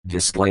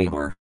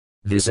Disclaimer.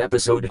 This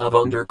episode of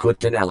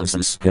Undercooked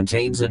Analysis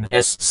contains an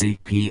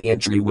SCP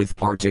entry with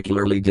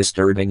particularly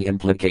disturbing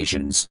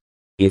implications.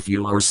 If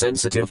you are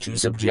sensitive to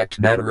subject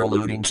matter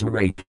alluding to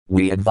rape,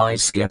 we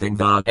advise skipping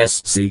the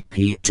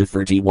SCP to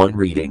 31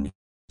 reading.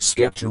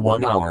 Skip to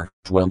 1 hour,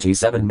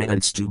 27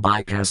 minutes to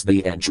bypass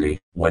the entry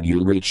when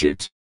you reach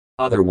it.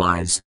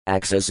 Otherwise,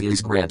 access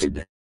is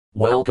granted.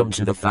 Welcome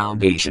to the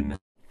Foundation.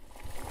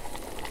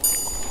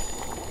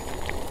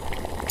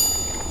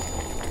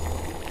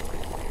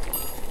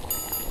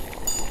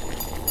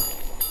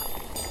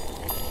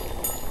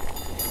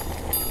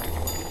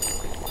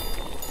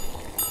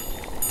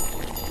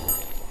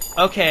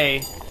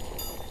 Okay,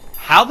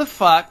 how the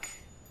fuck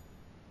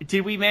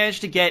did we manage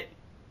to get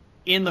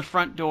in the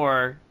front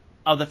door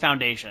of the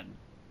Foundation?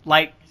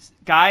 Like,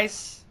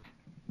 guys,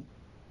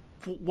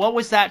 what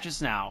was that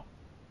just now?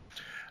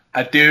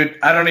 Dude,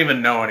 I don't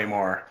even know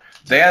anymore.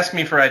 They asked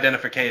me for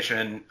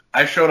identification.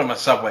 I showed them a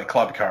Subway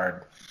Club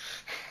card.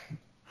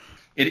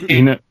 It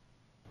even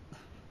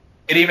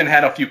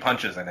had a few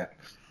punches in it.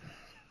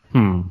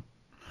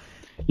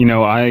 You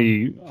know,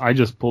 I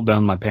just pulled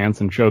down my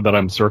pants and showed that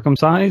I'm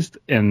circumcised,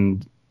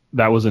 and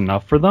that was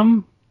enough for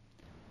them.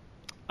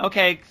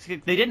 Okay,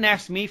 they didn't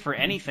ask me for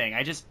anything.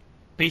 I just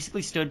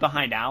basically stood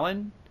behind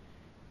Alan.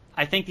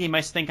 I think he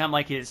must think I'm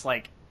like his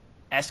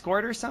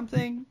escort or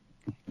something.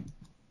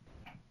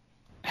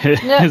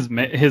 His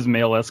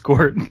male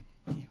escort.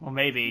 Well,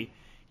 maybe.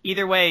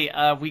 Either way,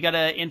 we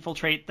gotta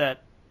infiltrate the.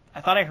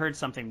 I thought I heard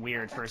something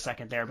weird for a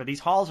second there, but these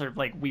halls are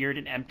like weird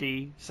and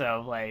empty,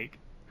 so like,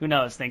 who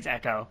knows? Things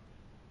echo.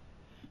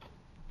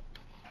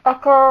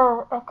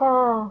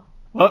 Echo.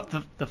 What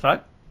the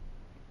fuck?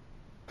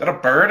 Is that a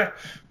bird?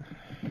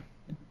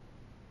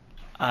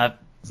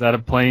 Is that a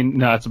plane?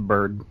 No, it's a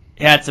bird.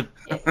 Yeah, it's a.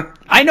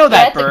 I know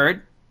that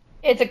bird.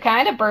 It's a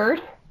kind of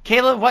bird.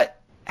 Kayla, what?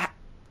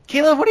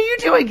 Kayla, what are you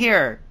doing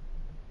here?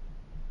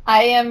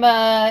 I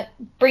am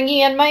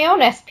bringing in my own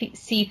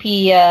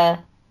SCP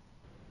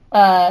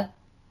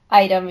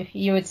item, if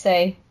you would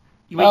say.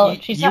 You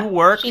work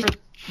for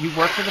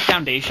the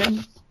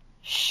Foundation?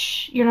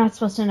 Shh, you're not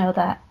supposed to know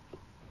that.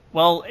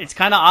 Well, it's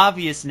kind of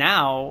obvious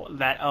now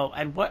that.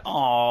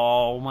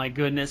 Oh my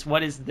goodness,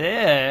 what is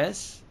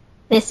this?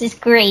 This is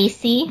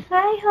Gracie.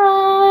 Hi,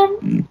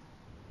 hon.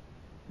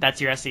 That's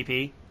your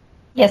SCP?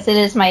 Yes, it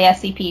is my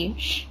SCP.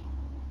 Shh.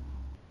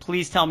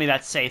 Please tell me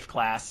that's safe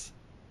class.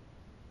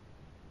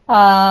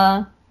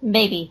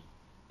 Maybe.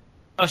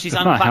 Oh, she's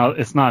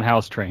It's not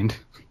house trained.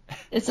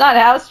 It's not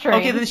house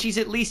trained. Okay, then she's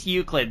at least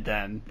Euclid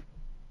then.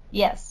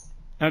 Yes.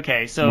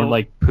 Okay, so more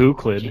like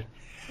Pooclid.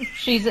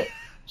 She's a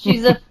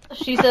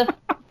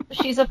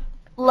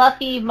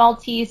fluffy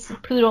Maltese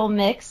poodle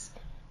mix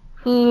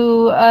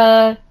who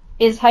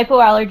is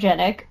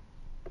hypoallergenic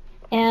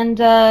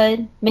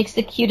and makes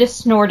the cutest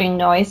snorting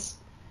noise.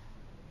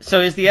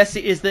 So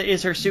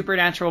is her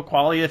supernatural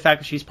quality the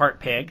fact that she's part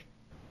pig?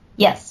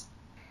 Yes.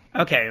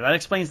 Okay, that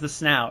explains the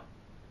snout.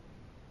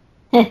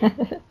 All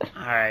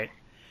right.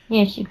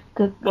 Yeah, she's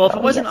good. Well, if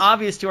it wasn't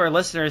obvious to our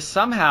listeners,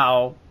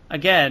 somehow,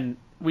 again,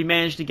 we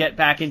managed to get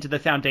back into the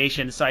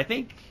Foundation. So I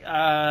think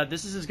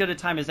this is as good a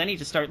time as any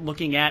to start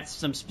looking at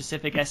some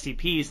specific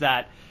SCPs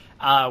that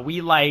we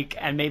like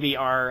and maybe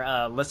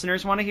our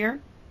listeners want to hear.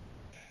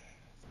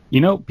 You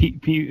know,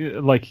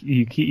 like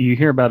you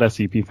hear about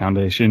SCP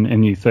Foundation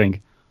and you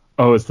think,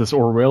 oh, it's this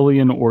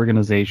Orwellian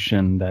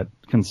organization that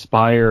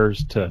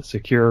conspires to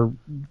secure,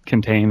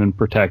 contain, and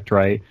protect,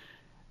 right?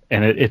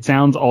 And it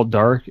sounds all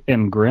dark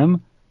and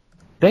grim.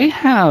 They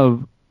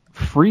have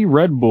free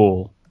Red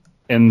Bull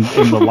in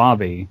the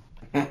lobby.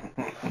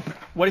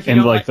 What if you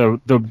and don't like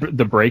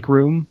the break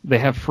room? They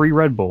have free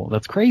Red Bull.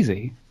 That's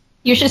crazy.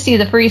 You should see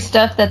the free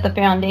stuff that the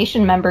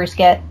Foundation members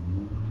get.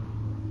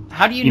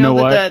 How do you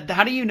know that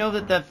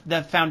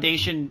the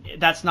Foundation,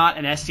 that's not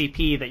an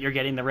SCP that you're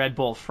getting the Red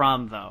Bull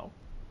from, though?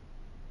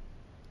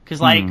 Because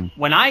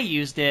when I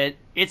used it,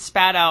 it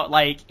spat out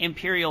like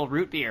Imperial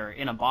root beer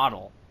in a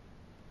bottle.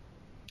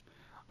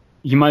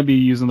 You might be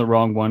using the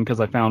wrong one,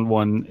 because I found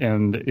one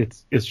and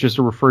it's just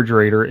a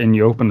refrigerator, and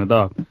you open it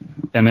up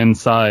and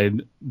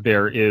inside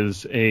there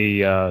is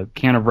a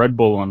can of Red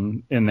Bull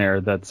in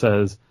there that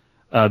says,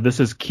 this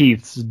is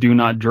Keith's, do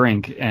not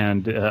drink.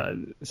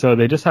 And so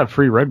they just have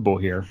free Red Bull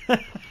here.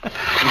 That's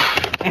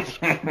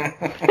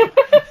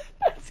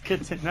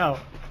good to know.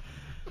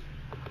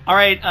 All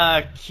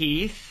right,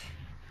 Keith.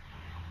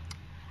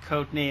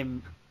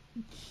 Codename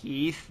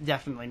Keith,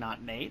 definitely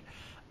not Nate.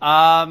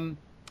 I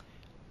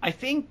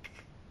think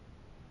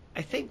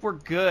we're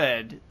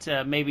good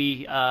to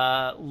maybe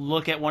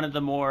look at one of the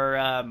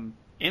more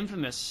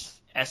infamous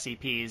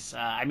SCPs.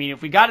 I mean,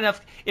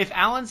 if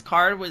Alan's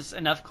card was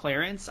enough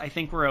clearance, I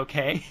think we're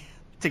okay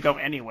to go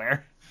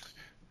anywhere.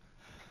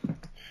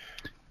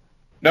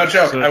 No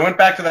joke. I went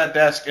back to that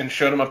desk and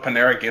showed him a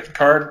Panera gift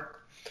card.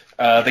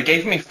 They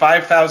gave me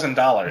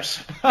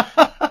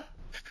 $5,000.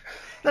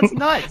 That's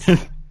nuts.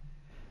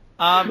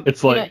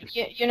 It's like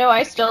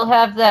I still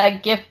have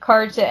that gift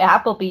card to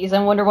Applebee's.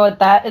 I wonder what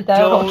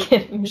that'll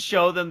give me.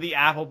 Show them the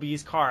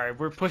Applebee's card.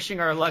 We're pushing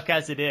our luck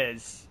as it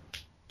is.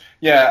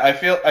 Yeah, I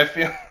feel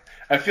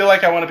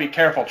like I want to be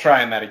careful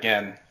trying that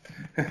again.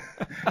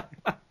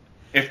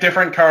 If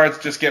different cards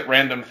just get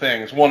random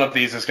things, one of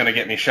these is going to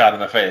get me shot in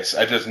the face.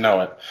 I just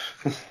know it.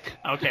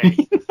 Okay.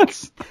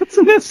 that's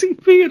an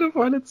SCP in and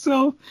of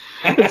itself.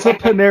 It's a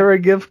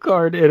Panera gift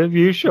card, and if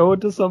you show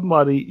it to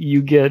somebody,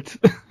 you get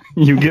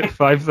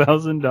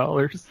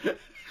 $5,000.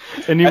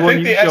 Anyone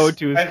you show it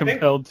to is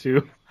compelled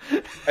to.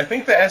 I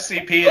think the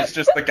SCP is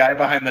just the guy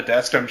behind the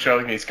desk I'm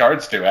showing these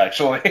cards to,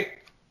 actually.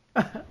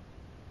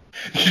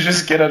 You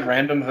just get a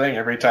random thing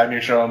every time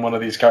you show him one of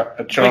these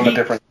cards. Show him a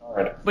different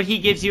card. But he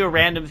gives you a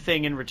random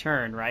thing in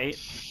return, right?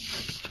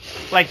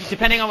 Like,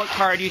 depending on what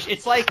card you...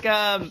 It's like,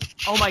 oh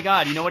my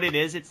god, you know what it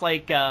is? It's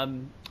like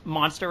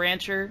Monster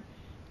Rancher,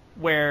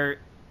 where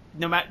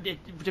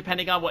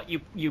depending on what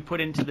you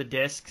put into the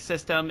disc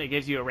system, it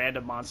gives you a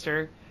random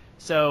monster.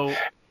 So,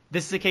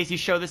 this is the case, you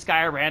show this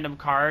guy a random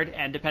card,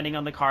 and depending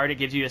on the card, it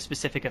gives you a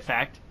specific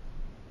effect.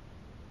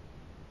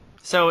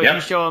 So, if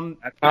you show him...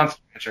 That's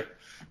Monster Rancher.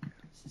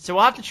 So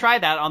we'll have to try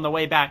that on the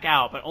way back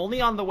out, but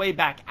only on the way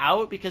back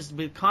out because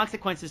the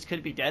consequences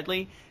could be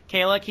deadly.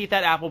 Kayla, keep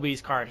that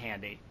Applebee's card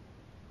handy.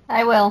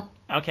 I will.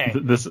 Okay.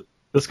 This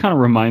kind of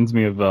reminds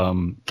me of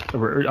I'm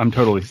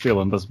totally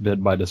stealing this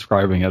bit by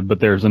describing it, but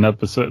there's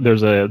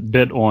a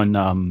bit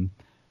on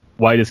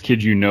Whitest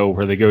Kid You Know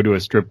where they go to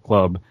a strip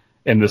club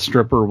and the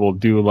stripper will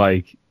do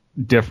like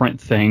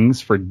different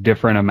things for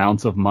different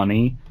amounts of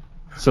money.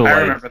 So I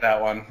remember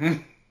that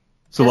one.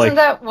 So isn't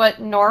that what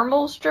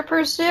normal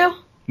strippers do?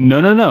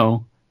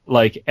 No.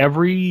 Like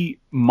every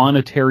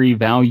monetary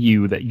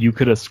value that you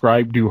could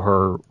ascribe to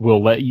her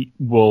will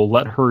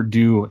let her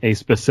do a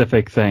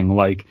specific thing.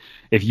 Like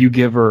if you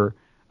give her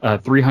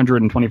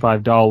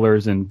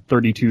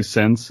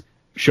 $325.32,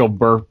 she'll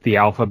burp the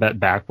alphabet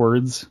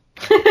backwards.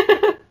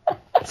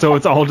 So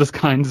it's all just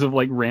kinds of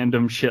like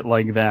random shit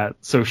like that.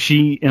 So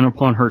she, in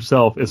upon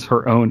herself, is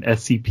her own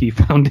SCP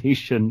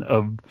foundation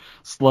of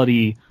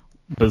slutty,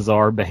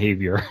 bizarre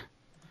behavior.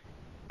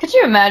 Could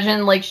you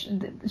imagine, like,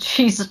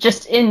 she's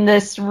just in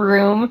this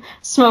room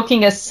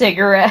smoking a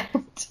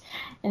cigarette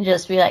and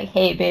just be like,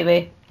 hey,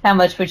 baby, how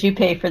much would you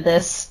pay for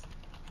this?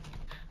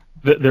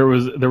 There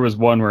was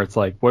one where it's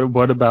like,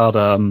 what about,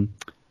 and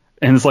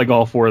it's like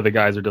all four of the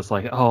guys are just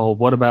like, oh,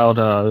 what about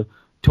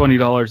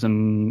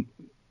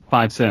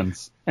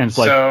 $20.05? And it's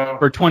like, so,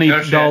 for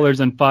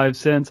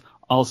 $20.05,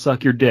 I'll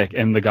suck your dick.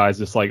 And the guy's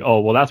just like,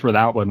 oh, well, that's where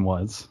that one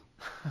was.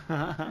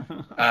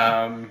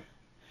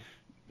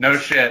 No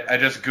shit, I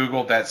just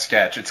Googled that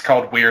sketch. It's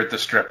called Weird the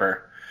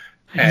Stripper.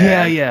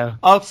 And yeah.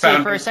 Oh,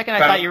 so for a second I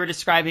thought you were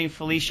describing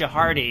Felicia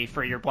Hardy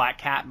for your Black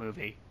Cat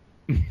movie.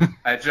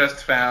 I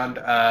just found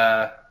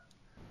a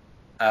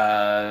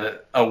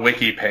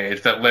wiki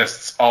page that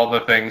lists all the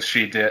things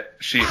she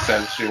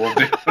says she will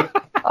do.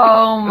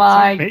 Oh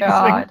my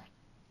god.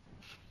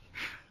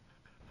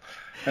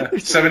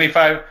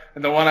 75,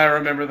 and the one I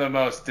remember the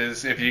most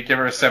is if you give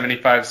her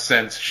 75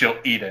 cents, she'll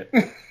eat it.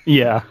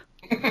 Yeah.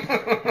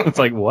 It's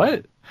like,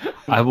 what?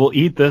 I will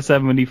eat the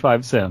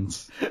 75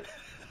 cents.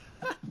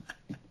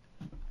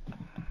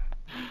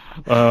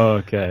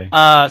 Okay.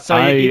 So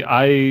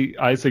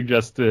I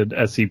suggested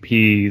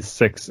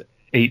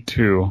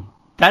SCP-682.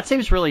 That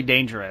seems really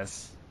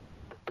dangerous.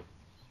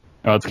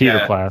 Oh, it's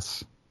Keter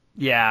class.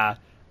 Yeah.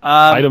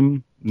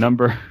 Item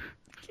number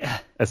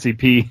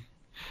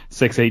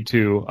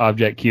SCP-682,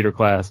 object Keter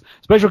class.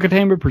 Special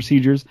containment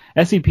procedures.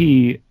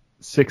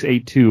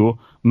 SCP-682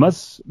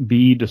 must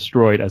be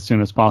destroyed as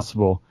soon as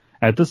possible.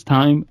 At this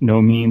time, no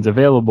means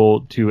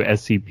available to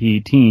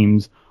SCP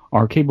teams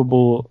are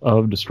capable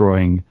of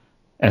destroying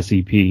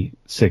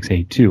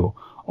SCP-682,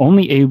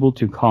 only able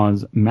to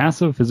cause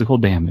massive physical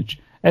damage.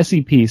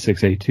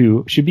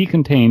 SCP-682 should be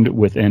contained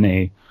within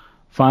a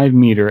 5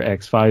 meter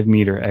x 5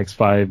 meter x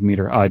 5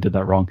 meter, I did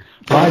that wrong,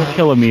 5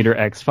 kilometer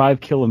x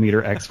 5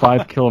 kilometer x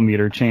 5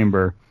 kilometer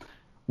chamber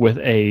with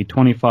a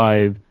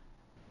 25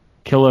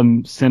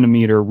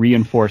 kilocentimeter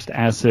reinforced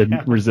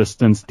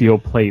acid-resistant steel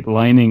plate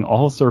lining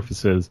all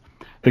surfaces.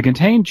 The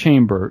contained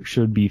chamber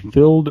should be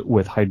filled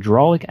with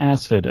hydraulic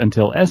acid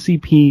until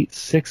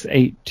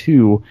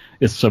SCP-682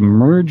 is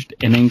submerged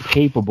and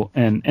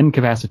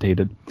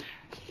incapacitated.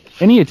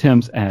 Any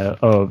attempts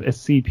of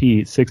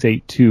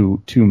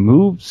SCP-682 to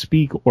move,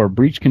 speak, or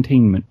breach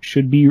containment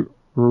should be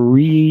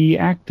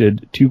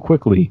reacted to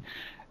quickly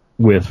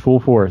with full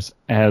force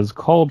as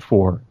called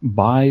for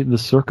by the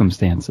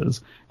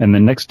circumstances. And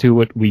then next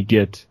to it we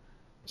get...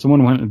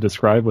 Someone want to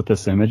describe what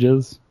this image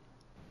is?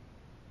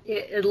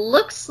 It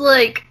looks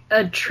like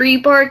a tree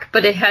bark,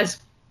 but it has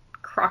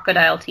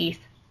crocodile teeth.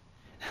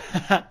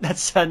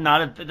 That's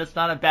not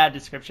a bad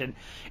description.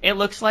 It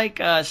looks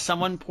like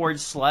someone poured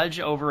sludge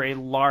over a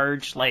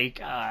large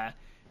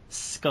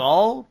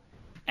skull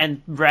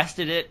and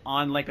rested it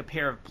on like a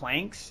pair of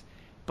planks.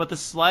 But the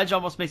sludge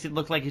almost makes it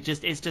look like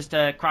it's just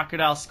a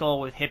crocodile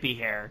skull with hippie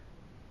hair.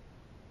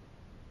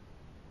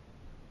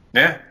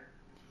 Yeah.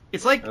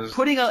 It's like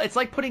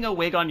putting a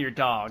wig on your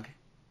dog.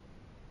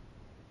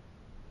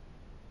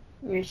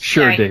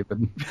 Sure,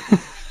 David.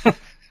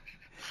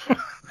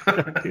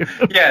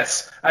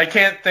 Yes, I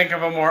can't think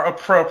of a more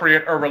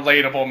appropriate or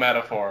relatable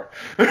metaphor.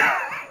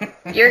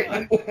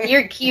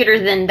 You're cuter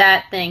than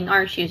that thing,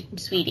 aren't you,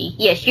 sweetie?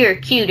 Yes, you're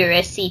cuter,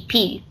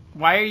 SCP.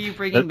 Why are you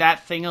bringing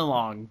that thing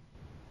along?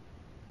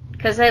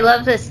 Because I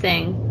love this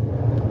thing.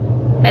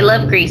 I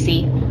love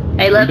Gracie.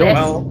 I love S.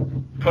 Well,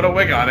 put a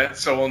wig on it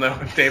so we'll know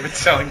if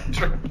David's telling the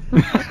truth.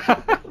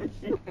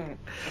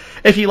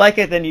 If you like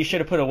it, then you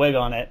should have put a wig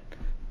on it.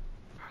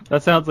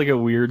 That sounds like a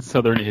weird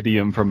southern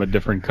idiom from a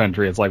different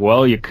country. It's like,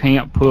 well, you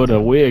can't put a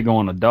wig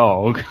on a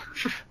dog.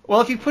 Well,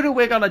 if you put a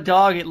wig on a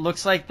dog, it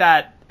looks like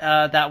that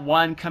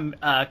one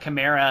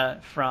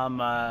Chimera from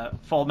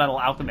Full Metal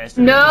Alchemist.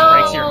 And it just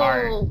breaks your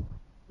heart.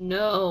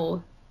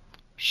 No.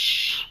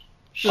 Shh.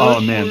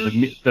 Oh,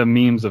 man, the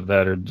memes of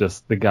that are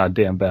just the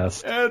goddamn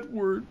best.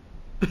 Edward.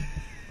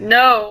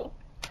 No.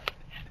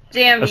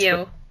 Damn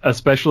you.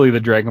 Especially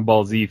the Dragon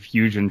Ball Z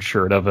fusion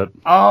shirt of it.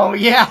 Oh,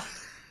 yeah.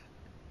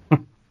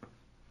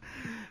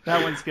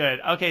 That one's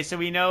good. Okay, so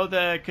we know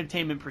the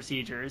containment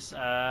procedures.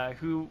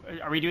 Who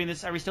are we doing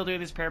this? Are we still doing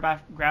this paragraph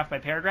by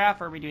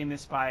paragraph, or are we doing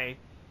this by?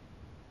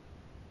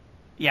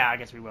 Yeah, I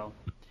guess we will.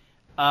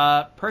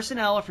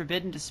 Personnel are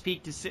forbidden to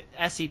speak to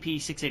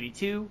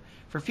SCP-682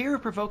 for fear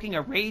of provoking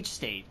a rage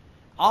state.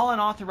 All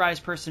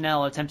unauthorized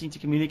personnel attempting to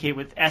communicate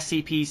with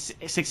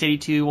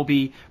SCP-682 will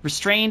be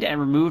restrained and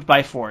removed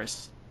by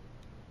force.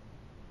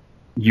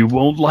 You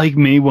won't like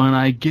me when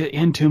I get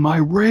into my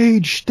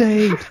rage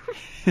state.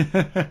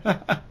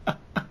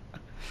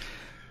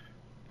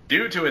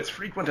 Due to its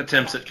frequent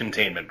attempts at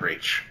containment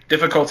breach,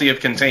 difficulty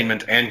of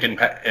containment and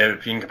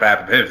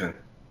incapacitation.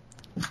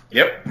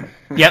 Yep.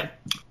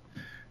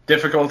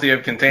 Difficulty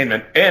of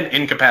containment and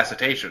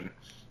incapacitation,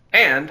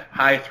 and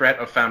high threat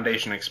of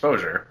Foundation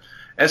exposure,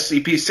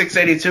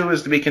 SCP-682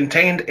 is to be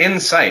contained in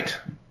sight.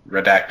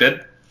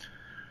 Redacted.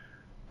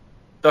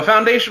 The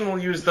Foundation will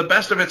use the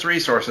best of its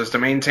resources to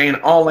maintain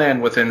all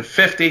land within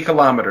 50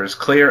 kilometers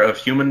clear of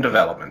human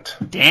development.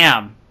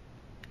 Damn.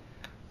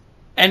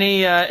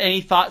 Any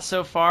thoughts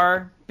so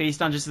far,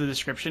 based on just the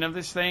description of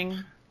this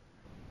thing?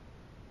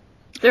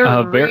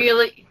 They're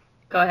really...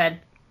 Go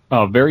ahead.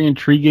 Very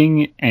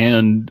intriguing,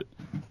 and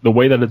the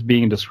way that it's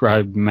being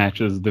described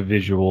matches the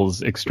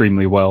visuals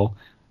extremely well.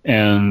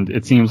 And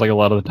it seems like a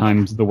lot of the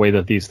times the way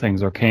that these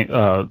things are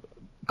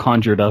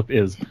conjured up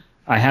is...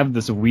 I have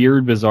this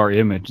weird, bizarre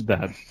image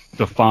that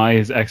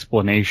defies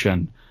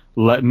explanation.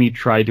 Let me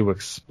try to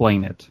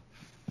explain it.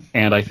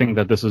 And I think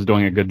that this is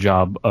doing a good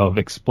job of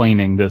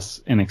explaining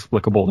this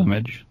inexplicable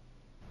image.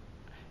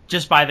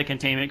 Just by the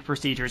containment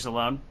procedures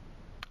alone?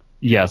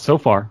 Yeah, so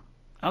far.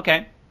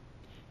 Okay.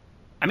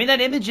 I mean,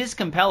 that image is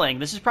compelling.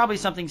 This is probably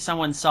something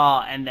someone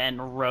saw and then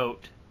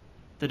wrote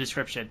the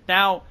description.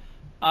 Now,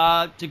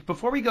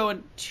 before we go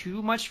in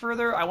too much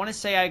further, I want to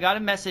say I got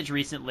a message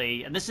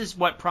recently, and this is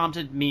what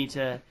prompted me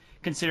to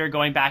consider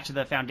going back to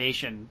the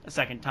Foundation a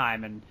second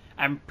time, and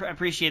I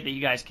appreciate that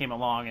you guys came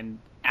along and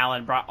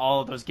Alan brought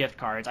all of those gift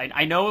cards.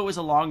 I know it was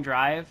a long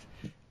drive,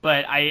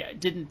 but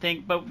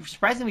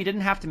surprisingly we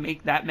didn't have to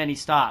make that many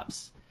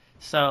stops,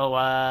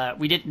 so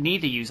we didn't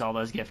need to use all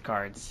those gift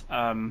cards.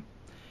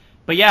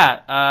 But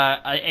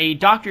yeah, a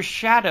Dr.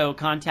 Shadow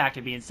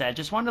contacted me and said,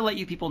 just wanted to let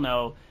you people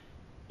know,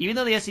 even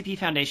though the SCP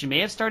Foundation may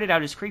have started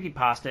out as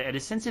creepypasta, it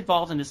has since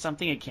evolved into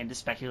something akin to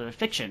speculative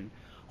fiction.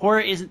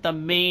 Horror isn't the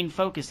main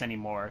focus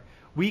anymore.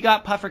 We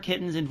got puffer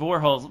kittens and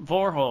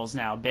vorholes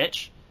now,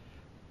 bitch.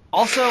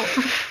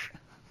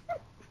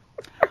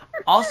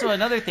 Also,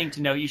 another thing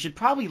to note, you should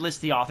probably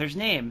list the author's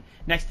name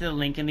next to the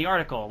link in the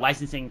article,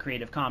 licensing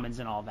Creative Commons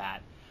and all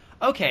that.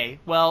 Okay,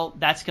 well,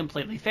 that's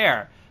completely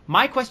fair.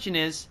 My question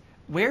is,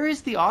 where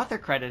is the author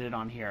credited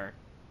on here?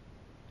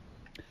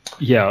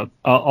 Yeah,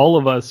 all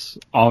of us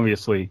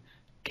obviously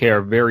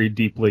care very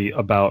deeply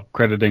about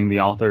crediting the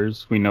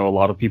authors. We know a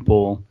lot of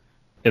people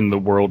in the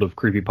world of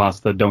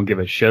creepypasta don't give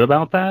a shit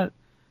about that,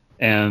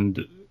 and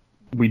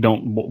we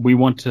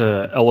want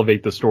to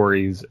elevate the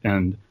stories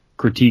and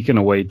critique in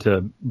a way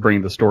to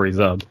bring the stories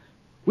up.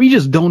 We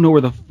just don't know where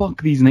the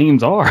fuck these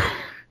names are.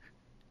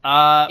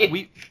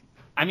 I'm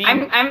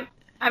trying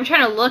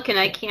to look and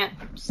I can't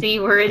see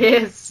where it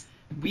is.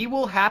 We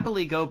will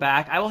happily go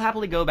back. I will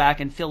happily go back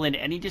and fill in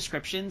any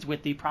descriptions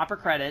with the proper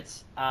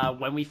credits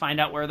when we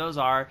find out where those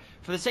are.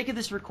 For the sake of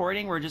this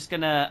recording, we're just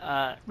going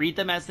to read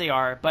them as they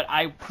are. But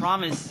I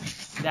promise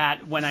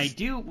that when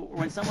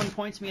someone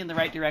points me in the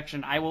right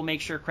direction, I will make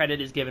sure credit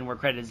is given where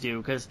credit is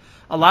due. Because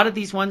a lot of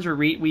these ones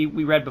we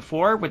read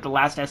before with the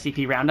last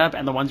SCP Roundup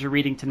and the ones we're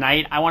reading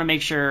tonight, I want to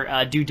make sure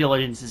due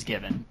diligence is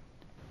given.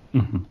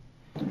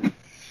 Mm-hmm.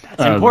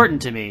 That's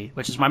important to me,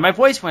 which is why my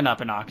voice went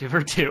up an octave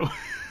or two.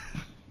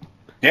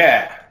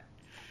 Yeah.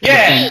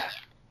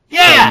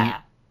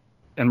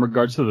 In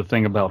regards to the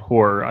thing about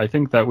horror, I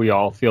think that we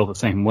all feel the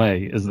same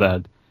way, is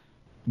that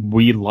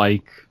we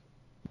like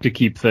to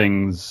keep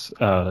things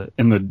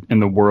in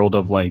the world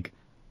of like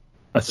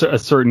a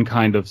certain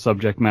kind of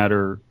subject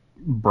matter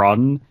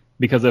broaden,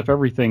 because if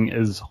everything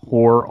is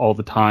horror all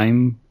the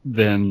time,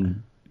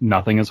 then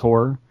nothing is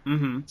horror.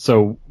 Mm-hmm.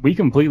 So we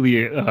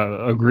completely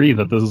agree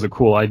that this is a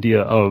cool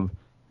idea of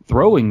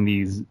throwing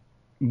these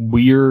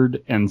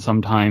weird and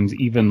sometimes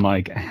even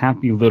like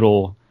happy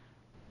little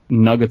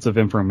nuggets of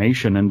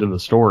information into the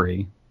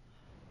story,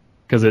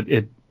 because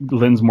it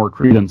lends more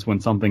credence when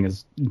something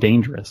is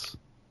dangerous.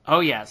 Oh,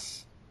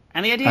 yes.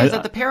 And the idea is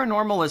that the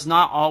paranormal is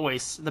not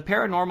always... The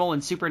paranormal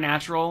and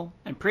supernatural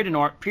and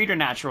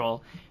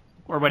preternatural,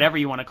 or whatever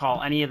you want to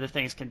call any of the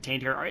things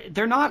contained here,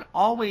 they're not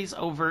always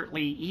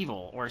overtly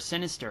evil or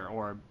sinister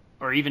or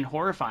even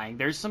horrifying.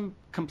 There's some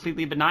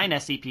completely benign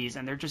SCPs,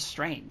 and they're just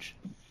strange.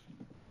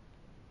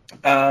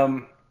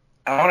 I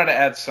wanted to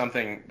add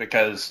something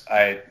because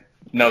I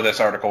know this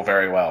article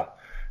very well.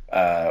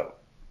 I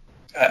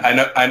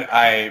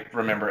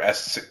remember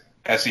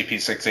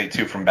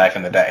SCP-682 from back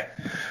in the day.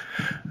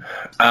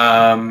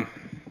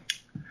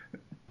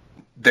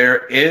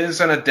 There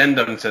is an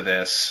addendum to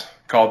this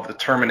called the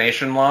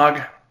termination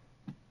log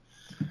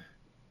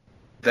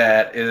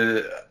that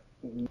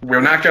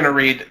we're not going to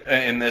read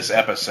in this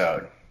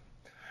episode,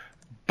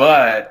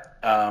 but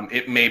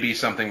it may be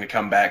something to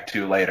come back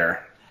to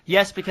later.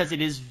 Yes, because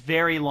it is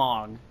very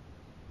long.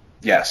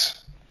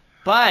 Yes.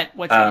 But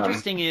what's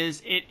interesting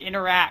is it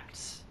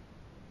interacts.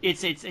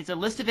 It's a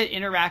list of it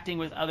interacting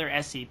with other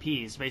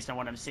SCPs based on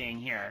what I'm seeing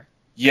here.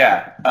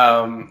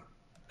 Yeah.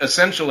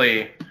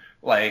 Essentially,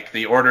 like,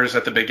 the orders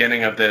at the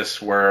beginning of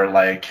this were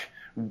like,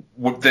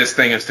 this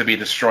thing is to be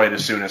destroyed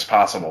as soon as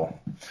possible.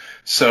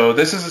 So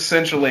this is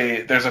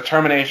essentially, there's a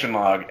termination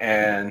log,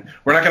 and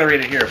we're not going to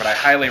read it here, but I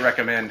highly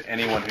recommend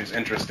anyone who's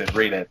interested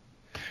read it.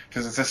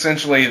 Because it's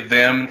essentially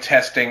them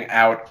testing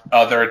out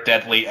other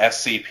deadly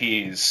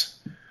SCPs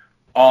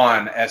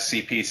on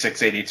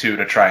SCP-682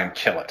 to try and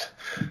kill it.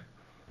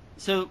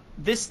 So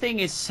this thing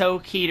is so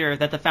Keter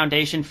that the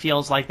Foundation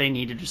feels like they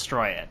need to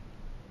destroy it.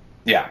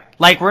 Yeah.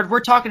 Like,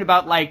 we're talking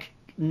about, like,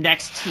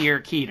 next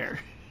tier Keter.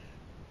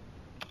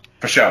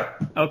 For sure.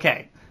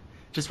 Okay.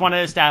 Just want to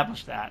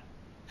establish that.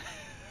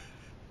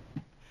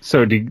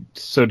 So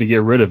to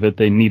get rid of it,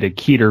 they need a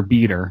Keter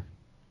beater.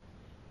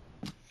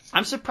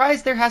 I'm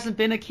surprised there hasn't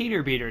been a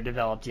Keter beater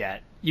developed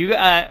yet. You,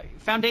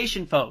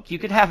 Foundation folk, you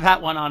could have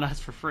that one on us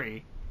for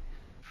free.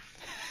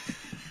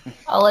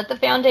 I'll let the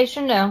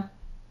Foundation know.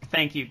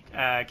 Thank you,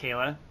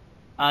 Kayla.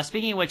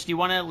 Speaking of which, do you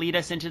want to lead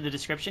us into the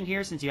description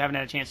here, since you haven't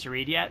had a chance to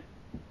read yet?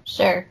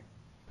 Sure.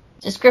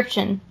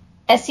 Description.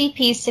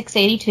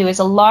 SCP-682 is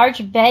a large,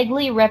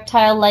 vaguely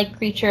reptile-like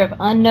creature of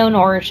unknown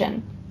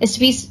origin.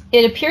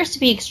 It appears to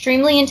be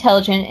extremely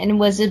intelligent and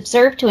was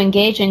observed to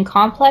engage in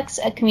complex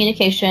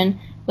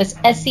communication with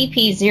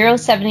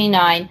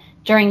SCP-079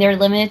 during their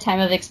limited time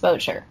of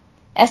exposure.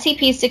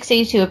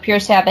 SCP-682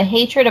 appears to have a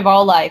hatred of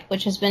all life,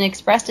 which has been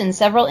expressed in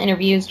several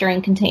interviews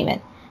during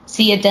containment.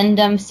 See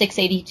Addendum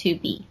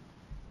 682-B.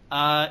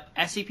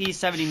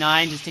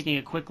 SCP-79, just taking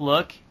a quick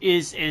look,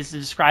 is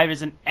described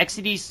as an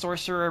XCD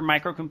sorcerer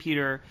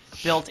microcomputer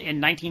built in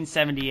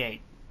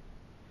 1978.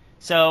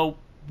 So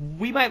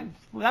that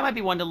might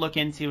be one to look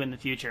into in the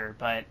future,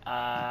 but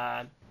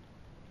not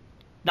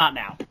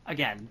now.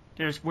 Again,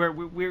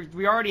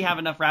 we already have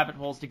enough rabbit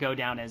holes to go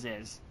down as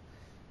is.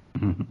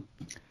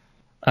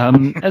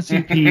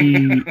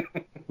 SCP,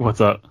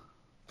 what's up?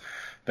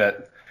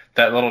 That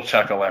little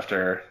chuckle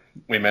after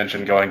we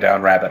mentioned going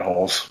down rabbit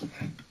holes.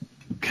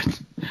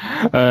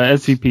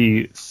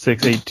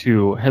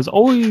 SCP-682 has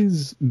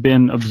always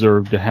been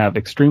observed to have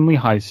extremely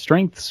high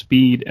strength,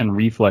 speed, and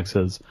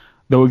reflexes,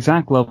 though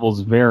exact levels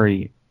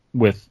vary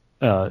with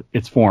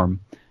its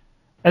form.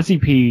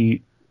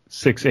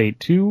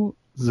 SCP-682's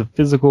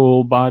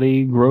physical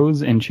body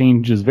grows and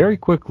changes very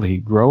quickly,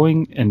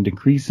 growing and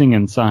decreasing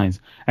in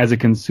size as it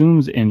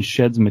consumes and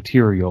sheds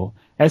material.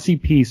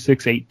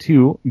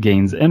 SCP-682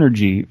 gains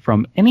energy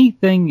from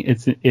anything it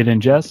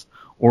ingests,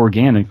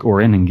 organic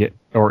or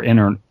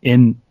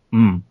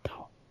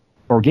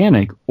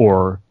organic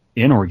or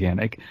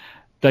inorganic.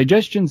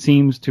 Digestion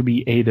seems to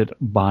be aided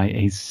by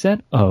a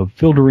set of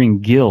filtering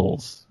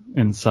gills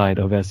inside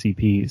of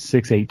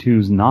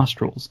SCP-682's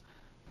nostrils,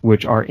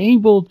 which are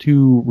able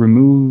to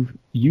remove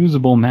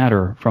usable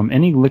matter from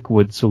any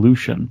liquid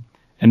solution,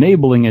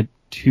 enabling it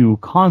to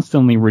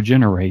constantly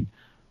regenerate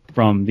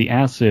from the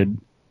acid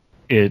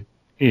it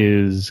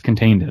is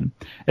contained in.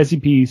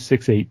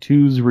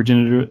 SCP-682's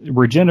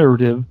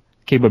regenerative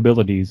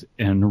capabilities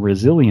and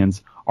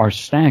resilience are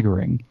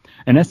staggering,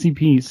 and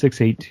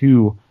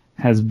SCP-682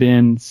 has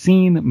been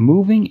seen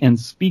moving and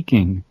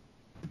speaking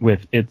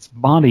with its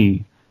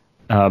body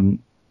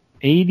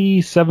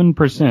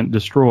 87%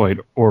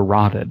 destroyed or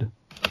rotted.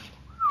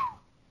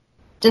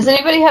 Does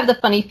anybody have the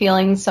funny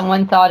feeling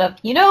someone thought of,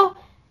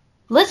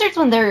 lizards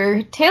when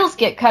their tails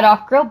get cut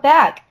off grow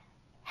back?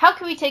 How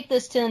can we take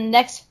this to the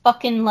next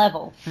fucking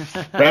level?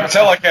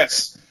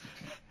 Reptilicus!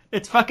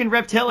 It's fucking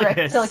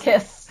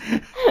Reptilicus.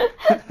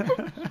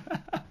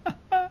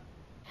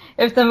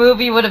 If the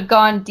movie would have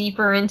gone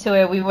deeper into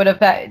it, it would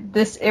have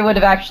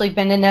actually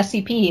been an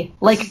SCP,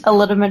 like a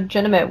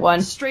legitimate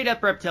one. Straight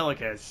up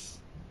Reptilicus.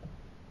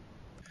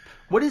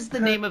 What is the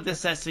name of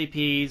this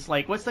SCP's?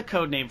 Like, what's the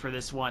code name for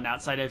this one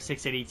outside of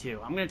 682?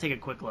 I'm gonna take a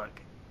quick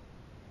look.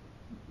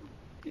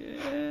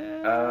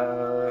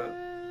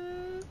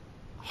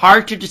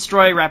 Hard to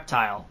destroy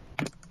reptile.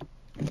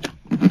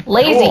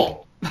 Lazy.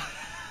 Cool.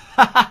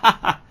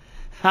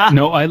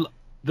 No,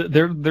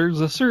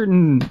 there's a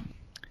certain,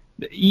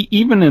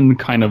 even in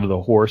kind of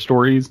the horror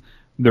stories,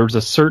 there's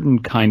a certain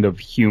kind of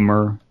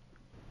humor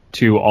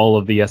to all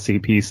of the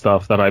SCP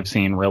stuff that I've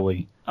seen,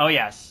 really. Oh,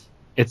 yes.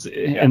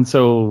 And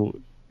so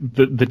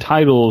the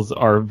titles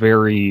are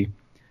very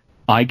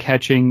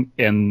eye-catching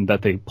in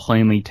that they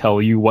plainly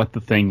tell you what the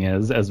thing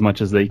is as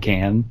much as they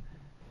can.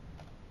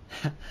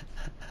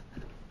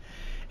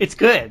 It's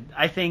good.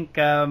 I think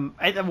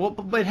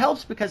but it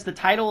helps because the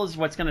title is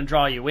what's going to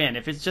draw you in.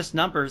 If it's just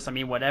numbers, I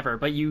mean, whatever.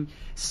 But you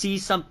see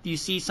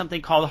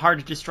something called Hard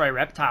to Destroy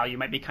Reptile, you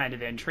might be kind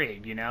of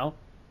intrigued, you know?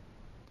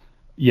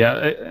 Yeah,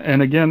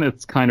 and again,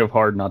 it's kind of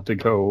hard not to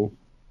go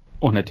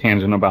on a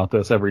tangent about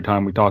this every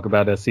time we talk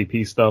about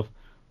SCP stuff.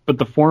 But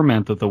the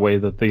format of the way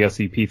that the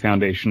SCP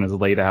Foundation is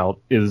laid out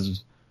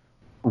is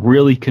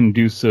really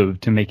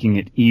conducive to making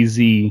it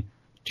easy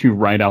to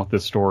write out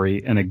this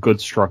story in a good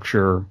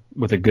structure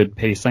with a good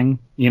pacing,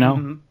 you know?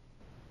 Mm-hmm.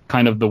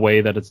 Kind of the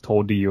way that it's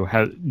told to you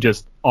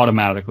just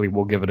automatically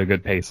will give it a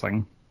good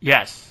pacing.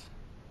 Yes.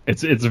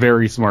 It's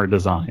very smart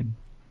design.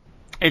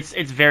 It's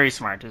very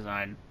smart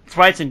design. That's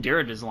why it's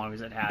endured as long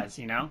as it has,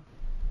 you know?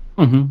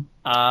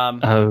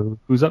 Mm-hmm.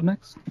 Who's up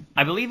next?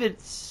 I believe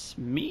it's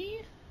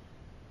me?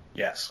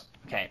 Yes.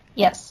 Okay.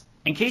 Yes.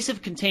 In case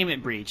of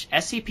containment breach,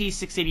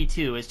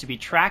 SCP-682 is to be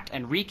tracked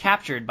and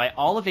recaptured by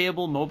all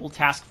available mobile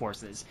task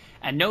forces,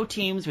 and no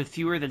teams with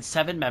fewer than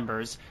 7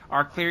 members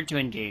are cleared to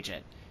engage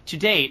it. To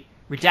date,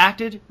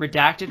 redacted,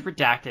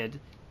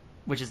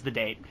 which is the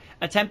date,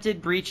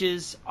 attempted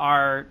breaches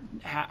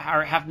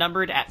have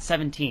numbered at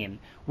 17,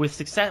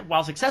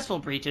 while successful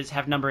breaches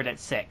have numbered at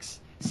 6.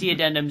 See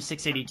Addendum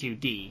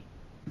 682-D.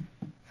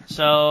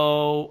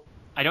 So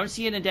I don't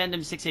see an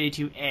Addendum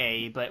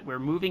 682-A, but we're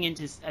moving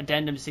into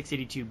Addendum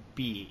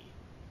 682-B.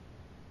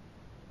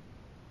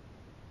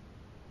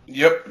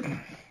 Yep.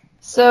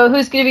 So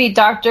who's going to be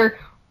Dr.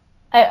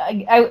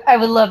 I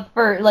would love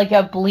for like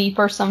a bleep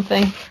or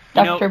something.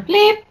 Dr.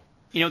 Bleep.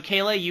 You know,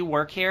 Kayla, you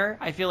work here.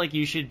 I feel like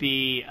you should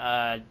be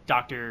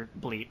Dr.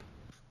 Bleep.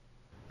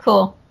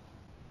 Cool.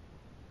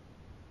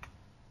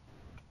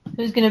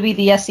 Who's going to be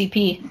the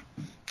SCP?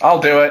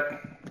 I'll do it.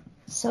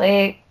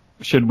 Sweet.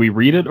 Should we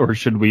read it, or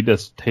should we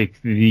just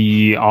take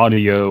the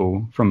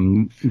audio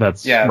from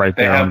that's right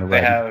there on the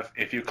red? They have,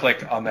 if you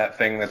click on that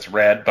thing that's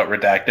red but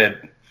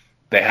redacted,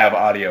 they have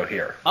audio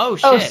here. Oh,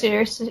 shit. Oh,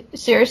 seriously?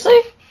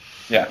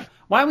 Yeah.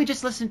 Why don't we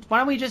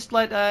just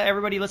let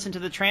everybody listen to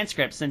the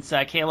transcript, since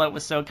Kayla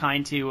was so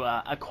kind to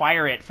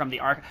acquire it from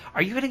the archive?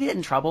 Are you going to get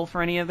in trouble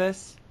for any of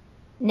this?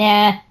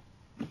 Nah.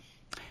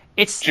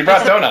 She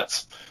brought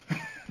donuts.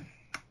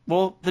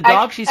 Well, the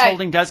dog she's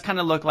holding does kind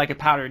of look like a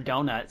powdered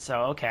donut,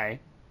 so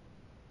okay.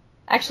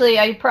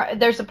 Actually,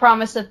 there's a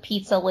promise of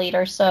pizza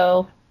later,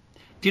 so...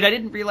 Dude, I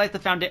didn't realize the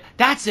foundation...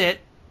 That's it!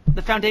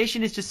 The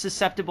Foundation is just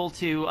susceptible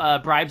to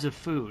bribes of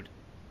food.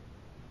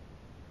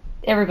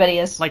 Everybody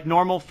is. Like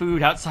normal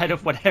food outside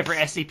of whatever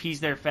SCPs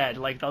they're fed,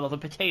 like all the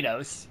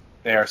potatoes.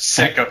 They are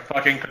sick of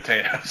fucking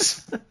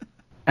potatoes.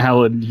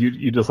 Alan,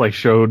 you just like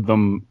showed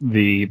them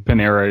the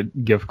Panera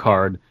gift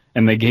card,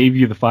 and they gave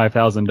you the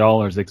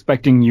 $5,000,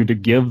 expecting you to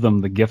give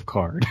them the gift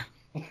card.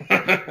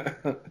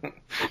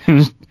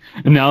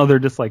 And now they're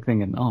just like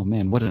thinking, oh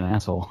man, what an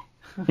asshole.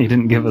 He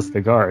didn't give us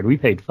the card. We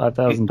paid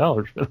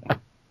 $5,000 for that.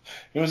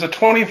 It was a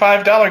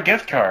 $25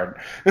 gift card.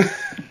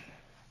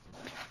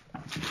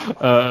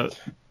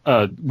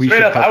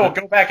 Straight up, I will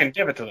go back and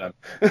give it to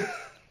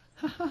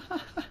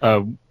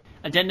them.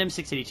 Addendum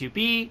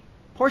 682B,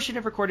 portion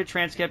of recorded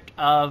transcript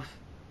of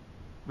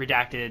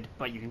redacted,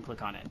 but you can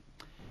click on it.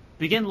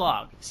 Begin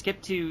log.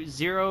 Skip to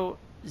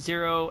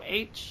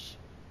 00H,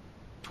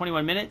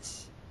 21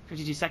 minutes,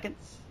 52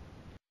 seconds.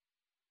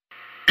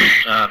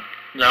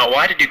 Now,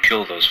 why did you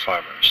kill those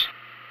farmers?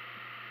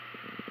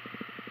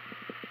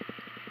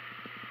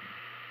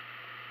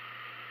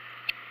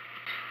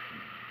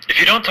 If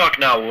you don't talk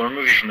now, we'll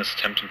remove you from this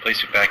attempt and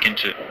place you back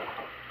into...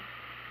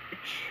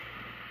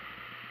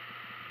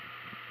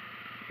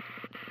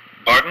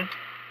 Pardon?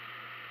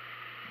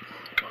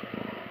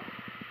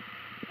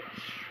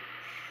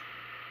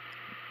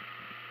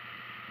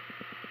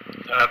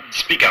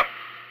 Speak up.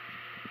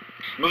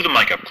 Move the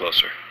mic up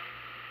closer.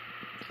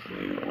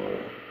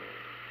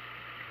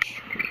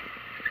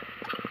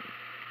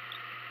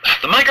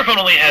 The microphone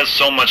only has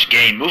so much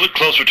gain. Move it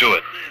closer to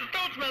it.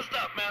 Don't mess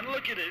up, man.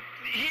 Look at it.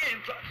 He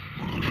ain't...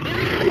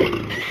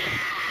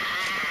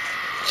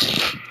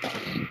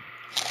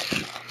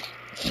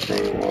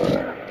 They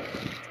were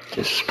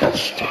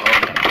disgusting.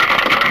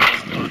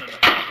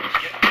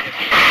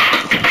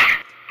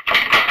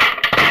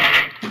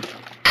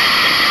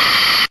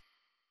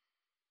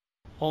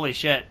 Holy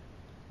shit.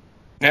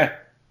 Yeah.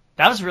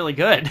 That was really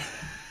good.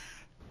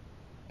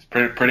 It's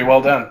pretty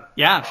well done.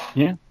 Yeah.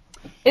 Yeah.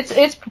 It's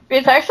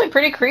actually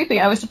pretty creepy.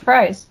 I was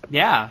surprised.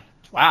 Yeah.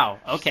 Wow.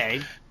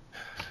 Okay.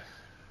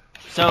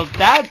 So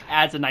that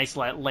adds a nice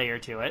layer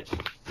to it.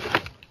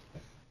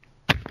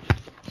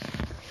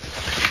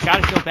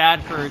 Gotta feel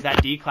bad for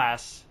that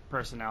D-class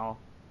personnel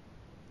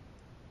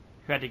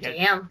who had to get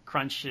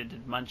crunched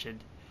and munched.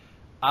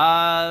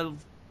 Well,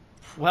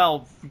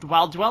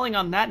 while dwelling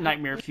on that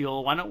nightmare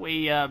fuel, why don't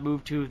we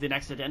move to the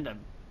next addendum?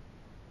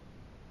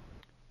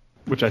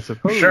 Which I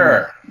suppose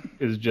Sure.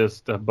 is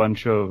just a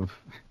bunch of...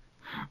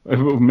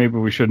 Maybe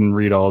we shouldn't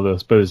read all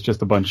this, but it's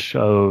just a bunch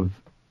of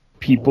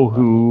people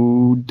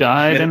who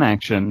died in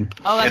action.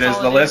 Oh, that's it is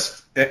all the it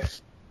list.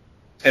 It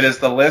is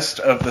the list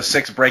of the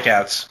 6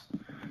 breakouts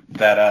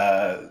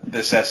that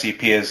this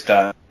SCP has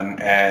done,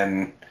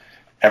 and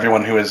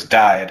everyone who has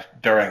died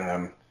during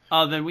them.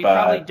 Oh, then we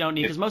probably don't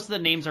need, because most of the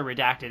names are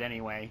redacted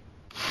anyway.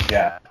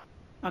 Yeah.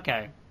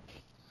 Okay.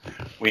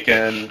 We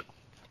can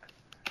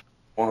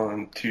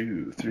 1,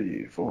 2,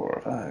 3,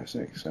 4, 5,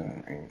 6,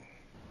 7, 8.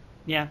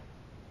 Yeah.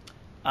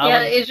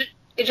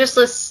 It just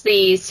lists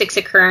the 6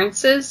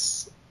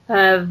 occurrences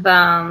of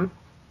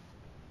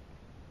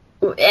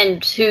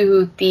and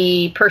who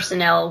the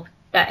personnel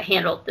that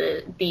handled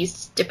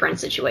these different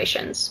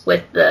situations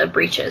with the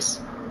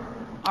breaches.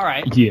 All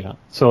right. Yeah.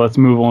 So let's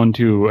move on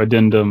to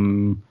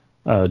addendum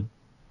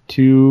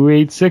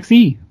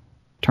 286E,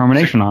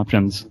 termination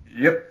options.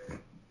 Yep.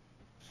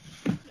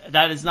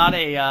 That is not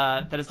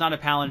a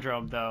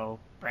palindrome, though,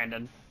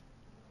 Brandon.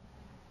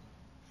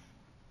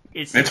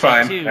 It's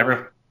fine.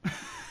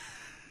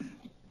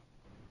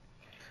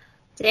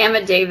 Damn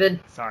it, David.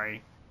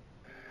 Sorry.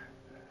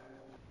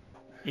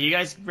 You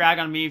guys rag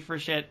on me for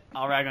shit,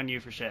 I'll rag on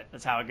you for shit.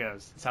 That's how it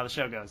goes. That's how the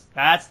show goes.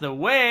 That's the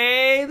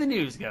way the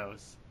news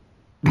goes.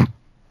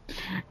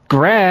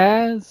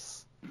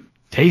 Grass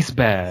tastes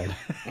bad.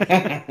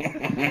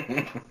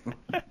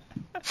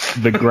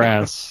 The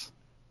grass,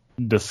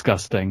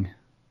 disgusting.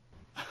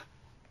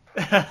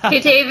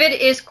 Hey,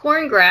 David, is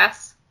corn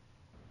grass?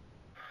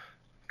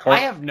 Corn,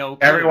 I have no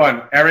clue.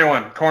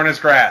 Everyone, corn is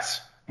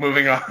grass.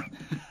 Moving on.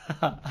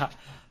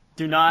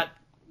 Do not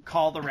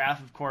call the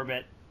wrath of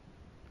Corbett.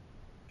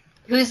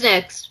 Who's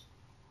next?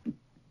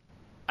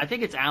 I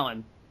think it's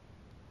Alan.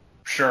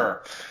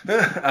 Sure.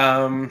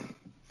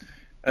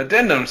 Addendum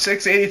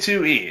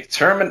 682E,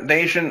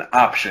 termination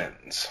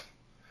options.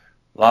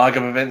 Log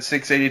of event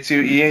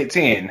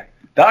 682E18.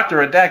 Dr.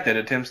 Redacted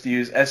attempts to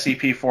use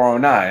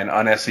SCP-409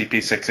 on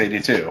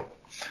SCP-682.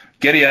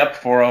 Giddy up,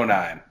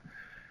 409.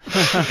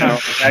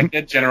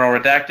 General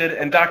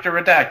Redacted, and Dr.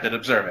 Redacted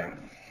observing.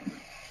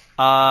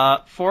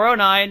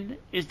 409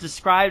 is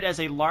described as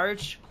a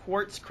large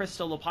quartz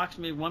crystal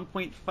approximately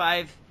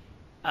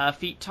 1.5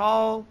 feet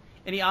tall.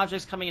 Any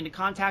objects coming into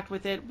contact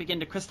with it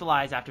begin to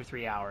crystallize after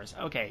 3 hours.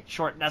 Okay,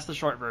 short. That's the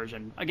short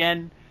version.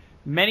 Again,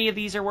 many of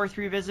these are worth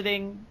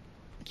revisiting.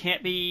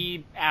 Can't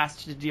be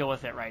asked to deal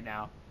with it right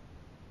now.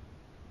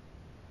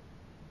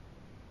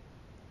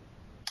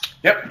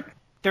 Yep.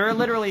 There are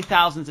literally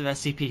thousands of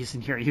SCPs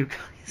in here, you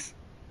guys.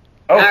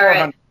 Oh, All 400.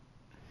 right.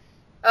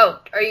 Oh,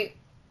 are you...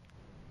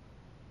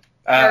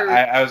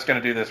 I was going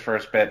to do this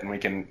first bit, and we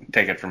can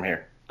take it from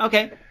here.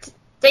 Okay.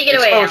 Take it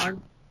away,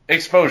 Alan.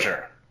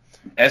 Exposure.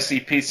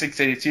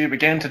 SCP-682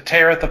 began to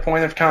tear at the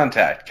point of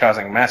contact,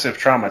 causing massive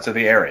trauma to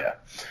the area.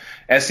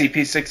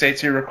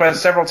 SCP-682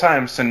 requests several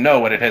times to know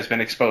what it has been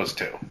exposed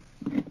to.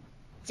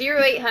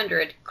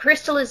 0800.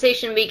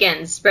 Crystallization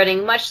begins,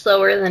 spreading much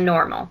slower than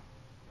normal.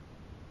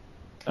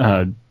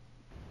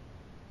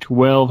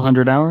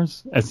 1200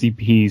 hours.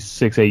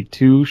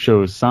 SCP-682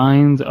 shows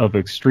signs of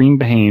extreme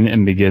pain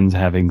and begins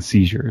having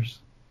seizures.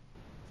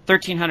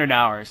 1300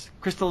 hours.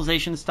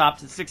 Crystallization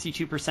stops at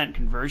 62%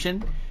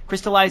 conversion.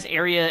 Crystallized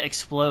area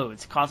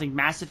explodes, causing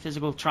massive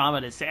physical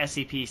trauma to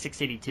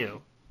SCP-682.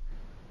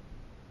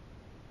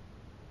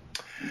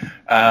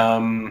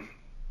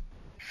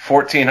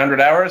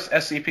 1400 hours,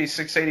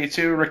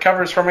 SCP-682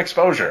 recovers from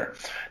exposure.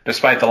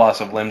 Despite the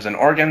loss of limbs and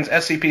organs,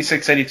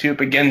 SCP-682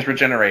 begins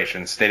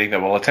regeneration, stating that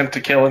it will attempt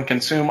to kill and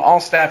consume all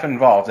staff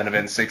involved in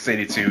Event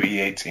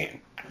 682-E18.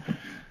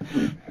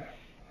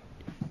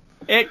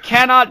 It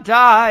cannot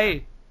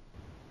die!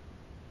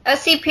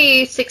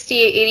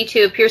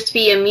 SCP-6882 appears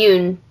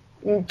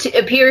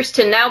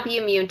to now be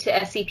immune to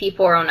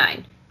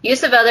SCP-409.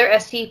 Use of other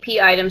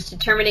SCP items to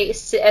terminate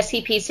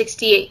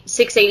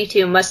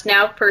SCP-682 must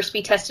now first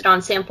be tested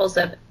on samples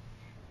of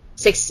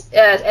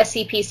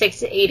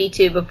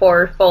SCP-682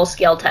 before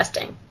full-scale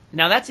testing.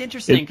 Now that's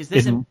interesting, because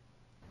this...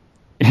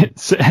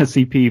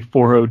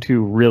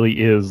 SCP-402 really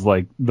is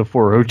like the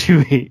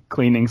 402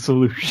 cleaning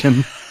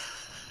solution.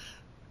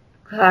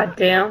 God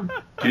damn.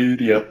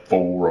 Giddy up,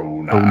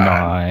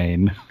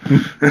 409.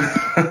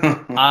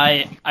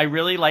 I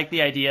really like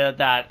the idea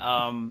that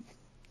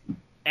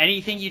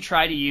anything you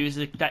try to use,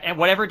 and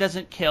whatever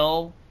doesn't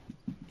kill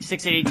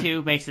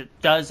 682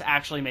 does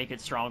actually make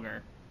it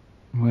stronger.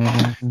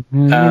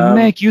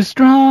 Make you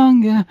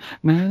stronger.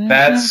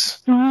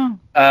 That's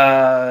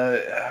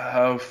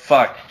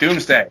fuck.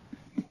 Doomsday.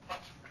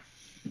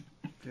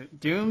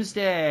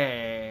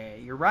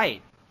 Doomsday. You're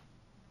right.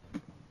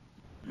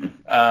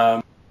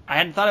 I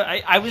hadn't thought.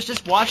 I was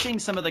just watching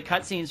some of the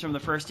cutscenes from the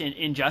first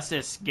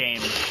Injustice game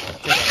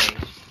today,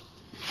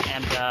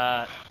 and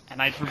I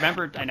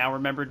now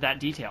remembered that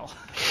detail.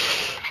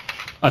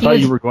 I thought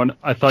you were going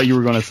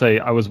to say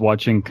I was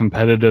watching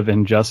competitive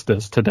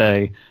Injustice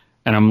today,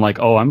 and I'm like,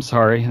 oh, I'm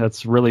sorry,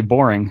 that's really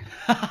boring.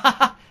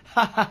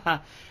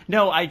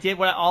 No, I did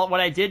what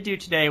I did do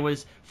today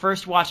was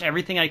first watch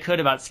everything I could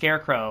about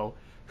Scarecrow,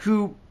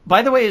 who,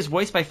 by the way, is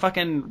voiced by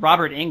fucking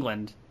Robert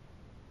Englund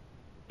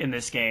in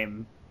this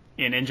game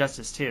in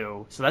Injustice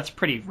 2, so that's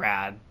pretty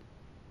rad.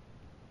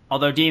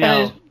 Although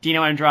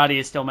Dino Andrade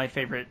is still my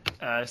favorite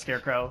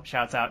Scarecrow.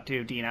 Shouts out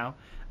to Dino.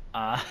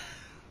 But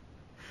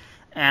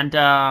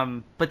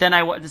then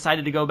I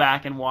decided to go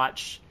back and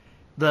watch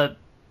the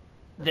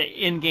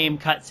in-game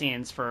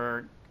cutscenes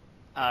for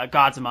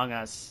Gods Among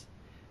Us,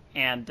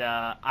 and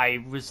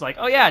I was like,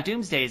 oh yeah,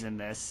 Doomsday's in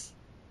this.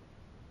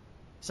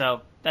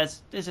 So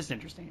it's just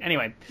interesting.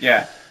 Anyway.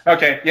 Yeah.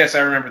 Okay. Yes, I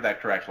remember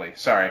that correctly.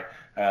 Sorry.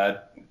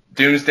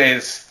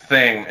 Doomsday's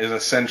thing is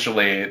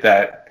essentially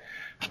that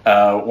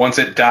once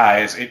it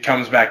dies, it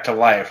comes back to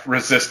life,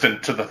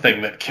 resistant to the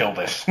thing that killed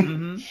it.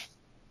 Mm-hmm.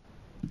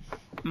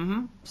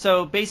 Mm-hmm.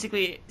 So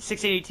basically,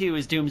 682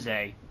 is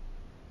Doomsday.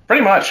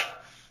 Pretty much.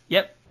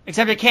 Yep.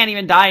 Except it can't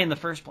even die in the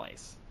first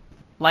place.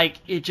 Like,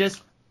 it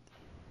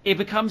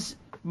becomes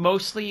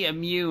mostly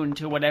immune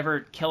to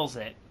whatever kills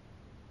it.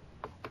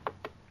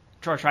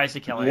 Or tries to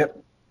kill it.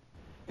 Yep.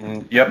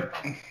 Yep.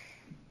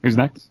 Who's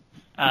next?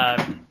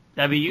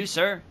 That'd be you,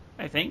 sir,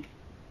 I think.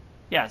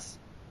 Yes.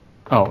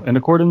 Oh, in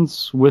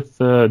accordance with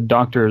the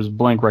doctor's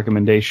blank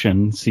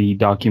recommendation, see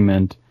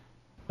document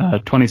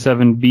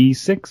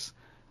 27B6,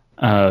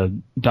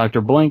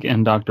 Dr. Blank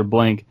and Dr.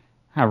 Blank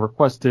have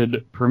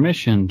requested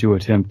permission to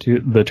attempt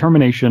the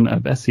termination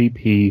of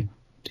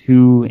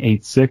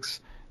SCP-286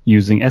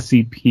 using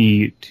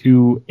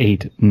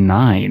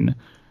SCP-289.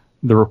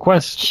 The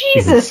request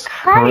is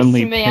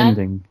currently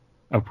pending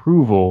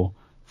approval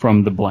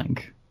from the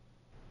blank.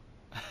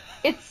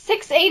 It's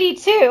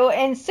 682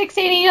 and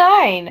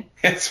 689.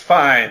 It's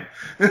fine.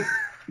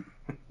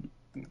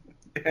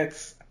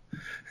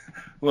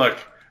 Look,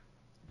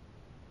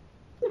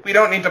 we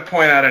don't need to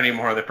point out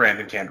anymore that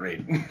Brandon can't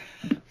read.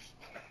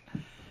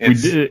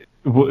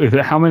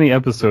 How many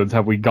episodes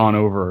have we gone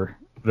over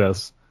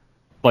this?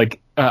 Like,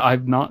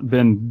 I've not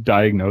been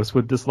diagnosed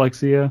with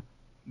dyslexia,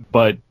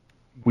 but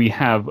we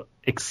have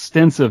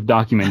extensive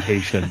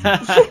documentation.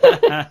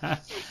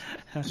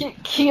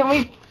 Can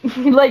we,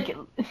 like,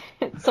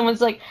 someone's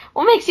like,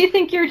 what makes you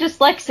think you're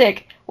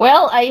dyslexic?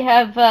 Well, I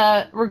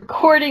have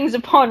recordings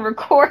upon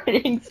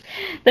recordings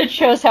that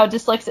shows how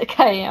dyslexic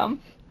I am.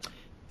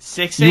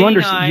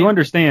 689. You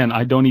understand,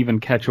 I don't even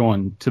catch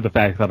on to the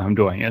fact that I'm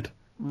doing it.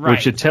 Right.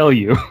 Which should tell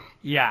you.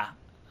 Yeah.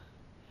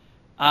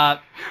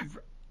 Let's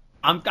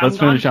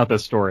finish out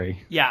this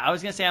story. Yeah, I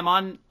was gonna say I'm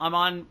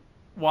on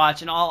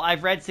watch, and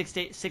I've read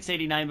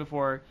 689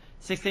 before.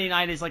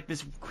 689 is like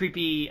this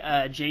creepy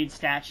jade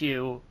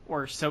statue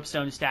or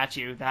soapstone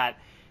statue that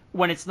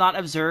when it's not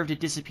observed, it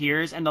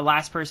disappears, and the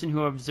last person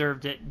who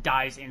observed it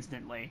dies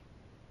instantly.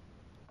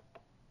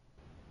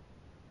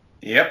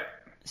 Yep.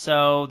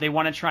 So they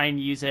want to try and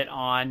use it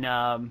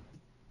on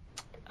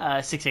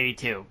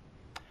 682.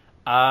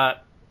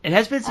 It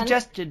has been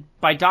suggested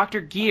by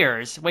Dr.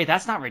 Gears. Wait,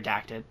 that's not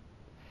redacted.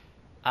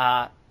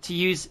 To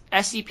use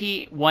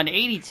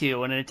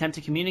SCP-182 in an attempt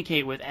to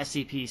communicate with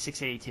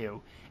SCP-682.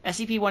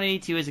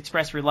 SCP-182 has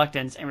expressed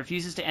reluctance and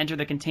refuses to enter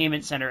the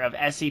containment center of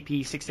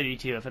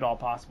SCP-682 if at all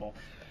possible.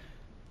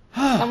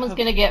 Someone's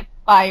gonna get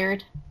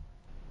fired.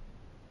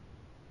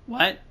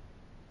 What?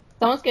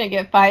 Someone's gonna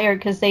get fired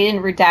because they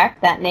didn't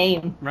redact that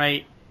name.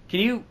 Right.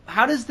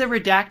 How does the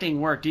redacting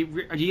work? Do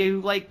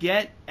you like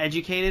get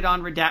educated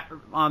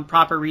on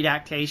proper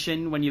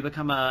redactation when you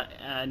become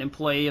an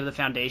employee of the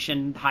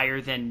Foundation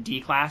higher than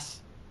D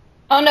class?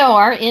 Oh no,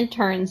 our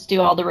interns do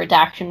all the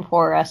redaction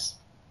for us.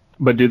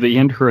 But do the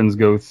interns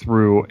go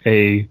through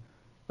a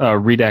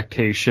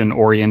redactation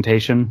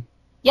orientation?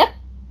 Yep.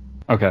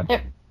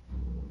 Okay.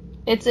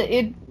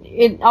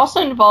 It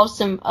also involves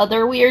some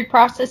other weird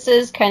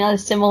processes, kind of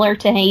similar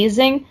to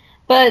hazing,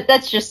 but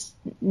that's just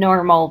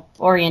normal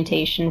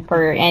orientation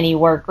for any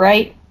work,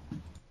 right?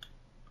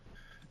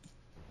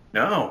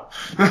 No.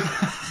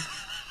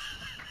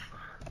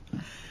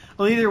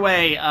 Well, either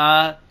way,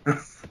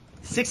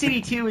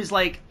 682 is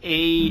like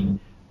I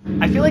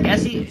feel like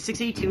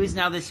 682 is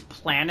now this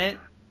planet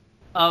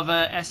of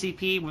a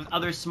SCP with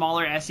other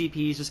smaller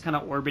SCPs just kind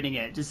of orbiting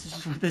it.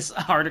 Just what this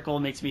article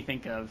makes me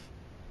think of.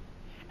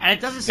 And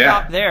it doesn't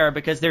stop there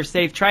because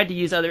they've tried to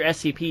use other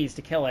SCPs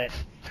to kill it.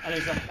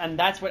 And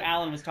that's what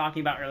Alan was talking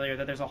about earlier,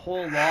 that there's a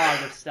whole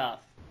log of stuff.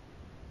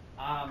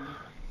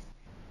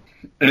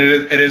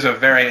 It is a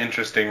very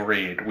interesting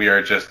read. We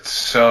are just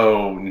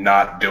so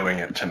not doing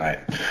it tonight.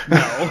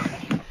 No.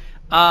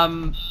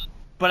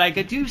 But I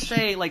do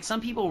say, like,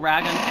 some people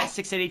rag on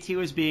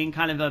S682 as being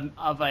kind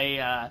of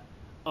a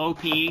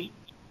OP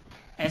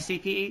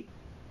SCP,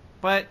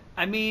 but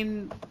I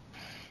mean,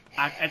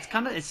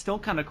 it's still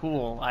kind of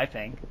cool, I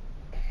think.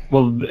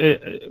 Well,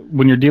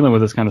 when you're dealing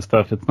with this kind of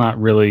stuff, it's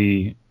not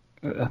really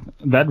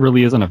that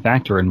really isn't a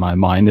factor in my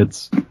mind.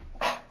 It's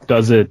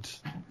does it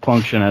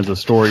function as a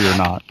story or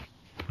not?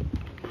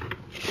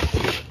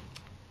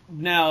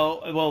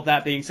 Now, well,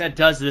 that being said,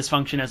 does this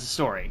function as a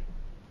story?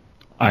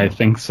 I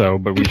think so,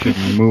 but we should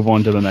move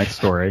on to the next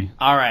story.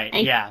 All right,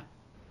 yeah.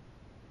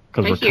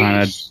 Because we're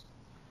kind of...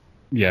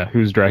 Yeah,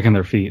 who's dragging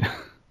their feet?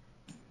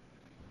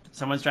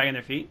 Someone's dragging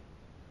their feet?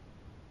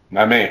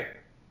 Not me.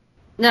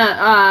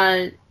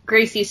 No,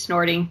 Gracie's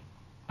snorting.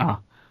 Ah.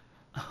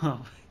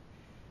 Oh.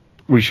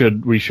 We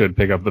should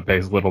pick up the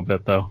pace a little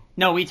bit, though.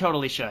 No, we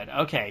totally should.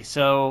 Okay,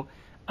 so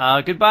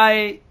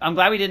goodbye. I'm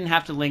glad we didn't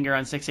have to linger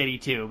on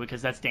 682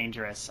 because that's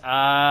dangerous.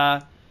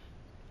 Alan,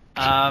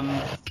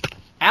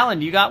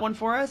 you got one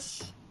for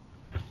us?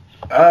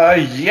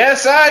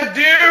 Yes, I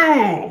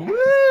do.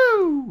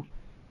 Woo!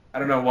 I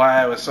don't know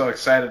why I was so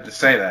excited to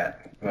say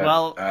that. But,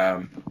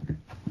 Well,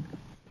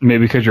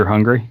 maybe because you're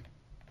hungry.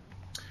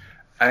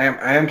 I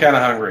am kind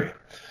of hungry.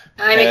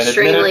 I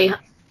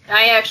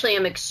actually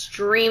am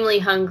extremely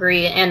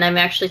hungry, and I'm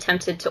actually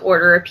tempted to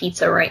order a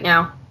pizza right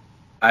now.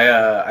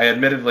 I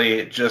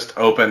admittedly just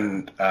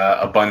opened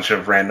a bunch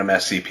of random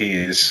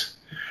SCPs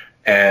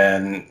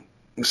and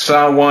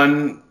saw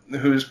one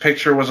whose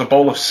picture was a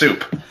bowl of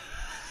soup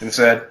and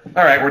said,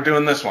 all right, we're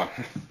doing this one.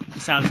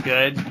 Sounds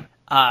good.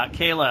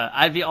 Kayla,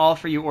 I'd be all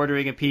for you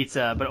ordering a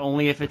pizza, but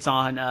only if it's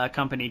on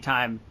company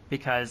time,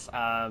 because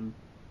I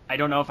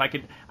don't know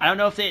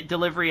if the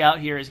delivery out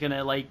here is going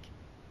to,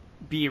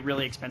 be a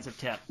really expensive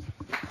tip.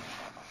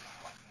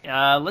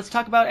 Let's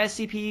talk about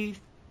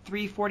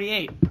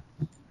SCP-348.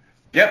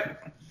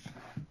 Yep.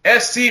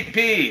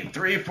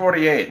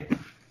 SCP-348.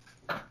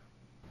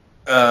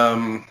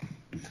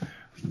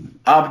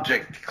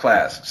 Object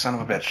class. Son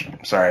of a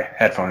bitch. Sorry,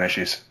 headphone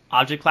issues.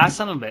 Object class,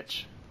 son of a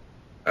bitch.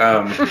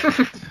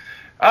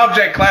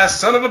 Object class,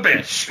 son of a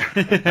bitch.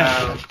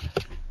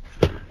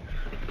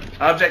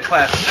 Object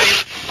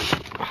class.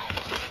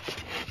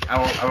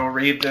 I will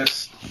read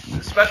this.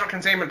 Special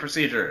containment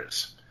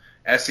procedures.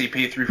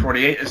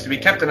 SCP-348 is to be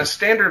kept in a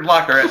standard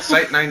locker at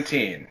Site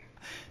 19.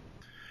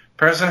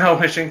 Personnel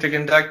wishing to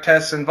conduct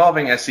tests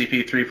involving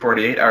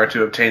SCP-348 are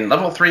to obtain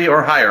Level 3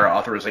 or higher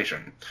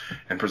authorization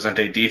and present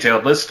a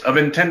detailed list of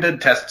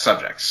intended test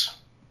subjects.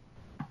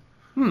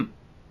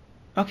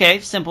 Okay,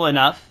 simple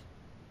enough.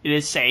 It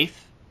is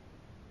safe.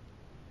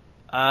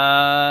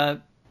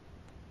 But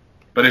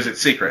is it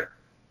secret?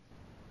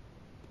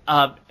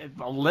 A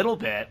little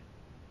bit.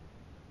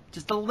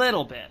 Just a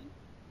little bit.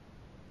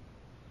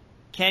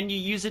 Can you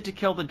use it to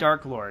kill the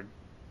Dark Lord?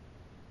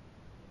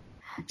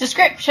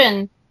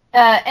 Description.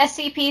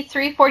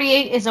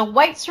 SCP-348 is a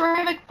white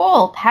ceramic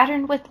bowl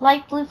patterned with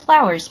light blue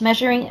flowers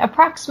measuring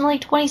approximately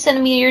 20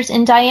 centimeters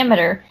in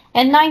diameter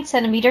and 9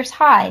 centimeters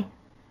high.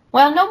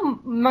 While no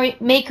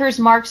maker's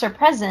marks are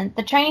present,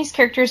 the Chinese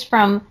characters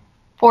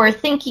for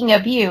thinking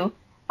of you,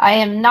 I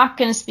am not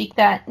going to speak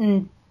that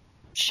in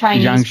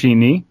Chinese. Jiangxi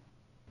Ni?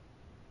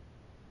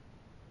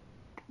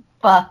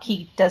 Fuck,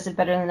 he does it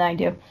better than I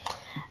do.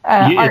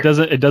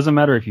 It doesn't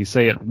matter if you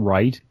say it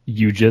right.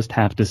 You just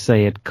have to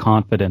say it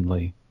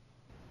confidently.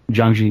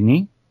 Jiangxi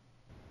Ni?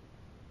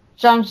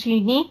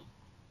 Jiangxi Ni?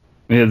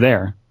 Yeah,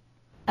 there.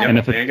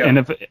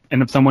 Yep,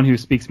 and if someone who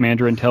speaks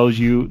Mandarin tells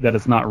you that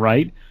it's not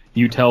right,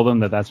 you tell them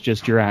that that's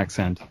just your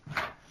accent.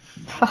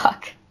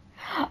 Fuck.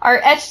 Are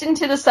etched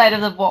into the side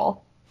of the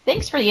bowl.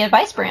 Thanks for the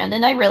advice,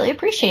 Brandon. I really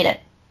appreciate it.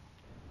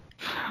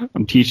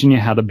 I'm teaching you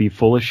how to be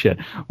full of shit.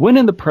 When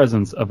in the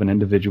presence of an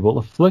individual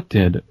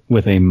afflicted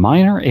with a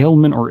minor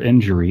ailment or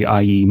injury,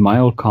 i.e.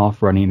 mild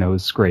cough, runny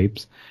nose,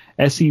 scrapes,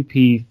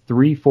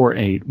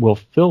 SCP-348 will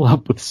fill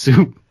up with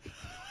soup.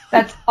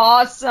 That's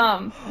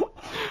awesome.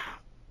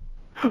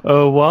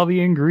 While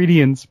the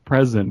ingredients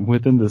present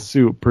within the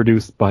soup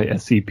produced by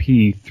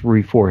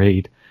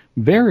SCP-348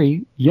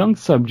 vary, young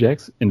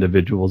subjects,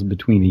 individuals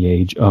between the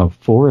age of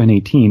 4 and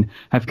 18,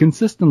 have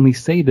consistently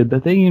stated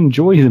that they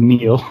enjoy the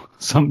meal,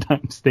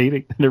 sometimes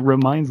stating that it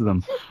reminds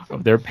them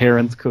of their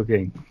parents'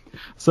 cooking.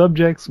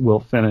 Subjects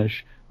will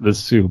finish the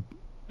soup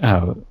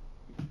found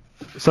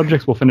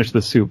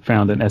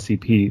in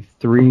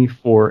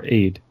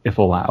SCP-348 if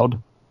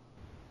allowed.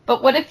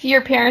 But what if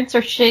your parents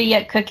are shitty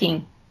at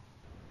cooking?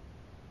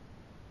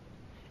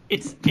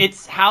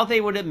 It's how they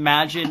would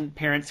imagine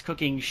parents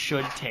cooking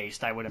should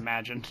taste, I would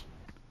imagine.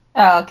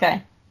 Oh,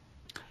 okay.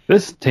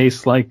 This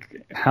tastes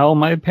like how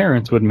my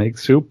parents would make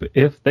soup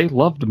if they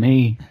loved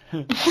me.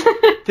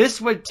 This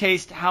would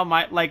taste how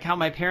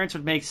my parents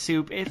would make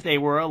soup if they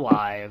were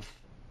alive,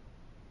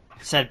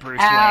 said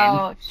Bruce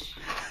Ouch.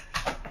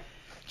 Wayne.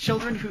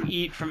 Children who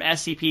eat from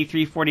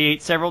SCP-348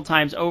 several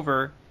times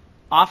over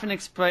often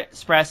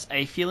express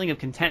a feeling of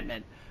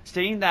contentment,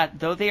 stating that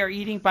though they are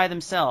eating by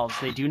themselves,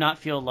 they do not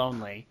feel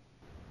lonely.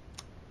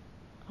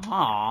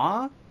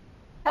 Aww.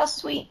 How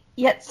sweet,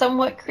 yet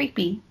somewhat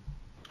creepy.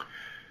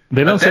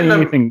 They don't say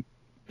anything.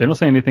 They don't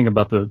say anything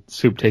about the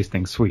soup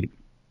tasting sweet.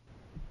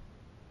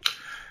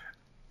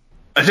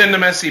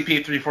 Addendum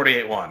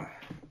SCP-348-1.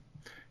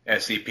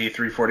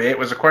 SCP-348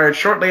 was acquired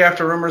shortly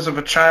after rumors of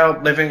a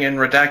child living in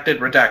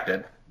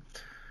Redacted,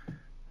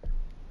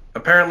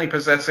 apparently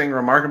possessing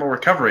remarkable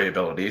recovery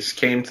abilities,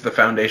 came to the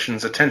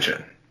Foundation's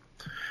attention.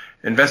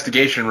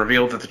 Investigation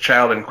revealed that the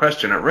child in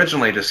question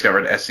originally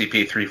discovered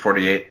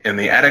SCP-348 in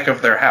the attic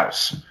of their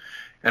house,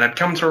 and had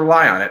come to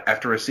rely on it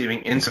after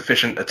receiving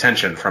insufficient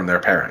attention from their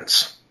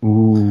parents.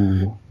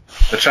 Ooh.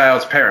 The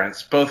child's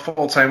parents, both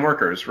full-time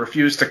workers,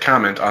 refused to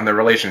comment on their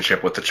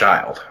relationship with the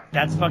child.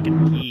 That's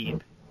fucking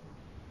peeb.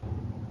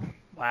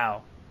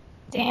 Wow.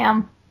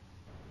 Damn.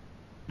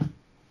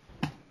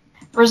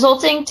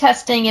 Resulting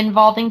testing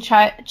involving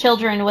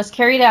children was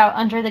carried out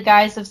under the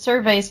guise of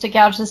surveys to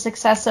gauge the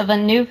success of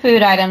new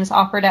food items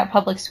offered at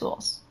public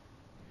schools.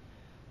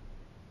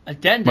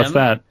 Addendum. What's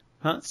that?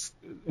 Huh?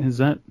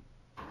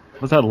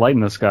 What's that light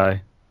in the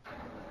sky?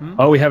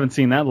 Oh, we haven't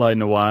seen that light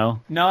in a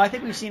while. No, I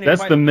think we've seen it.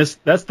 That's the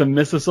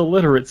Mrs.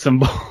 Illiterate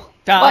symbol.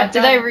 What?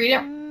 Did I read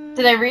it?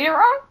 Did I read it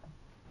wrong?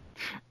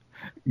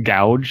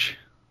 Gouge.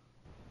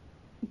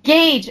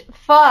 Gauge.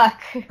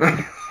 Fuck.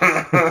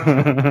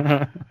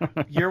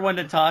 You're one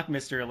to talk,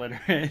 Mr.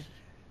 Illiterate. Hey,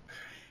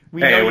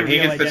 when he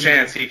gets the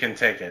chance, he can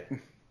take it.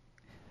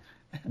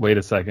 Wait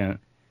a second.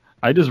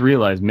 I just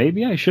realized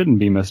maybe I shouldn't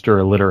be Mr.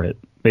 Illiterate.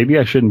 Maybe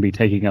I shouldn't be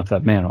taking up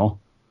that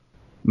mantle.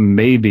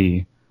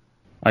 Maybe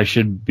I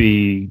should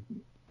be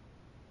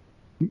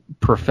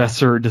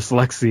Professor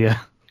Dyslexia.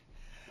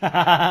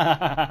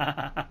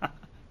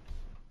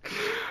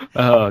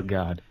 Oh,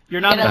 God.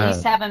 You're not at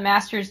least have a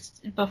master's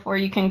before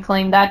you can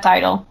claim that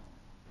title.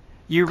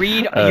 You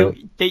read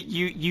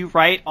you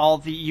write all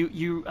the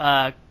you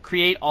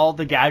create all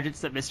the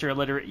gadgets that Mr.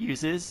 Illiterate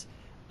uses,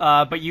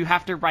 but you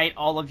have to write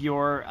all of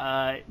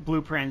your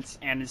blueprints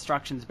and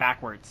instructions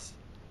backwards.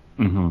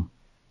 Mm-hmm.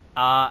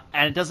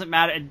 And it doesn't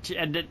matter,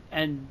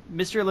 and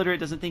Mr. Illiterate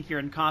doesn't think you're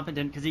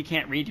incompetent because he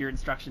can't read your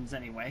instructions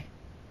anyway.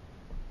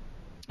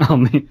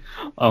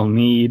 I'll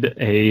need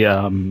a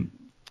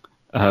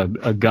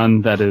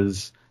gun that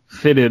is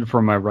fitted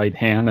for my right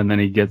hand, and then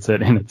he gets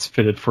it and it's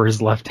fitted for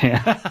his left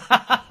hand.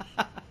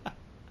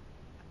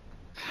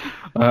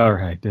 All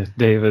right,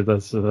 David,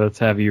 let's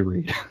have you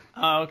read.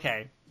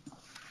 Okay.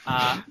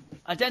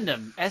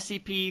 Addendum,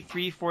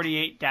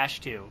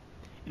 SCP-348-2.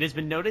 It has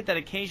been noted that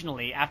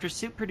occasionally, after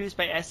soup produced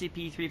by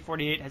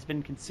SCP-348 has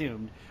been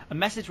consumed, a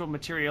message will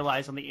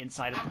materialize on the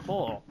inside of the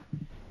bowl.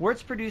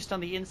 Words produced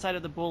on the inside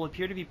of the bowl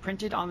appear to be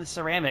printed on the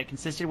ceramic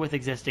consistent with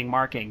existing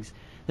markings.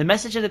 The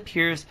message that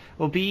appears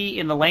will be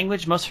in the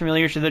language most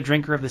familiar to the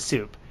drinker of the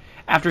soup.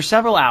 After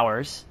several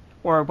hours,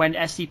 or when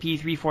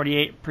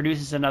SCP-348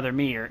 produces another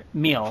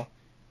meal,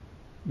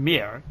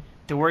 the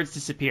words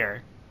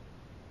disappear.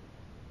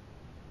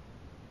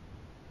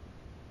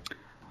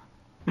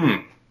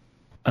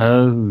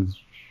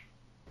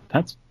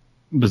 That's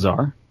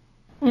bizarre.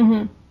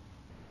 Mm-hmm.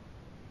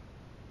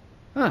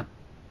 Huh.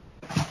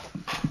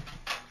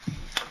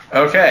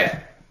 Okay.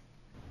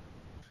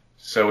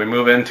 So we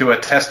move into a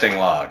testing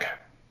log.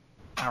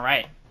 All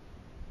right.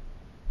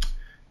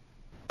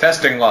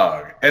 Testing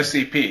log,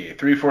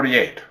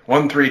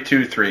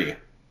 SCP-348-1323.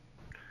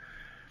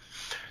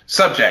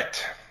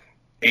 Subject,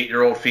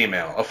 8-year-old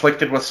female,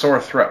 afflicted with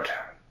sore throat.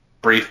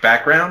 Brief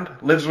background,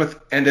 lives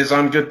with and is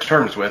on good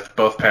terms with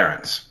both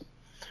parents.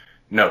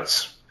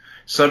 Notes.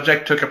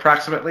 Subject took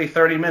approximately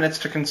 30 minutes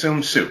to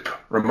consume soup.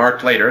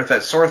 Remarked later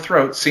that sore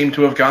throat seemed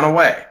to have gone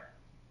away.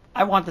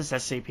 I want this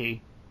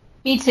SCP.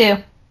 Me too.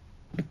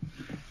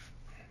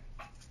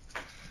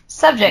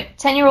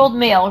 Subject, 10-year-old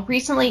male,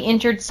 recently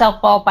injured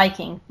self while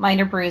biking,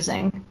 minor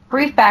bruising.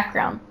 Brief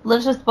background,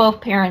 lives with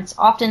both parents,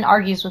 often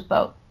argues with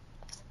both.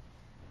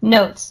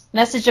 Notes,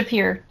 message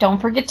appear, don't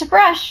forget to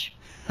brush.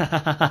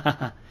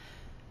 All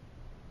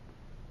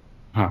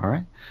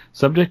right.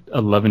 Subject,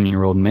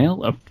 11-year-old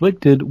male,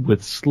 afflicted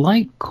with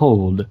slight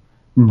cold.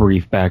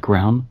 Brief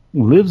background,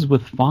 lives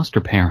with foster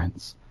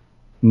parents.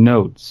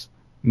 Notes,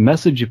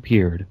 message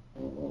appeared,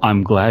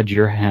 I'm glad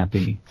you're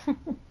happy.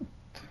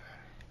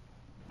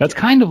 That's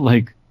kind of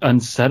like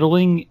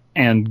unsettling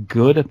and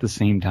good at the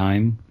same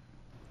time.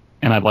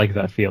 And I like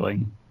that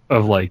feeling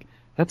of like,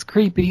 that's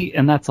creepy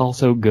and that's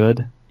also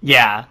good.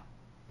 Yeah.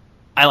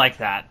 I like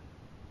that.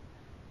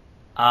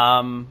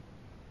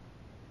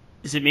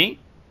 Is it me?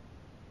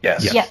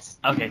 Yes. Yes.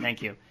 Okay,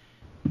 thank you.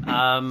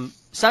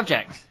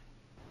 Subject,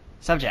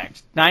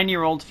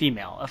 9-year-old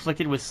female,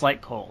 afflicted with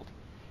slight cold.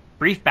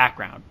 Brief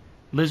background.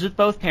 Lives with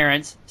both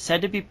parents,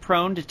 said to be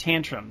prone to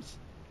tantrums.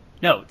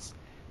 Notes.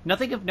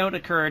 Nothing of note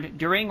occurred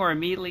during or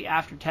immediately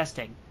after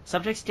testing.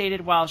 Subject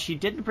stated while she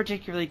didn't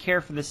particularly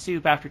care for the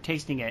soup after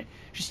tasting it,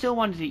 she still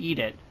wanted to eat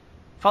it.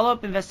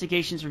 Follow-up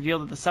investigations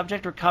revealed that the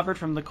subject recovered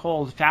from the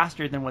cold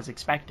faster than was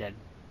expected.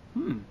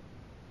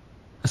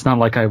 It's not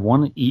like I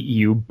want to eat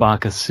you,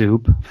 baka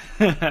soup.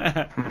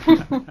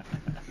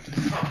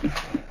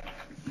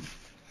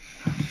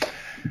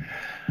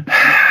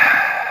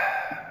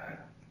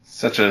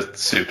 Such a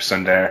soup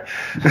sundere.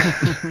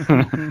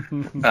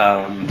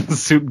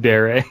 Soup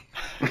dere.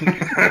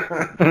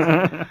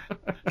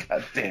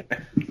 God damn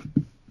it.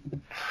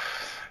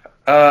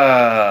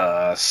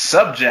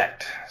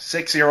 Subject,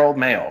 6-year-old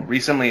male,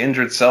 recently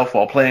injured self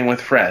while playing with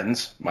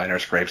friends, minor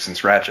scrapes and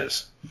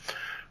scratches.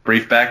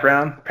 Brief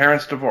background,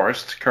 parents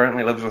divorced,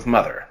 currently lives with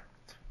mother.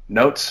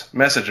 Notes,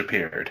 message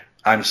appeared,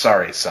 I'm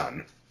sorry,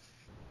 son.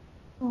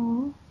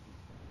 Aw.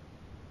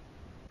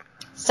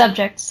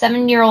 Subject,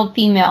 7-year-old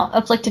female,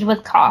 afflicted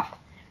with cough.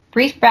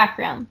 Brief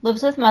background,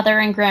 lives with mother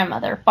and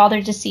grandmother, father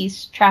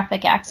deceased,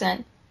 traffic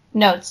accident.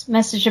 Notes,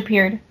 message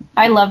appeared.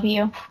 I love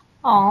you.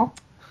 Aw.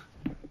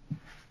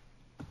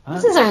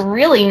 This is a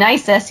really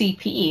nice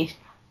SCP.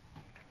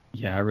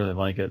 Yeah, I really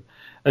like it.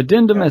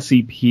 Addendum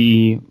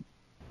SCP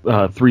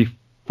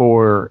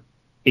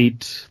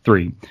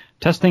 3483.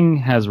 Testing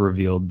has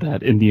revealed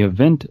that in the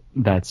event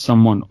that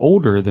someone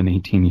older than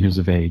 18 years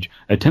of age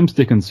attempts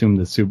to consume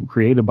the soup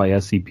created by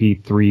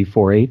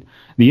SCP-348,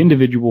 the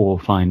individual will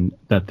find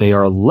that they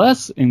are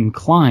less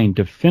inclined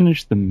to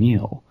finish the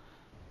meal.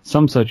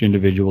 Some such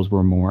individuals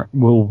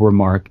will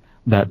remark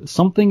that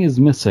something is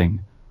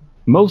missing.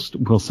 Most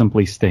will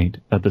simply state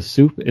that the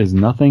soup is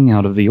nothing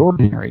out of the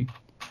ordinary.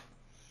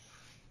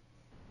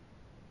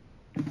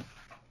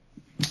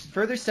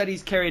 Further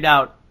studies carried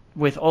out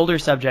with older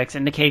subjects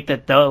indicate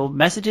that though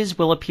messages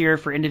will appear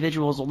for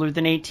individuals older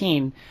than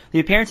 18,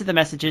 the appearance of the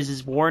messages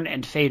is worn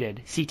and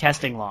faded. See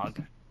testing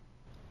log.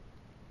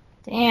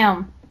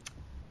 Damn.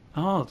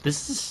 Oh,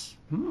 this is...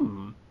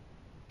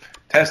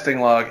 Testing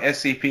log,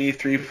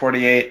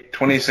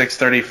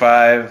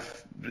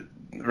 SCP-348-2635,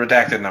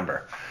 redacted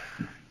number.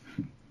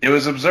 It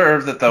was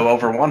observed that though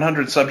over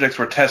 100 subjects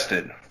were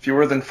tested,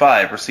 fewer than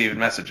 5 received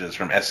messages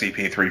from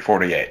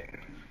SCP-348.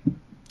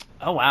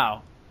 Oh,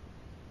 wow.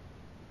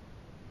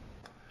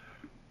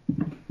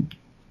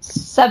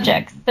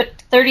 Subject,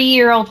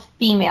 30-year-old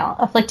female,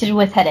 afflicted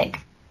with headache.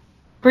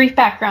 Brief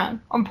background,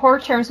 on poor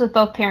terms with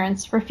both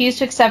parents, refused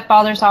to accept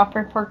father's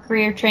offer for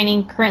career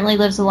training, currently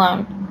lives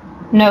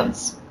alone.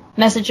 Notes,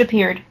 message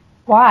appeared.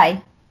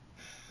 Why?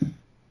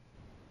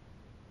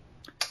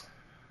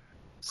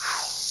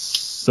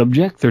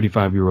 Subject,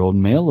 35-year-old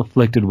male,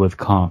 afflicted with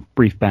cough.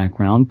 Brief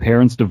background,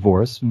 parents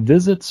divorce,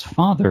 visits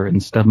father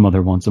and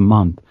stepmother once a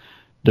month.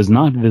 Does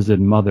not visit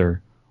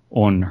mother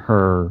on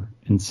her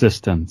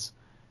insistence.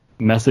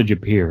 Message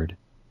appeared.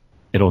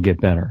 It'll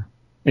get better.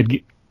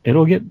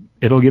 It'll get better.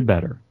 It'll get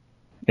better.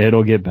 It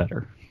will get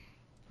better.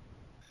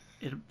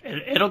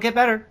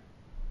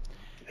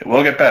 It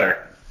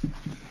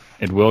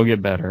will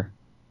get better.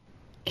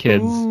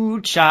 Kids.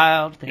 Ooh,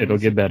 child. It'll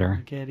get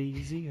better. Get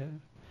easier.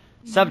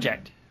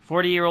 Subject,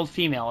 40-year-old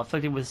female,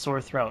 afflicted with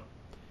sore throat.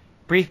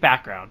 Brief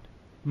background.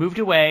 Moved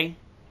away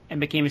and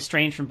became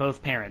estranged from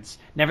both parents.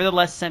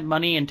 Nevertheless, sent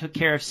money and took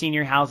care of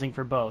senior housing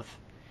for both.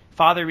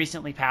 Father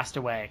recently passed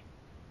away.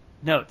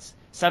 Notes.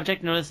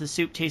 Subject noticed the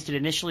soup tasted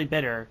initially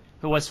bitter,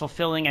 but was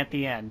fulfilling at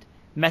the end.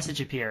 Message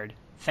appeared.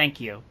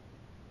 Thank you.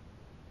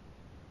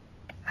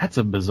 That's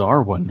a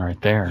bizarre one right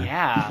there.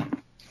 Yeah.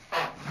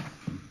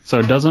 So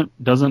it doesn't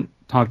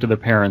talk to the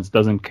parents,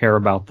 doesn't care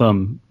about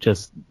them,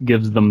 just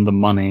gives them the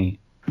money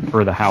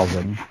for the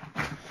housing.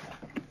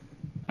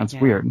 That's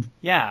weird.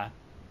 Yeah.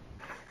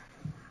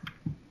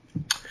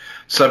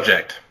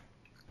 Subject.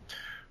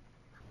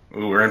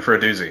 Ooh, we're in for a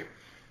doozy.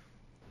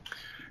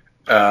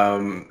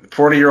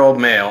 40-year-old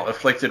male,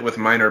 afflicted with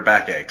minor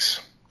backaches.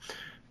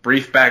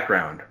 Brief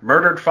background.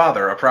 Murdered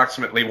father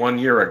approximately 1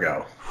 year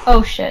ago.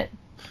 Oh, shit.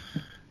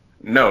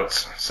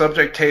 Notes.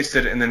 Subject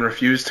tasted and then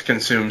refused to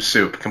consume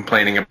soup,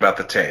 complaining about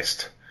the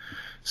taste.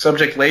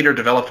 Subject later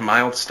developed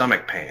mild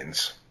stomach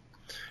pains.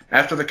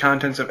 After the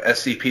contents of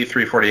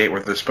SCP-348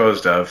 were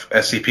disposed of,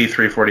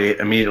 SCP-348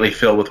 immediately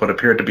filled with what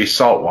appeared to be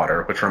salt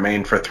water, which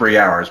remained for 3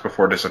 hours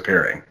before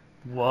disappearing.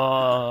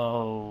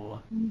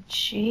 Whoa.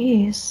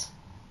 Jeez.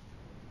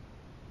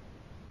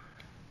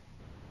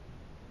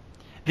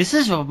 This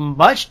is a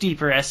much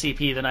deeper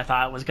SCP than I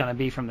thought it was going to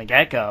be from the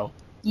get-go.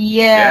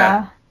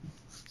 Yeah.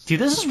 Dude,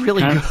 this is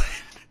really good.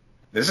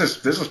 This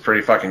is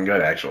pretty fucking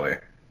good, actually.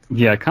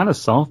 Yeah, kind of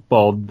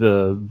softballed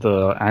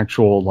the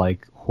actual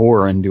like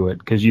horror into it,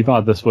 because you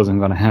thought this wasn't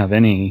going to have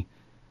any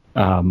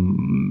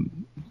kind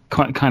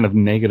of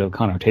negative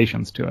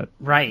connotations to it.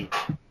 Right.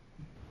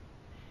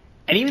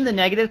 And even the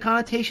negative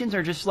connotations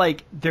are just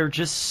like, they're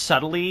just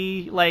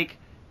subtly like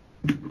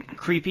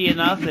creepy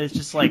enough that it's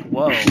just like,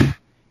 whoa.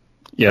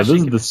 Yeah,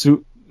 this is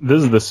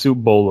the soup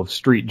bowl of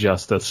street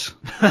justice.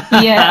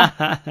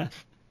 Yeah.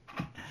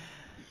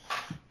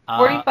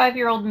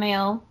 45-year-old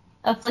male,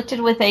 afflicted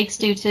with aches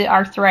due to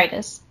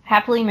arthritis.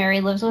 Happily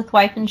married, lives with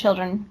wife and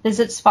children.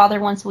 Visits father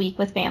once a week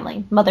with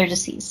family. Mother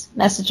deceased.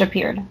 Message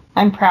appeared.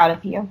 I'm proud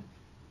of you.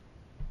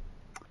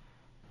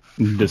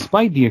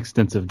 Despite the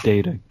extensive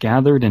data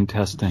gathered in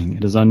testing,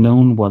 it is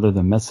unknown whether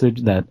the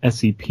message that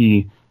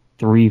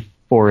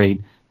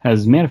SCP-348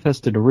 has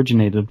manifested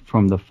originated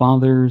from the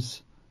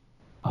fathers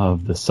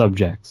of the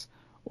subjects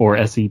or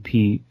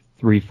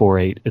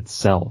SCP-348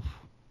 itself.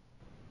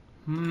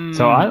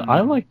 So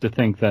I like to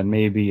think that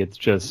maybe it's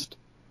just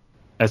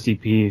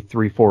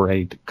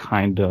SCP-348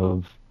 kind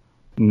of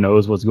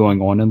knows what's going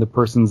on in the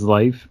person's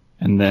life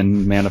and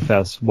then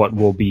manifests what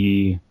will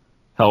be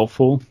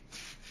helpful.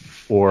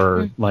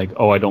 Or like,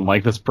 oh, I don't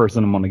like this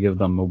person, I'm going to give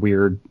them a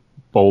weird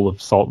bowl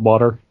of salt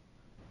water.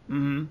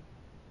 Mm-hmm.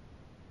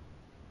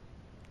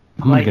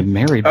 I'm going to get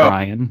married,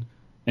 Brian.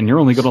 and you're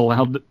only going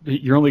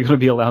to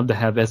be allowed to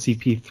have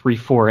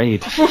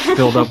SCP-348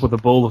 filled up with a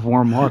bowl of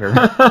warm water.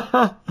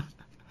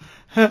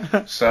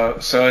 So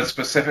it's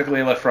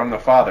specifically from the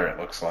father, it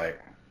looks like.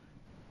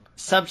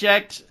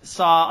 Subject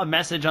saw a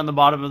message on the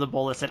bottom of the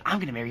bowl that said, "I'm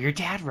going to marry your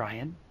dad,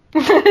 Ryan."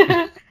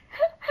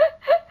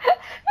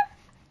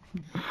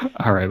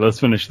 All right, let's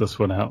finish this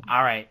one out.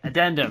 All right.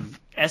 Addendum.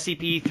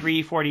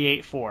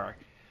 SCP-348-4.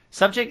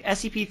 Subject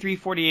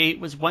SCP-348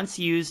 was once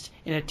used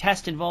in a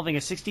test involving a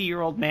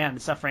 60-year-old man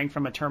suffering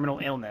from a terminal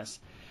illness.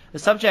 The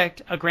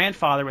subject, a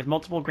grandfather with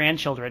multiple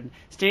grandchildren,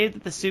 stated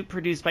that the soup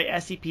produced by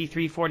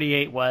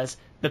SCP-348 was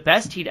the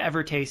best he'd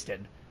ever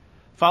tasted.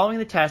 Following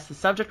the test, the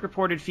subject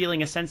reported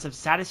feeling a sense of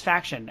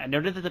satisfaction and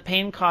noted that the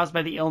pain caused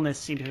by the illness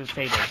seemed to have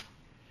faded.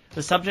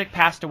 The subject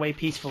passed away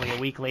peacefully a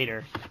week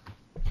later.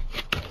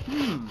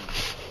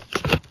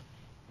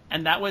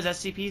 And that was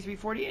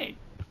SCP-348.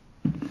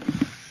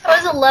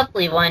 That was a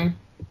lovely one.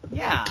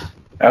 Yeah.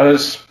 That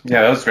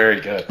was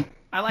very good.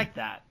 I like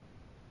that.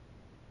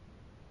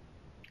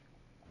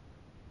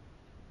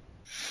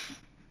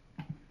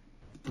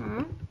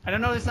 I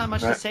don't know. There's not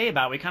much to say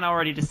about it. We kind of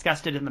already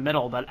discussed it in the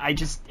middle, but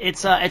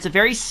it's a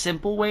very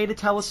simple way to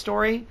tell a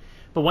story.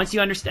 But once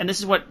you understand, this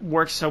is what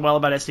works so well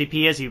about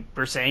SCP, as you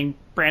were saying,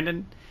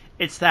 Brandon.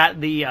 It's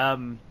that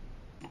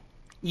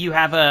you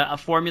have a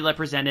formula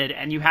presented,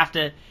 and you have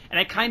to, and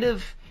it kind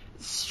of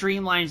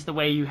streamlines the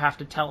way you have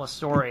to tell a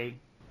story.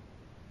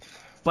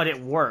 But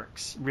it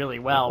works really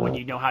well when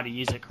you know how to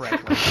use it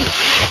correctly.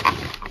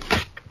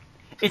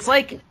 It's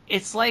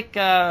like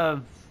I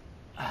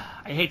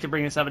hate to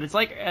bring this up, but it's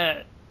like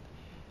a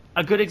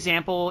good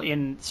example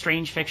in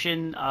strange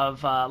fiction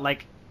of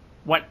like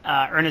what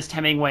Ernest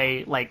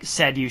Hemingway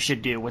said you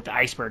should do with the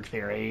iceberg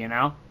theory, you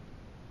know?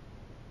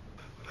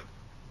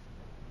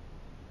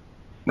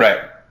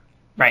 Right.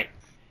 Right.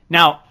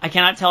 Now, I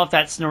cannot tell if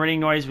that snorting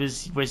noise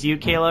was you,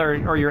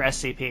 Kayla, or your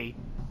SCP.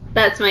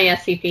 That's my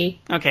SCP.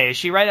 Okay, is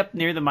she right up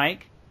near the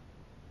mic?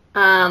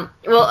 Well,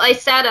 I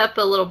sat up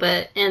a little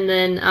bit and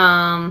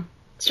then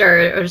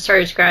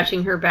started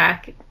scratching her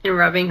back and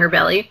rubbing her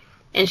belly,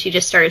 and she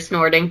just started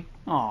snorting.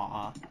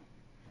 Aww.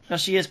 Well,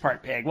 she is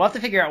part pig. We'll have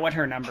to figure out what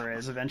her number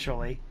is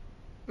eventually.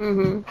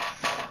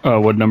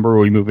 Mm-hmm. What number are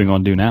we moving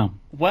on to now?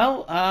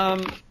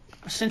 Well,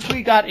 since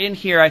we got in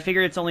here, I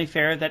figure it's only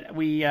fair that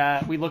we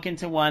look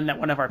into one that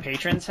one of our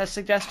patrons has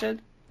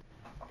suggested.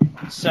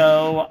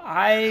 So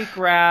I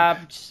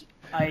grabbed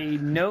a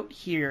note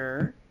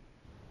here.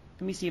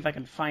 Let me see if I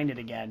can find it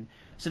again.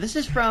 So this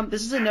is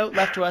a note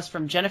left to us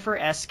from Jennifer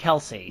S.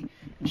 Kelsey.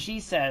 And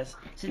she says,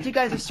 "Since you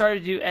guys have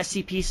started to do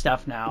SCP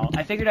stuff now,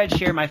 I figured I'd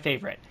share my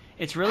favorite.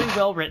 It's really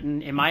well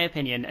written, in my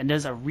opinion, and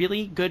does a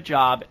really good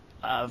job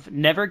of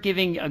never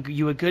giving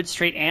you a good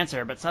straight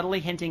answer, but subtly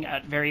hinting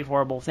at very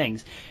horrible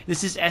things.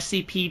 This is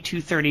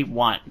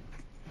SCP-231.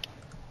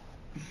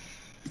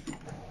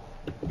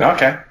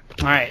 Okay.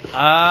 All right.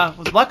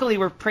 Luckily,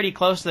 we're pretty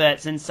close to that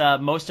since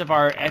most of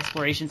our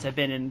explorations have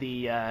been in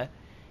the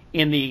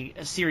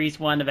Series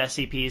 1 of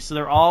SCPs, so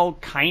they're all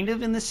kind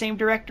of in the same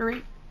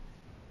directory.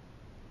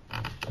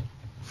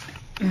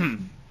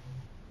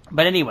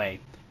 But anyway,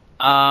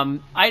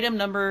 item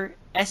number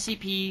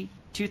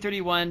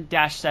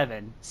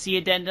SCP-231-7. See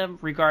addendum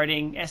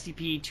regarding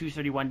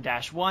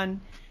SCP-231-1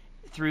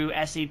 through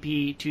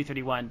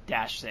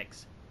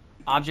SCP-231-6.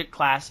 Object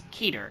class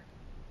Keter.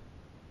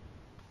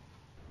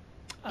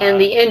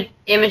 And the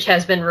image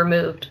has been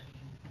removed.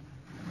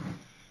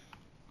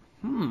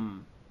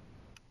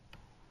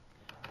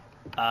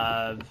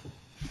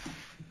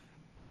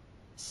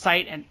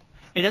 Site and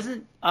it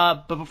doesn't.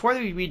 But before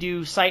we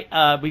do site,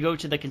 we go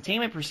to the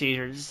containment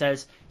procedures. It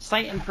says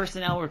site and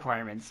personnel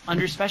requirements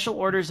under special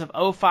orders of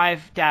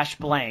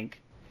 05-blank.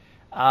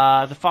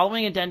 The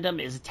following addendum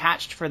is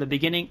attached to the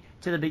beginning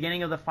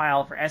of the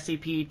file for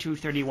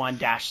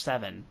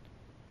SCP-231-7.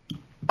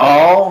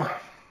 All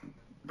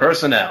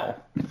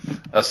personnel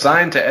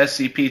assigned to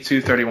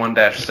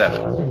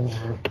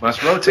SCP-231-7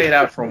 must rotate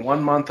out for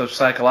 1 month of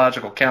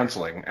psychological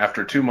counseling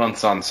after 2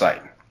 months on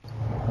site.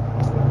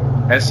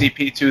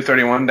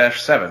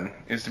 SCP-231-7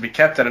 is to be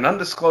kept at an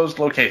undisclosed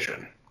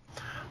location.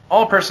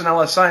 All personnel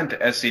assigned to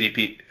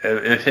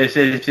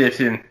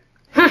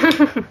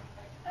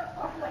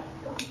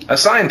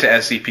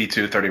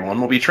SCP-231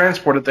 will be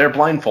transported there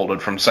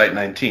blindfolded from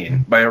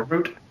Site-19 by a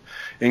route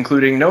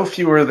including no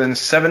fewer than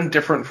 7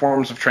 different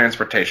forms of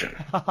transportation,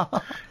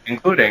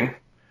 including,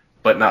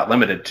 but not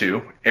limited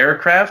to,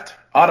 aircraft,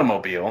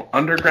 automobile,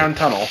 underground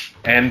tunnel,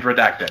 and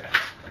redacted.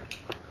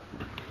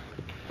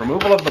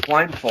 Removal of the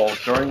blindfold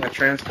during the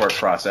transport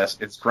process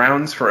is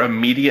grounds for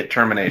immediate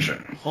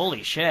termination.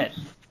 Holy shit.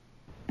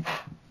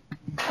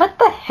 What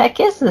the heck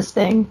is this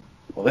thing?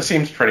 Well, this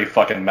seems pretty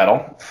fucking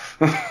metal.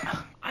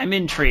 I'm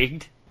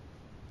intrigued.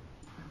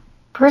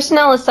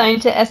 Personnel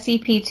assigned to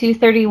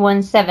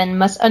SCP-231-7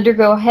 must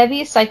undergo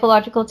heavy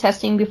psychological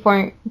testing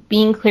before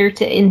being cleared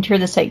to enter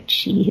the site.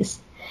 Jeez.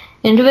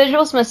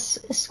 Individuals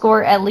must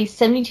score at least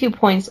 72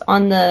 points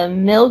on the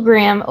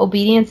Milgram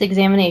obedience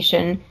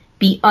examination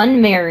be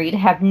unmarried,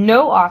 have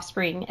no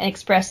offspring, and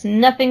express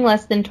nothing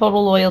less than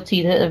total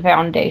loyalty to the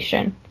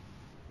Foundation.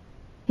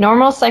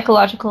 Normal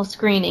psychological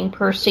screening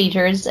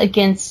procedures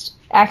against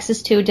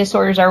access to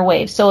disorders are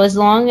waived, so as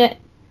long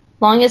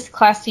as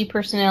Class D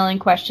personnel in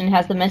question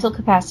has the mental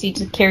capacity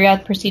to carry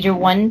out Procedure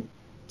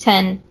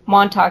 110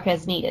 Montauk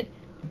as needed.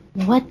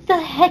 What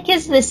the heck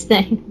is this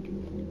thing?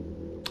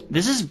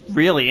 This is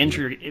really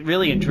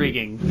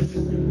intriguing.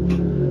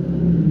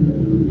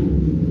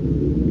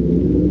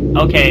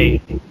 Okay,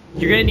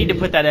 you're going to need to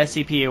put that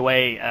SCP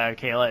away,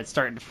 Kayla. It's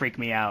starting to freak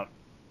me out.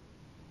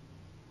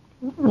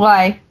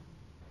 Why?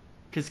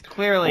 Because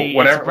clearly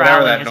whatever its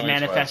growling that has noise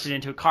manifested was.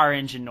 into car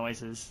engine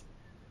noises.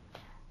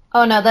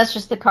 Oh no, that's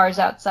just the cars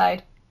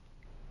outside.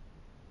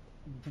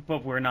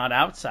 But we're not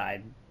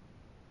outside.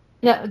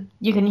 No,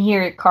 you can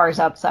hear cars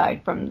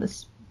outside from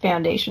this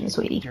Foundation,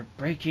 sweetie. You're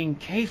breaking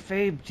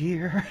kayfabe,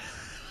 dear.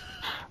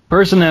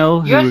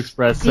 Personnel who Yes,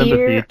 express dear,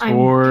 sympathy I'm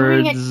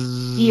doing it,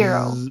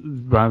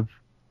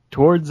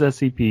 towards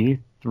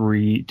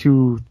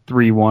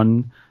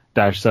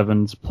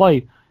SCP-231-7's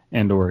plight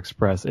and or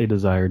express a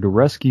desire to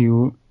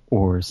rescue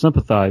or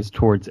sympathize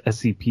towards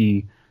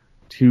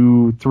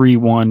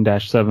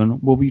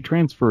SCP-231-7 will be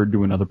transferred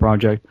to another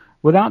project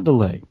without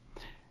delay.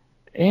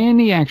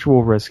 Any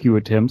actual rescue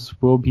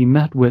attempts will be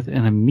met with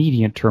an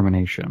immediate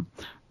termination.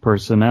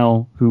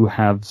 Personnel who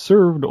have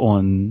served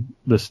on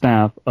the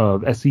staff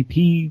of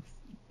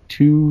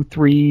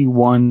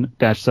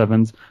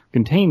SCP-231-7's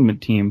containment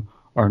team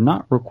are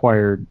not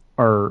required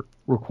to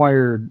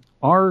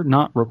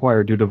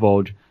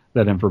divulge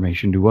that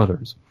information to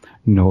others.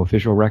 No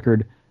official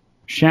record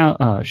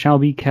shall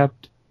be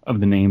kept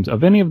of the names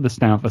of any of the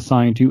staff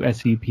assigned to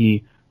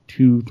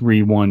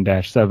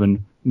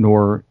SCP-231-7,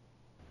 nor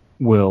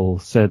will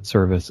said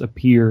service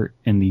appear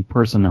in the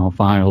personnel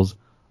files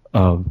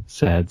of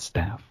said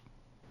staff.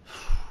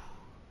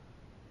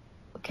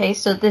 Okay,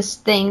 so this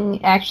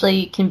thing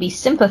actually can be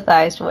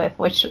sympathized with,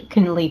 which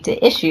can lead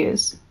to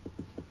issues.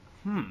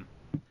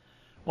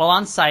 While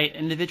on site,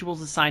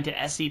 individuals assigned to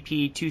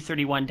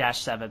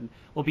SCP-231-7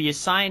 will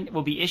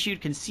be issued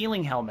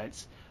concealing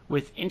helmets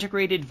with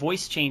integrated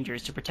voice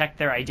changers to protect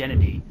their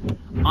identity.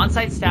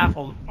 On-site staff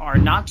are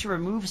not to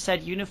remove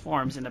said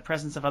uniforms in the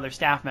presence of other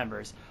staff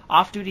members.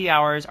 Off-duty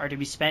hours are to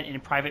be spent in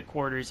private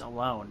quarters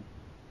alone.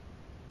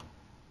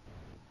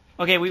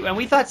 Okay,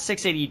 we thought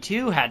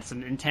 682 had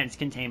some intense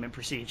containment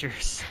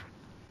procedures.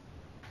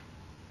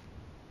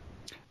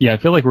 Yeah, I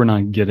feel like we're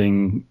not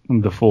getting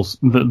the full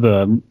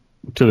to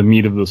the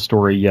meat of the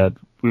story yet.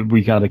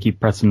 We got to keep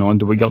pressing on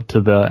till we get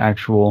to the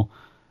actual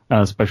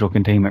special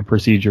containment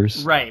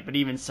procedures. Right, but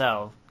even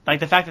so,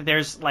 like the fact that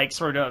there's like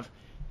sort of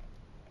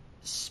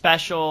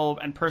special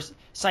and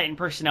site and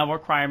personnel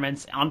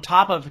requirements on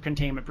top of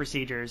containment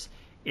procedures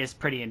is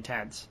pretty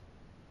intense.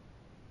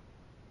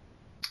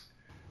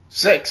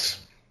 6.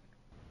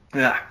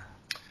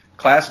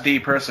 Class D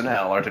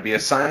personnel are to be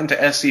assigned to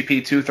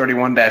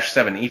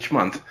SCP-231-7 each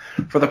month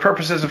for the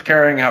purposes of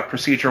carrying out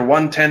Procedure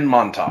 110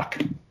 Montauk.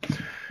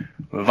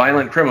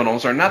 Violent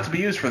criminals are not to be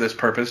used for this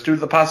purpose due to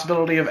the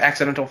possibility of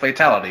accidental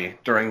fatality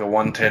during the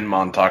 110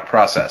 Montauk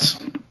process.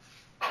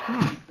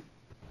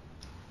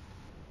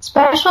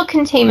 Special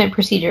containment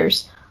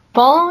procedures.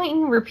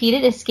 Following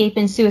repeated escape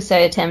and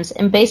suicide attempts,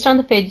 and based on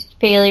the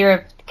failure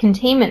of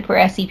containment for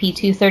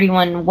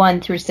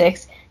SCP-231-1 through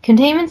 6,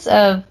 containment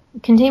of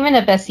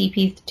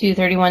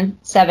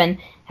SCP-231-7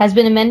 has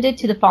been amended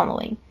to the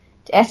following.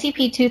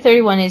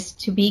 SCP-231 is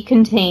to be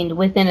contained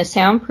within a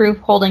soundproof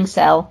holding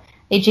cell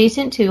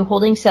adjacent to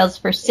holding cells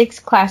for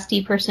 6 Class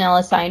D personnel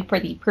assigned for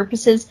the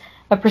purposes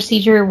of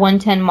Procedure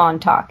 110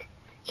 Montauk.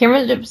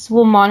 Cameras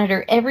will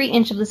monitor every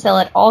inch of the cell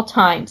at all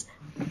times.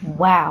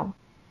 Wow.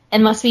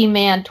 And must be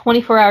manned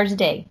 24 hours a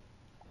day.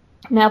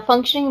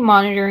 Malfunctioning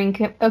monitoring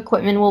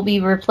equipment will be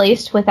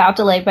replaced without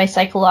delay by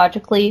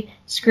psychologically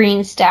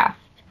screened staff.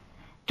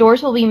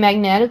 Doors will be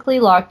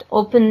magnetically locked,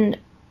 openable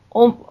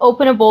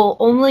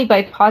only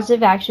by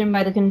positive action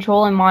by the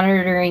control and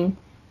monitoring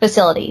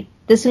facility.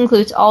 This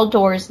includes all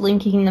doors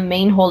linking the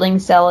main holding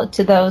cell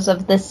to those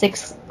of the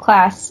 6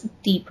 Class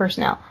D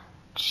personnel.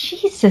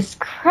 Jesus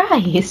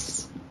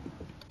Christ.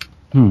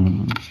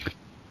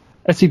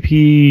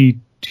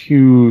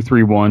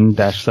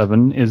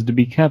 SCP-231-7 is to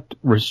be kept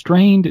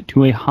restrained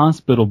to a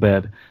hospital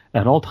bed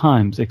at all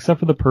times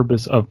except for the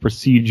purpose of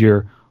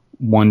Procedure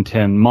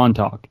 110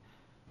 Montauk.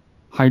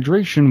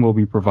 Hydration will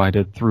be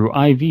provided through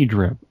IV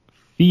drip.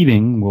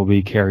 Feeding will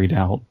be carried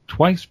out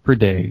twice per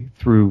day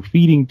through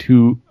feeding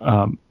tube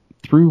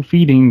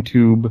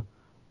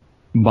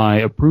by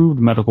approved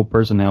medical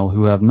personnel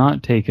who have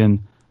not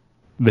taken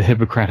the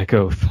Hippocratic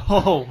Oath.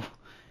 Oh.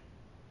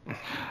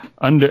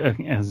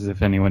 As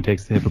if anyone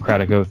takes the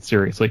Hippocratic Oath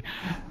seriously.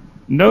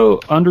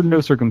 Under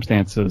no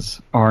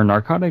circumstances are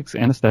narcotics,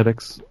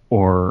 anesthetics,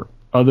 or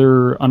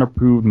other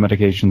unapproved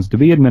medications to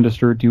be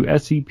administered to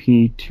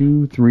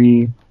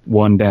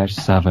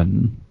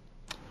SCP-231-7.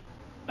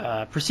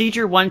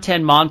 Procedure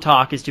 110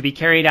 Montauk is to be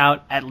carried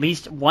out at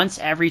least once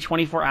every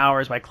 24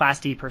 hours by Class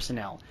D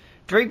personnel.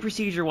 During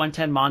Procedure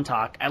 110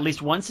 Montauk, at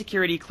least one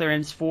security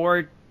clearance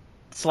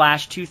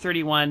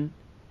 4/231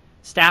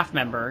 staff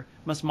member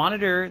must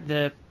monitor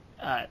the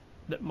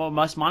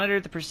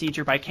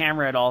procedure by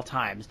camera at all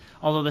times,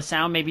 although the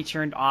sound may be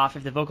turned off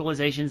if the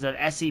vocalizations of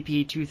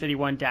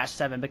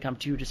SCP-231-7 become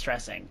too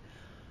distressing.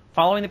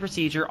 Following the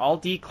procedure, all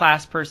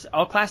Class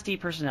D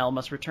personnel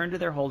must return to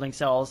their holding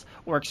cells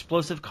or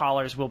explosive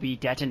collars will be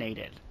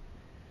detonated.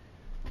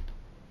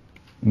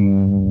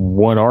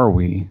 What are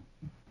we?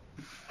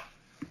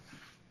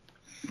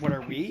 What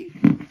are we?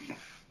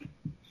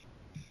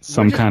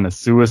 Some kind of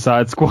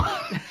suicide squad?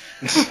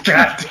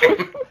 God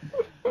damn.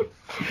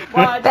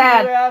 Why'd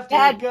you have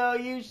to go?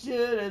 You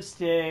should have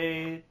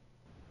stayed.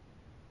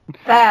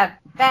 Bad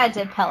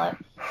Dead Pellet.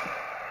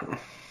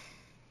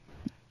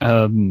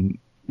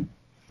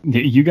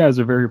 You guys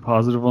are very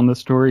positive on this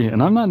story,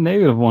 and I'm not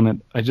negative on it.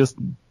 I just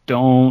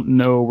don't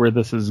know where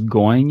this is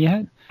going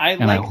yet. I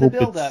like the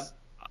build-up.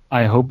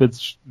 I hope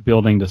it's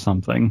building to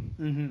something.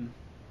 Mm-hmm.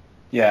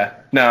 Yeah.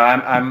 No,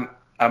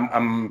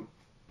 I'm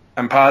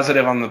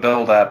positive on the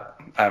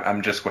build-up.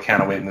 I'm just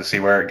kind of waiting to see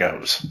where it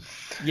goes.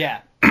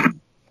 Yeah.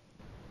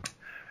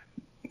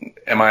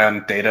 Am I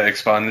on data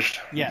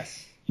expunged?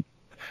 Yes.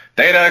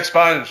 Data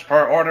expunged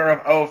per order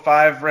of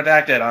 05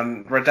 redacted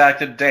on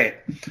redacted date.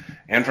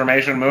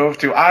 Information moved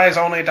to eyes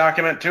only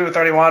document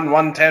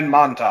 231-110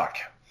 Montauk.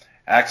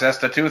 Access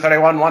to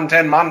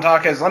 231-110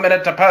 Montauk is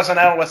limited to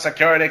personnel with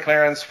security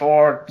clearance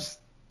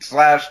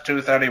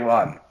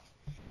 4/231.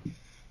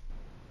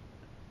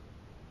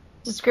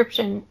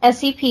 Description: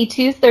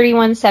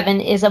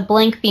 SCP-231-7 is a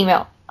blank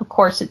female. Of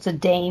course, it's a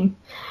dame.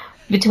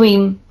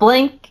 Between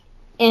blank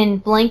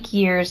and blank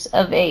years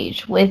of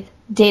age, with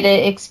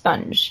data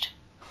expunged.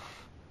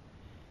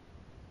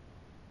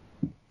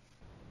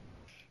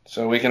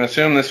 So we can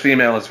assume this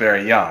female is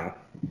very young.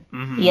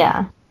 Mm-hmm.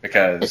 Yeah.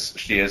 Because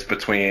she is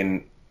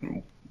between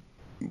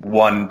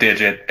 1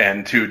 digit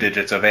and 2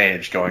 digits of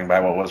age, going by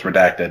what was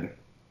redacted.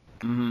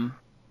 Mm-hmm.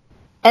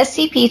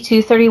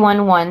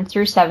 SCP-231-1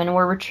 through 7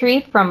 were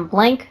retrieved from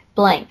blank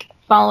blank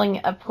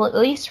following a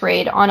police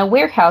raid on a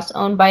warehouse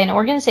owned by an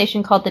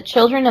organization called the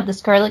Children of the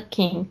Scarlet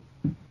King.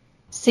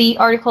 See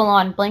article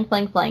on blank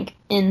blank blank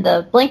in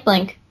the blank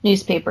blank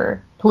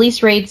newspaper.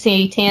 Police raid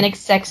satanic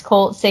sex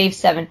cult save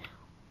 7.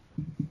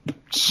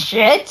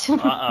 Shit.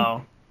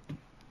 Uh-oh.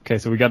 Okay,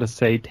 so we got a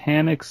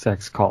satanic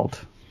sex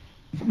cult.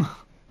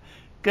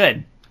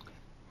 Good.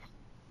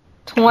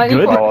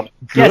 24.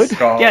 Yes,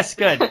 yes,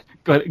 good.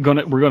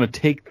 We're gonna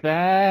take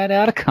that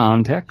out of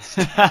context.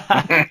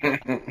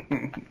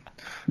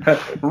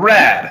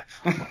 Rad.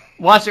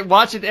 Watch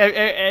it.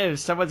 If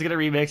someone's gonna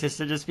remix this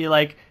to just be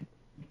like,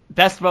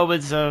 best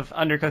moments of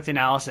Undercooked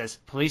analysis.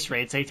 Police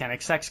raid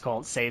satanic sex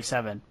cult. Save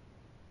 7.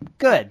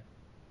 Good.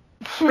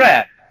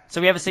 Rad.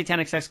 So we have a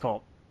satanic sex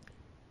cult.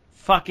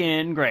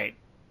 Fucking great.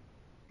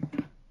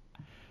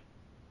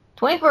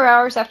 24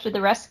 hours after the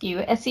rescue,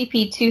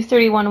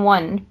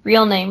 SCP-231-1,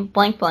 real name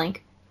blank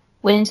blank,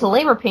 went into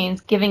labor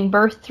pains, giving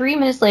birth 3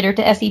 minutes later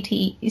to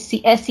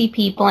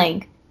SCP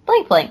blank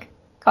blank blank,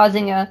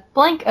 causing a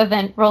blank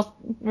event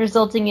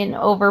resulting in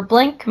over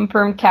blank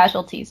confirmed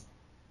casualties.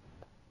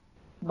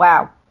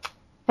 Wow.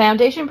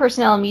 Foundation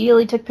personnel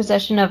immediately took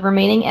possession of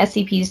remaining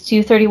SCPs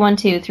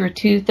 231-2 through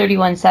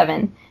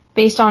 231-7,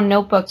 based on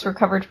notebooks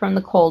recovered from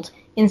the cult,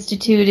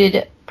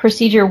 instituted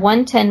Procedure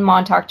 110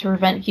 Montauk to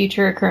prevent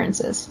future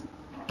occurrences.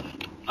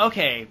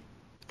 Okay,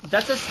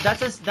 that's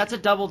a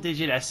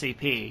double-digit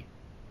SCP.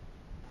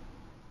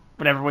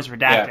 Whatever was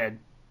redacted.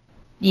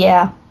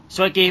 Yeah.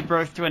 So it gave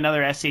birth to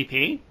another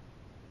SCP?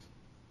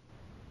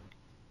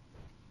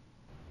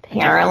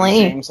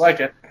 Apparently. Seems like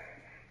it.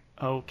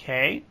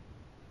 Okay.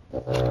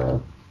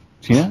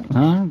 Yeah.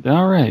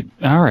 All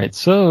right.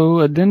 So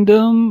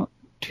addendum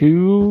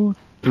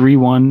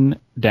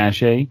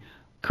 231-A.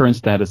 Current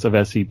status of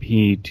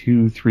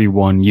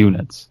SCP-231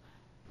 units.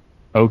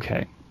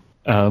 Okay.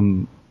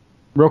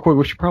 Real quick,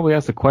 we should probably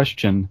ask the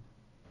question,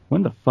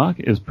 when the fuck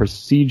is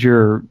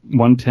Procedure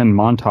 110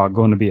 Montauk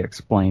going to be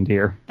explained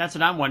here? That's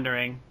what I'm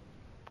wondering.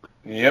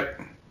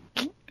 Yep.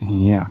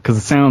 Yeah, because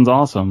it sounds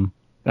awesome.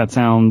 That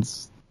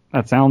sounds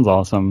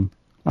awesome.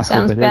 I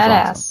Sounds hope it badass.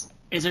 is awesome.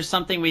 Is there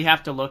something we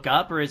have to look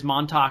up, or is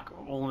Montauk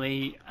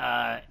only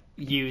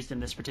used in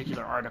this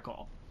particular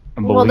article?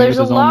 Well, there's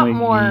a lot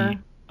more.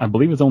 I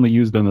believe it's only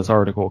used in this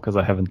article because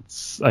I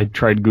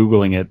tried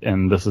Googling it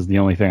and this is the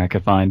only thing I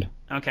could find.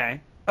 Okay.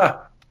 Huh.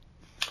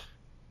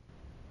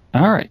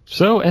 All right.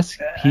 So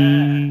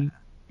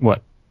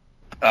what?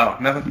 Oh,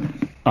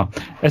 nothing. Oh,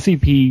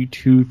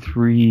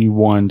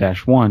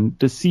 SCP-231-1,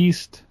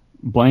 deceased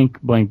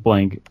blank blank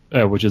blank,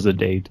 which is a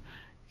date,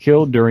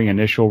 killed during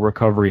initial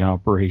recovery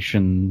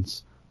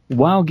operations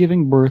while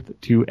giving birth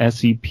to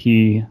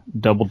SCP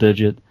double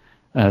digit.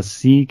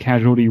 See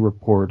casualty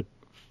report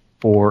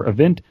for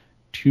event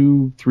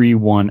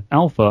 231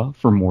 Alpha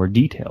for more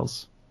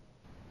details.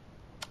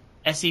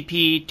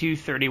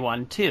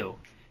 SCP-231-2.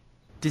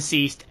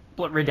 Deceased,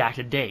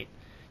 redacted date.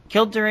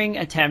 Killed during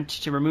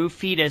attempt to remove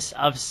fetus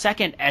of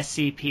second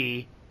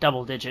SCP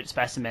double-digit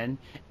specimen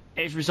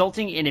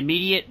resulting in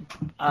immediate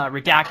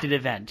redacted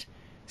event.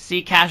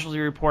 See casualty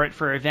report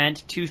for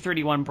event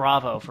 231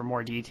 Bravo for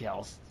more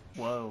details.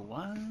 Whoa,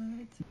 what?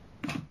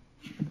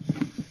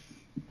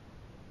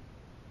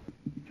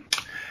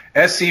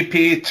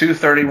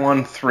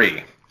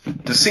 SCP-231-3.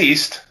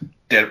 Deceased,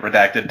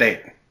 redacted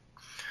date.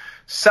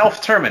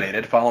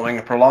 Self-terminated following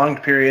a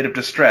prolonged period of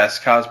distress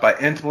caused by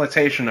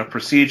implementation of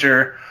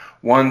procedure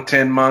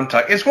 110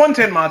 Montauk. Is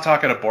 110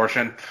 Montauk an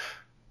abortion?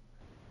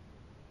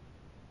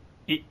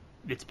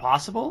 It's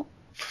possible?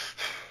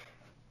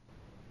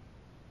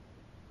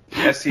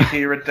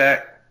 SCP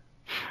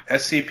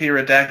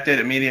redacted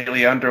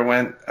immediately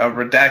underwent a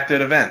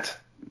redacted event.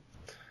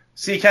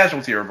 See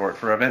casualty report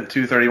for event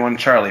 231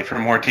 Charlie for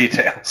more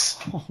details.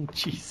 Oh,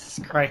 Jesus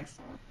Christ.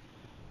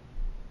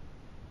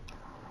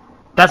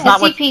 That's not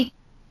what...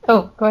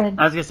 Oh, go ahead.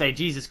 I was going to say,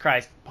 Jesus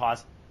Christ,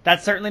 pause.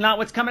 That's certainly not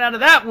what's coming out of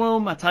that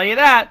womb, I'll tell you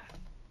that.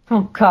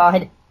 Oh,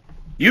 God.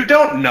 You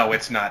don't know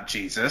it's not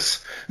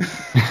Jesus.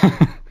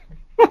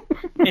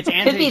 It's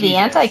Could be the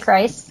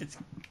Antichrist.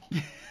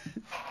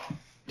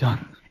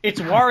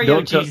 It's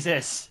Wario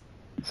Jesus.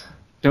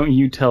 Don't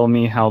you tell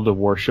me how to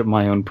worship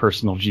my own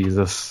personal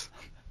Jesus.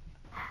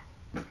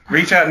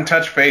 Reach out and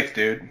touch faith,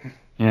 dude.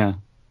 Yeah.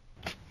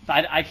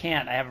 I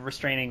can't. I have a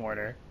restraining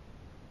order.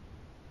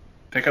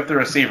 Pick up the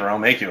receiver. I'll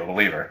make you a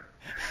believer.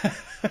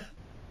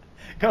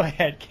 Go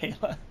ahead,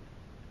 Kayla.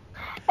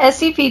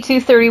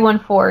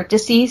 SCP-231-4,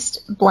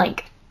 deceased,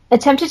 blank.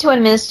 Attempted to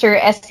administer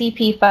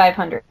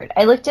SCP-500.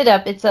 I looked it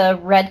up. It's a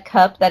red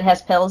cup that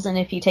has pills, and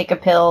if you take a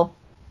pill,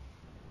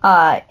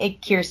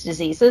 it cures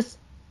diseases.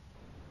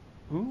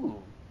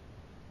 Ooh.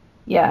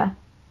 Yeah.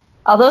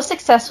 Although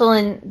successful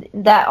in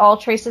that all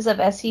traces of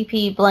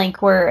SCP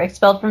blank were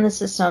expelled from the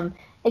system,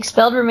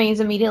 expelled remains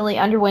immediately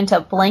underwent a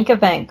blank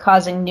event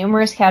causing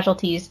numerous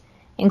casualties,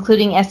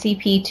 including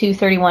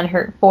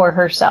SCP-231 for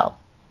herself.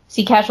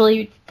 See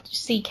casualty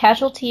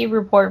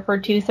report for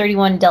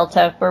 231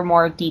 Delta for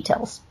more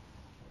details.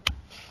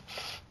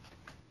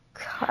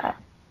 God.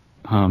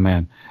 Oh,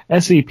 man.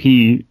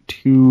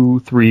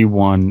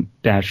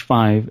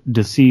 SCP-231-5,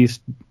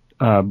 deceased,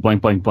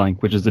 blank, blank,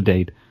 blank, which is the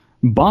date.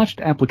 Botched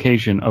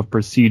application of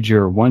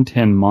procedure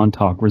 110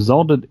 Montauk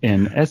resulted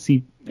in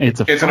SCP... It's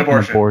an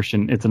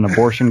abortion. It's an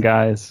abortion,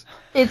 guys.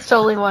 It's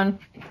totally one.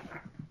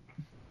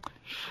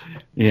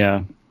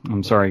 Yeah.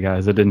 I'm sorry,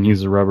 guys. I didn't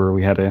use the rubber.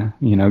 We had to,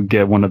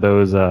 get one of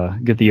those,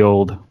 get the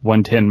old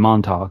 110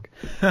 Montauk.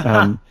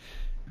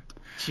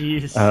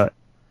 Jeez.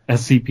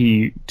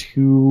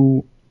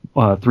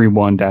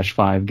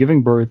 SCP-231-5,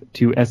 giving birth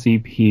to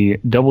SCP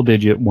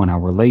double-digit 1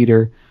 hour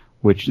later,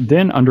 which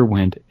then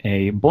underwent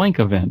a blank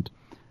event.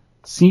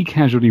 See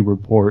casualty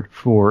report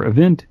for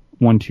event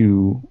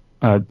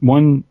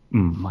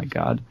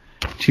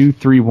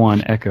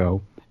 231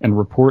 Echo, and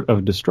report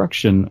of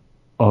destruction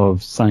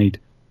of site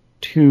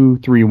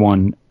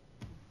 231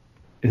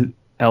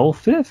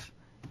 Elfith?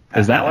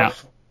 Is that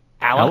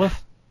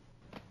Aleph?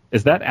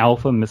 Is that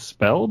Alpha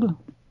misspelled?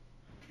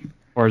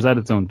 Or is that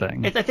its own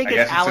thing? I guess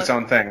it's its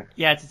own thing.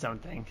 Yeah, it's its own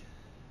thing.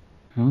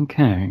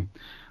 Okay.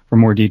 For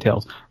more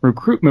details,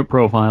 recruitment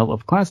profile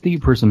of Class D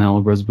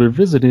personnel was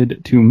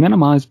revisited to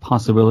minimize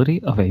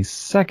possibility of a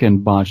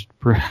second botched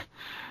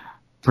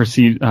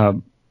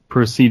procedure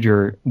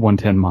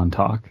 110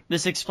 Montauk.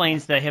 This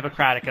explains the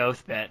Hippocratic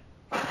Oath bit.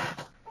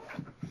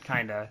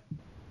 Kinda.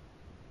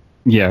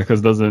 Yeah,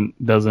 because isn't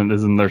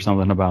there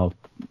something about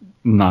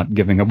not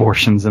giving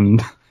abortions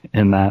in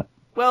that?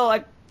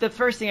 Well, the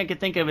first thing I could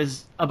think of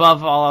is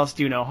above all else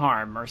do no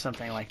harm or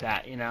something like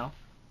that,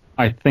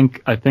 I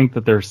think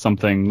that there's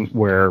something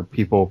where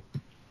people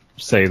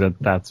say that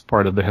that's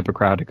part of the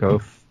Hippocratic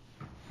Oath.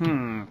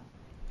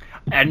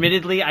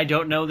 Admittedly, I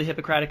don't know the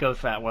Hippocratic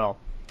Oath that well.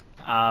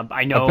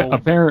 I know...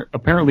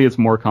 Apparently it's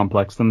more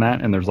complex than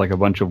that, and there's like a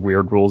bunch of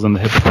weird rules in the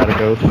Hippocratic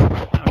Oath.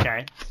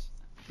 Okay.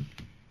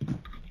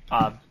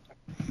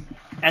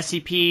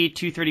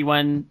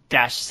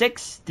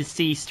 SCP-231-6,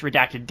 deceased,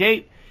 redacted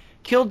date.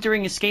 Killed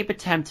during escape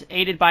attempt,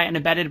 aided by and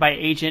abetted by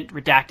agent,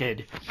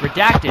 redacted.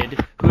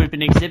 Redacted, who had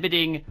been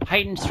exhibiting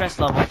heightened stress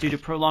levels due to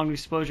prolonged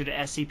exposure to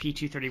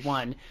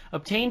SCP-231,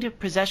 obtained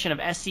possession of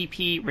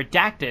SCP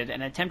redacted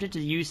and attempted to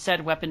use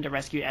said weapon to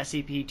rescue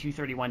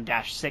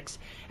SCP-231-6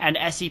 and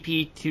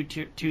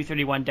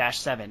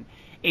SCP-231-7.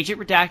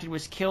 Agent Redacted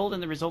was killed in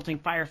the resulting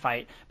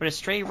firefight, but a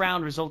stray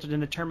round resulted in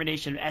the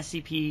termination of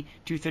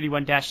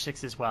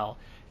SCP-231-6 as well.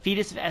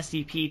 Fetus of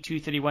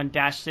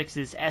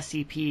SCP-231-6's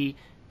SCP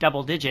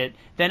double digit,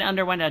 then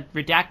underwent a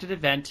redacted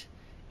event.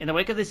 In the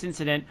wake of this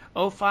incident,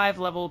 05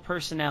 level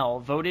personnel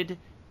voted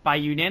by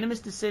unanimous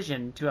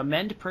decision to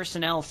amend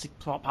personnel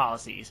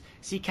policies.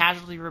 See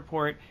casualty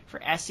report for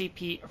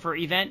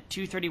event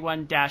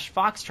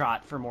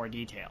 231-Foxtrot for more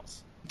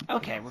details.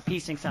 Okay, we're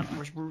piecing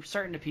something. We're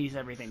starting to piece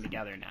everything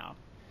together now.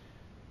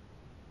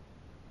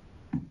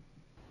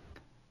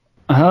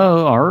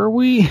 Oh, are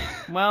we?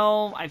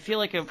 Well, I feel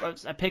like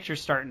a picture's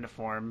starting to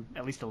form,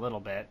 at least a little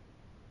bit.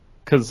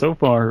 Because so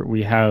far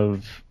we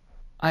have...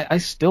 I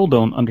still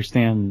don't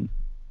understand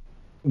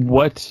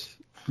what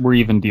we're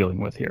even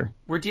dealing with here.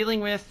 We're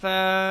dealing with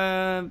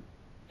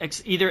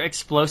either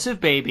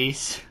explosive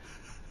babies,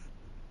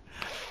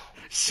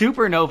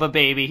 supernova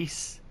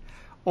babies,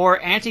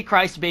 or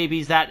Antichrist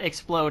babies that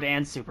explode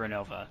and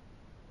supernova.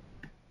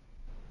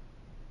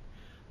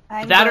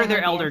 That or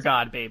their Elder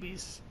God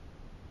babies.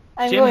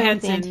 Jim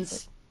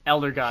Henson's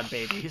Elder God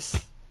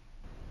babies.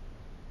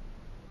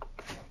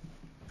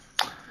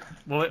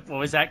 What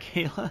was that,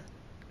 Kayla?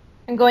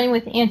 I'm going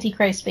with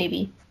Antichrist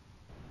baby.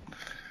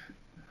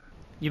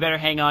 You better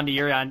hang on to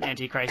your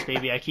Antichrist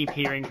baby. I keep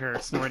hearing her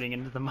snorting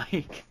into the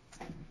mic.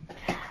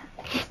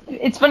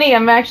 It's funny,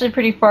 I'm actually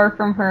pretty far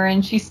from her,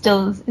 and she's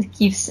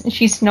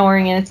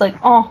snoring, and it's like,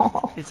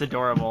 oh. It's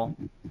adorable.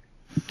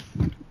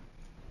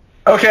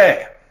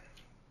 Okay.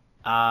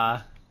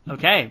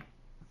 Okay.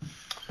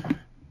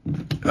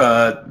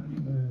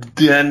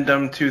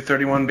 Addendum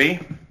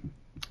 231B.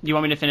 Do you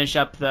want me to finish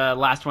up the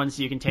last one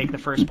so you can take the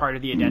first part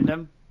of the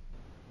addendum?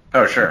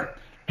 Oh, sure.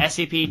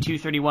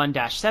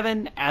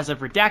 SCP-231-7, as of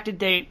redacted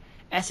date,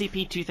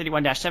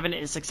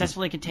 SCP-231-7 is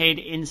successfully contained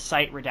in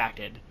Site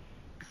Redacted.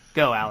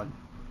 Go, Alan.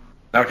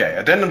 Okay,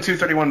 Addendum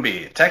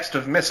 231B, text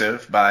of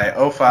missive by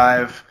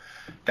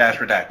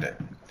 05-redacted.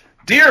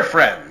 Dear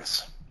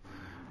friends,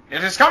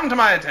 it has come to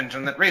my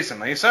attention that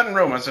recently certain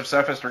rumors have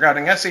surfaced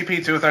regarding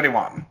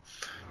SCP-231.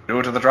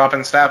 Due to the drop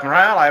in staff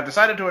morale, I have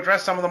decided to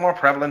address some of the more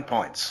prevalent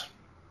points.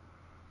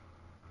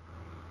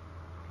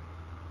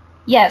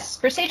 Yes,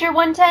 Procedure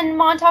 110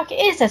 Montauk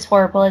is as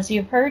horrible as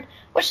you've heard,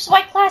 which is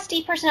why Class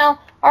D personnel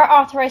are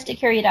authorized to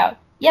carry it out.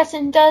 Yes,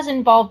 and does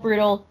involve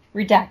brutal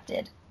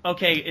redacted.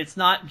 Okay, it's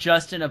not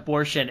just an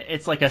abortion,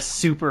 it's like a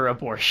super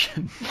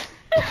abortion.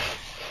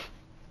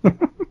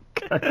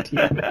 God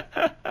damn it.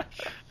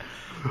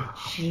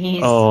 Jeez.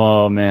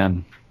 Oh,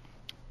 man.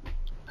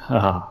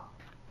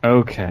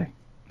 Okay.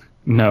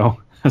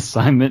 No,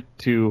 assignment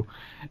to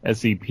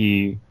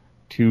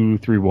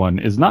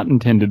SCP-231 is not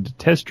intended to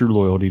test your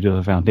loyalty to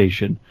the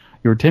Foundation,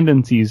 your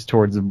tendencies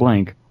towards the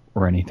blank,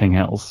 or anything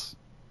else.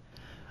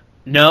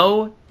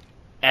 No,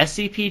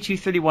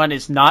 SCP-231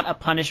 is not a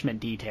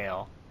punishment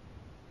detail.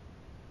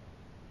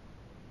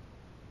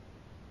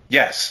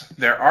 Yes,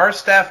 there are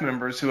staff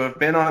members who have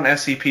been on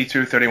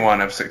SCP-231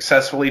 have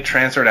successfully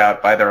transferred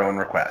out by their own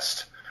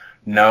request.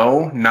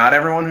 No, not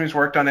everyone who's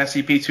worked on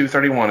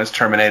SCP-231 is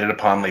terminated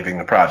upon leaving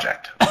the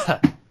project.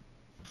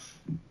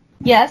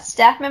 Yes,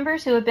 staff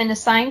members who have been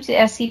assigned to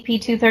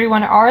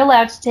SCP-231 are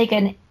allowed to take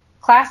a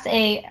Class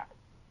A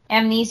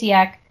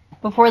amnesiac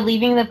before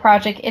leaving the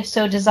project if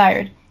so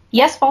desired.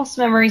 Yes, false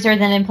memories are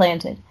then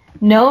implanted.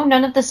 No,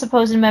 none of the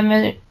supposed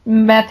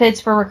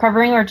methods for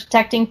recovering or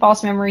detecting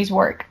false memories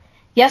work.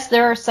 Yes,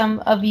 there are some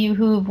of you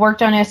who've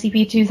worked on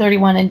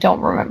SCP-231 and don't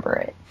remember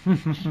it.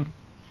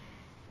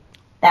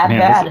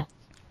 Bad.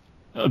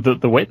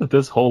 The way that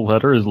this whole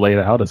letter is laid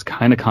out is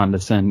kind of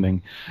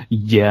condescending.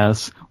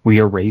 Yes, we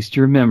erased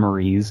your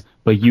memories,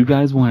 but you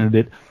guys wanted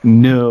it.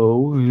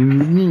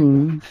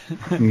 No.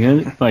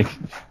 Like,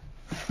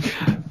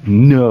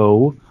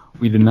 no,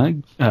 we did not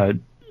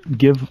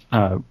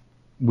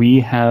we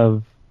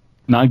have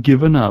not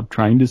given up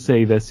trying to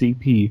save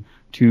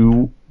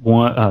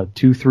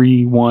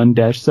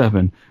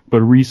SCP-231-7,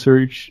 but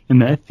research in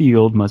that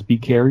field must be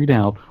carried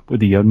out with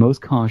the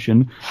utmost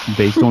caution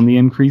based on the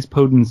increased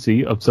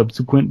potency of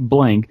subsequent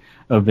blank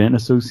event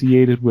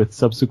associated with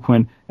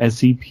subsequent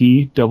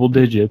SCP double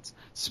digits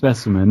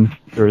specimen.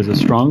 There is a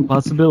strong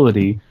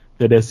possibility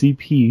that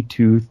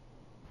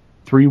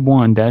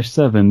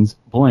SCP-231-7's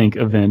blank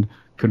event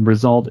could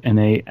result in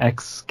a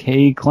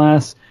XK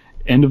class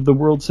end of the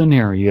world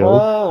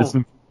scenario.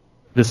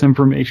 This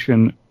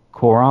information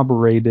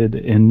corroborated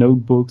in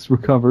notebooks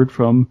recovered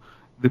from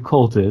the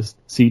cultist.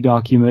 See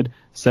document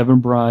 7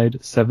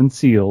 Bride, 7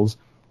 Seals,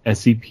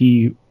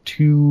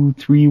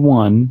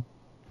 SCP-231,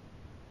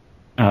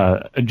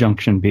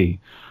 Junction B.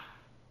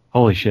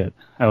 Holy shit,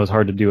 that was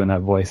hard to do in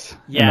that voice.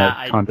 Yeah, in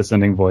that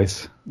condescending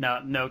voice.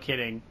 No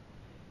kidding.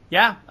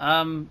 Yeah,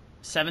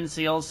 7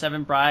 seals,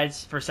 7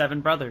 brides for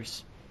 7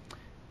 brothers.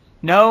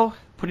 No,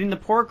 putting the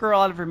poor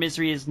girl out of her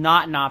misery is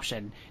not an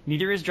option.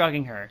 Neither is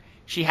drugging her.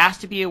 She has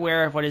to be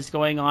aware of what is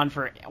going on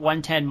for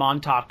 110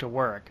 Montauk to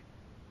work.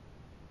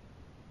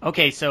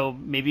 Okay, so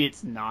maybe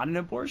it's not an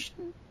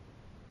abortion?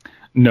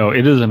 No,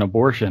 it is an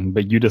abortion,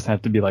 but you just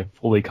have to be like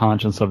fully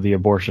conscious of the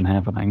abortion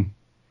happening.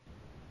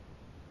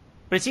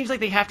 But it seems like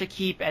they have to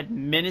keep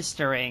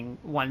administering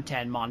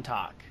 110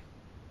 Montauk.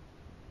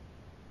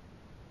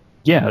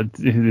 Yeah,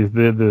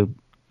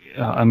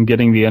 I'm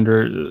getting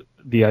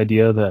the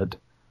idea that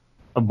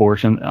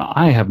abortion.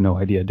 I have no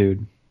idea,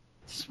 dude.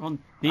 Well,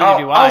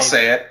 neither do I. I'll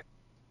say it.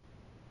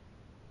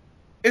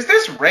 Is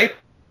this rape?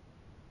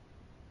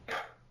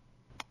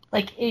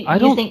 Like, I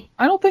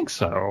don't think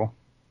so.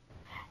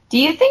 Do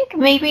you think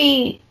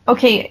maybe?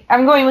 Okay,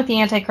 I'm going with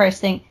the Antichrist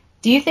thing.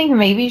 Do you think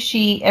maybe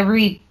she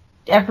every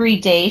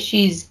day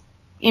she's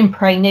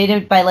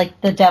impregnated by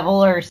like the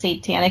devil or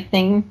satanic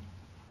thing,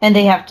 and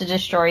they have to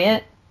destroy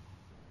it?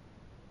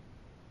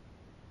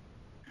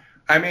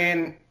 I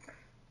mean,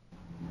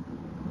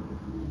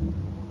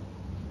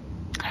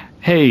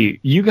 hey,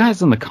 you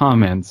guys in the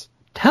comments,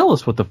 tell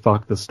us what the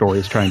fuck the story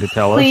is trying to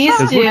tell us. Please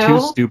Because do. we're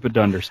too stupid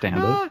to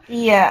understand it.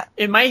 Yeah.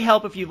 It might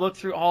help if you look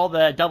through all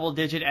the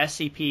double-digit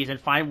SCPs and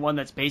find one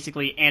that's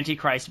basically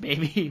Antichrist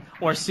Baby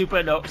or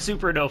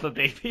Supernova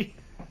Baby.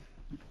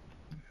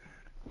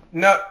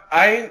 No,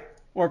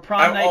 Or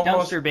Prom Night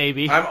Dumpster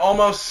Baby. I'm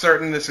almost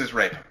certain this is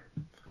rape.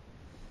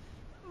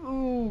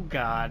 Oh,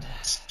 God.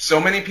 So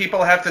many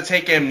people have to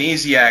take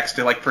amnesiacs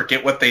to, like,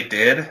 forget what they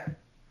did.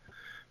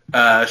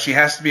 She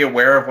has to be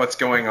aware of what's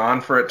going on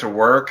for it to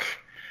work.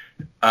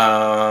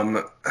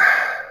 The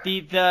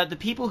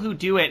people who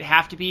do it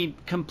have to be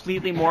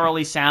completely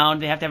morally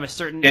sound. They have to have a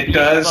certain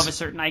above a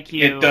certain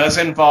IQ. It does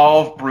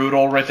involve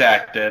brutal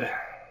redacted.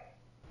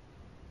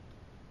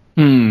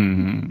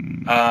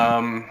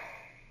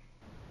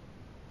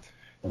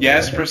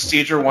 Yes,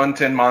 Procedure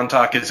 110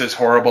 Montauk is as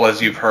horrible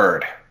as you've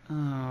heard.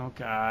 Oh,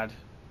 God.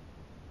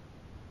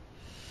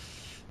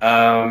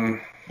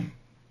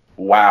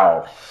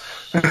 Wow.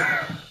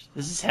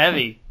 This is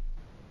heavy.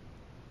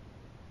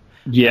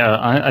 Yeah,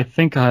 I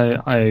think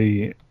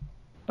I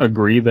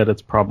agree that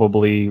it's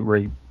probably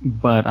rape,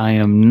 but I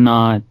am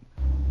not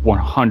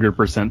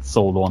 100%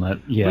 sold on it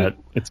yet.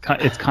 It's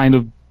kind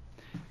of...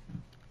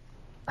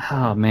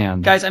 Oh,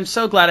 man. Guys, I'm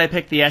so glad I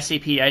picked the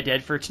SCP I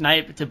did for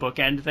tonight to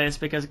bookend this,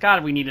 because,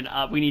 God, we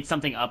need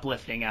something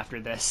uplifting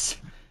after this.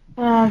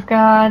 Oh,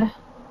 God.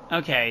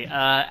 Okay,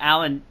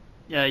 Alan,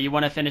 you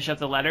want to finish up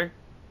the letter?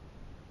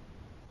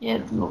 Yeah,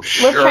 let's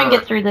Sure. try and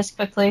get through this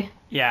quickly.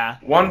 Yeah.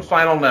 One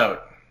final note.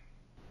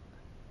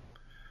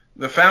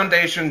 The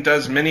Foundation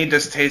does many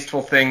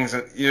distasteful things.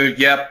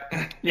 Yep.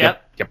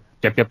 Yep.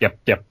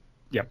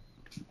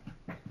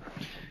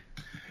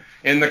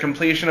 In the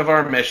completion of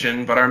our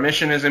mission, but our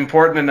mission is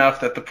important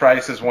enough that the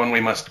price is one we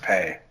must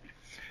pay.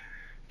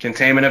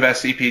 Containment of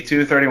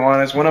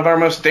SCP-231 is one of our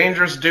most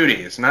dangerous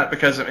duties, not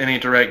because of any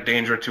direct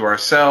danger to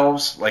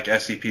ourselves, like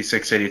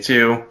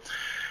SCP-682,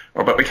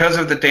 but because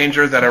of the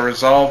danger that our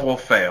resolve will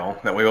fail,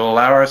 that we will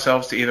allow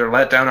ourselves to either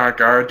let down our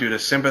guard due to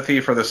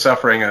sympathy for the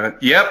suffering of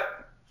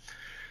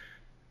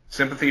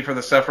sympathy for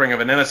the suffering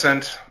of an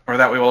innocent, or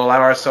that we will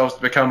allow ourselves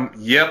to become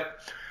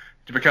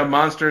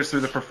monsters through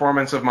the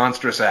performance of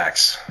monstrous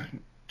acts.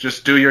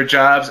 Just do your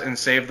jobs and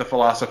save the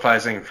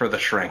philosophizing for the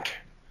shrink.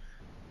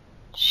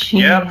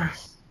 Jeez. Yep.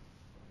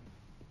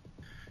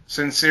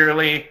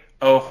 Sincerely,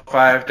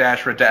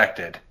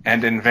 05-redacted.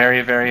 And in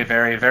very, very,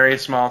 very, very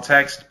small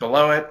text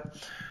below it,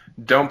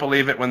 don't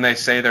believe it when they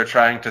say they're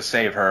trying to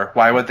save her.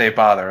 Why would they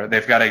bother?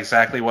 They've got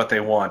exactly what they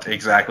want,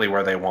 exactly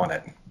where they want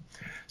it.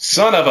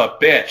 Son of a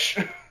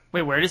bitch!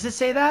 Wait, where does it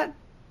say that?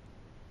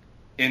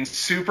 In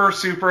super,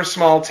 super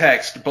small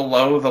text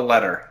below the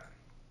letter.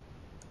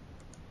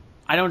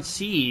 I don't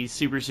see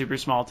super, super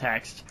small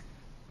text.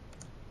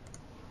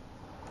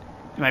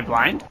 Am I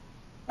blind?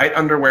 Right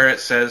under where it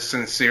says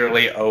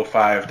sincerely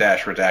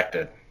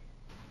 05-redacted.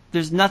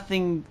 There's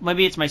nothing.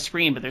 Maybe it's my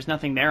screen, but there's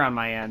nothing there on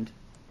my end.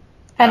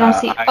 I don't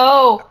see.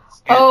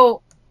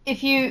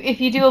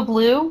 If you do a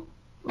blue,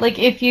 like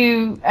if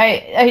you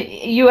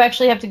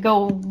actually have to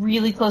go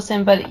really close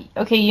in. But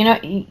okay,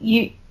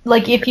 you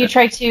like if you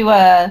try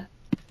to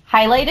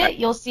highlight it,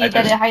 you'll see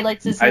that it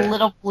highlights this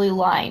little blue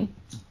line.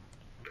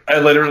 I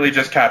literally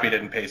just copied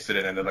it and pasted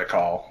it into the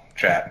call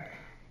chat.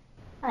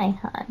 Hi,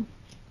 hon.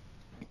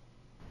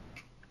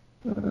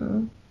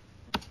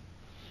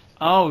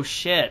 Oh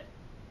shit.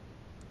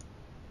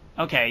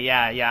 Okay,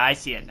 yeah, I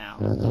see it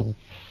now.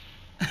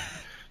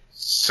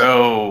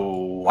 So,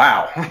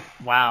 wow.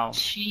 Wow.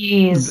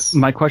 Jeez.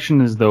 My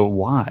question is, though,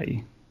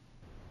 why?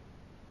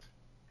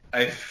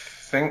 I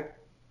think...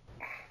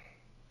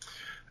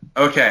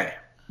 Okay.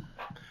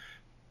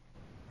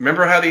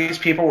 Remember how these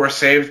people were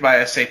saved by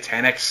a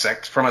satanic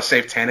sex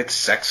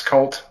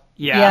cult?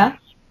 Yeah.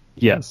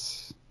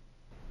 Yes.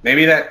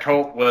 Maybe that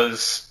cult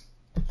was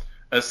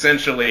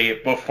essentially,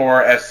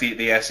 before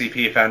the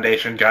SCP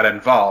Foundation got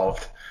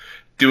involved,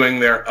 doing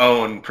their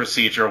own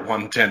Procedure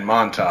 110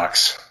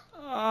 Montauk's.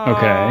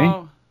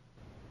 Okay.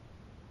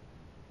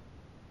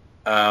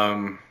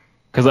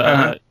 Because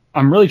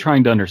I'm really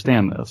trying to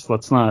understand this.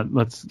 Let's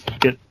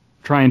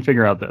try and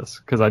figure out this,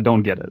 because I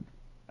don't get it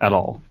at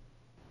all.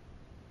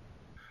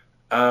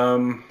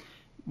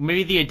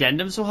 Maybe the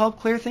addendums will help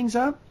clear things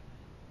up?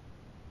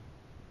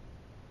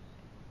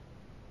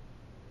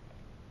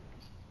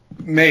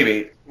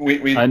 Maybe.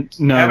 We haven't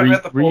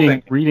read the full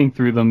thing. Reading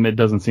through them, it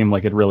doesn't seem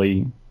like it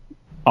really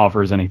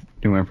offers any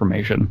new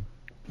information.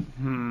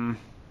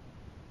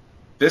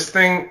 This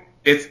thing,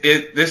 this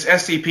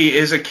SCP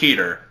is a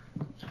Keter,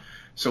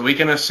 so we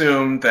can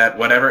assume that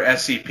whatever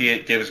SCP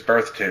it gives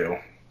birth to,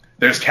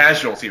 there's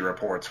casualty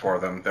reports for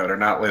them that are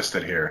not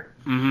listed here.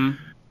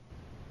 Mm-hmm.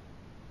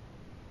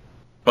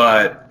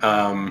 But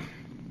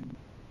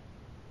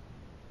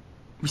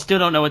we still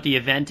don't know what the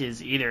event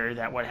is either,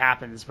 what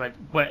happens, but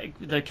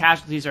the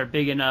casualties are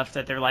big enough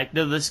that they're like,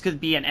 no, this could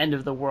be an end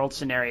of the world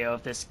scenario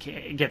if this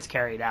gets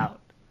carried out.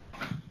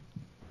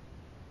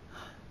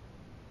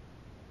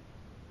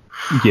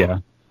 Yeah,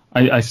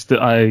 I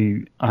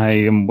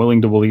am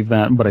willing to believe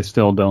that, but I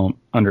still don't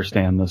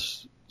understand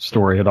this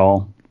story at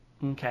all.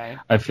 Okay.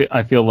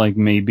 I feel like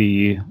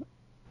maybe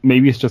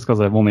it's just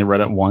because I've only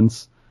read it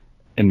once,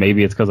 and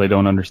maybe it's because I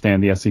don't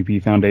understand the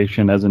SCP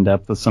Foundation as in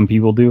depth as some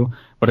people do.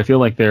 But I feel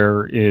like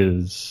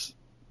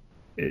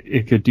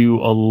it could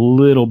do a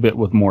little bit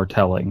with more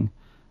telling.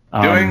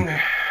 Doing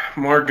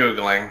more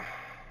Googling.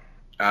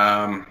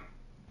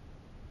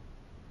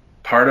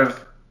 Part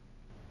of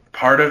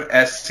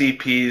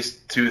SCP's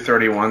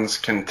 231's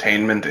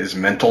containment is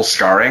mental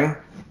scarring.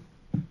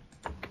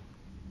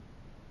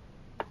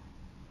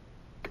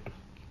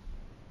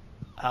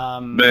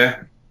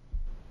 Bleh.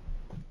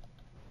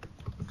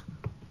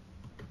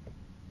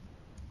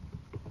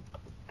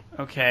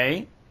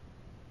 Okay.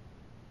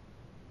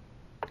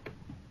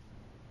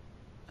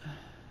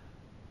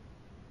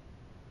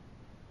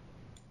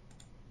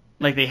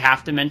 Like they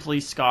have to mentally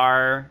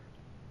scar.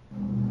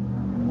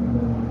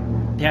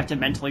 They have to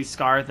mentally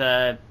scar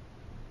the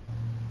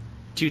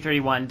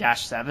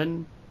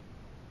 231-7.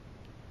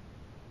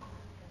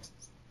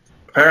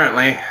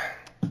 Apparently.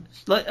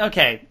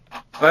 Okay.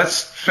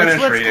 Let's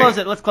finish reading.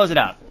 Let's close it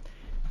up.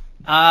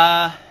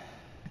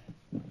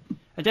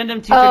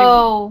 Addendum 231.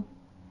 Oh.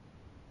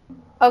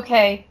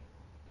 Okay.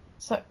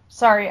 So,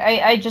 sorry,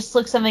 I just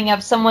looked something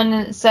up.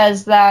 Someone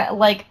says that,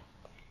 like,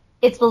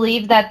 it's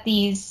believed that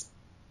these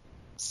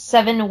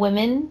 7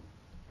 women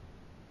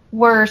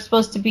were is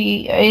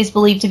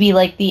believed to be,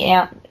 like,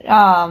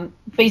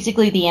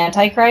 basically the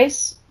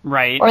Antichrist.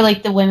 Right. Or,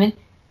 like, the women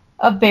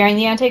bearing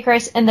the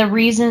Antichrist. And the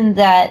reason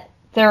that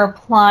they're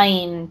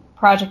applying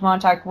Project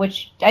Montauk,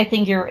 which I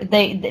think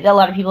a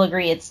lot of people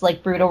agree it's,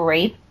 like, brutal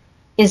rape,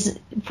 is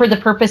for the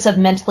purpose of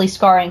mentally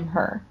scarring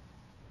her.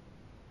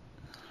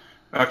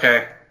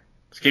 Okay,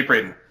 let's keep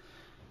reading.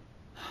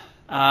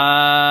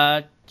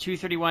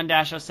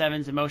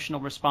 231-07's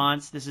emotional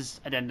response. This is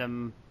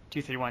addendum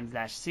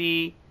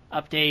 231-C.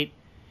 Update.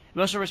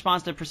 Emotional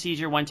response to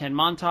procedure 110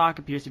 Montauk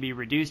appears to be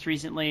reduced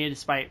recently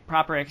despite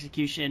proper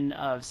execution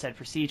of said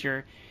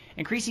procedure.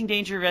 Increasing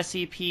danger of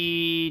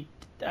SCP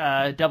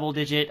double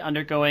digit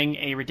undergoing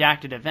a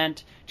redacted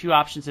event. 2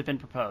 options have been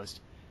proposed.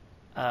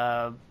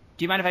 Do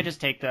you mind if I just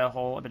take the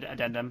whole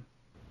addendum?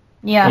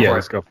 Yeah.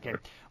 Let's go for it.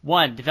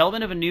 1.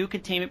 Development of a new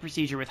containment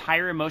procedure with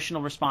higher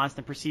emotional response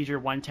than Procedure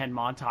 110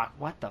 Montauk.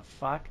 What the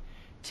fuck?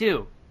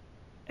 2.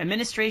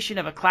 Administration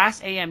of a Class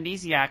A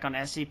amnesiac on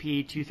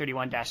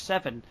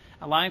SCP-231-7,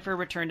 allowing for a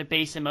return to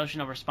base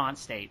emotional response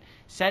state.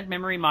 Said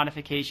memory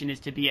modification is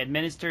to be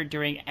administered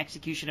during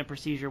execution of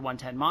Procedure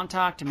 110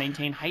 Montauk to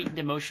maintain heightened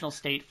emotional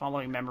state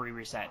following memory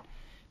reset.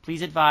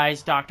 Please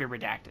advise, Dr.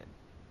 Redacted.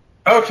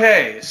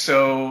 Okay,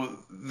 so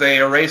they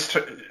erased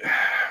her.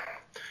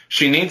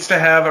 She needs to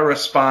have a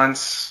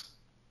response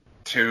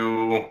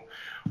to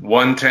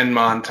 110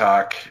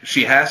 Montauk.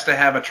 She has to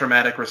have a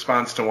traumatic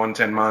response to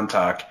 110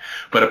 Montauk,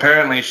 but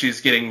apparently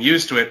she's getting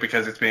used to it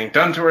because it's being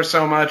done to her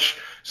so much,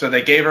 so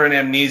they gave her an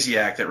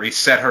amnesiac that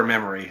reset her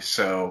memory.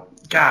 So,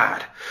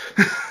 God.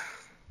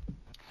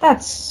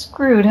 That's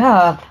screwed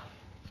up.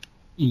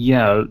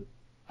 Yeah,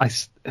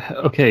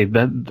 okay,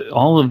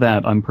 all of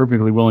that I'm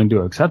perfectly willing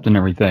to accept and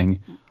everything.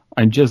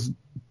 I just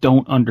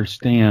don't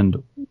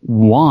understand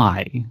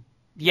why.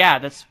 Yeah,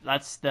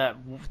 that's the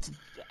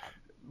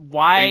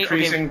why.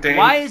 Okay,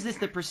 why is this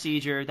the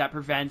procedure that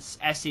prevents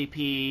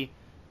SCP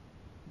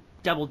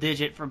double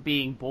digit from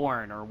being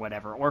born or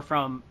whatever, or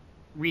from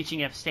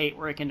reaching a state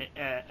where it can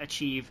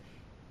achieve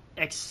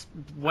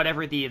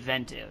whatever the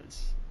event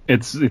is?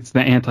 It's the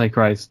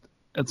Antichrist.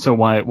 So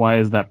why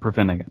is that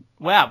preventing it?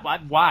 Well,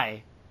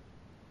 why?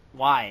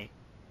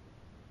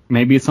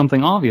 Maybe it's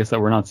something obvious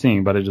that we're not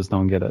seeing, but I just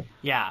don't get it.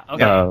 Yeah.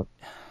 Okay.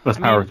 Let's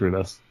power through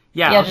this.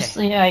 Yeah.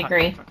 I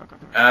agree.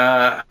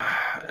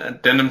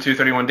 Addendum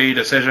 231D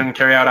decision,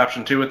 carry out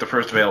option 2 at the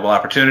first available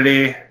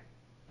opportunity.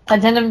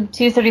 Addendum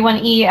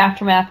 231E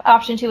aftermath.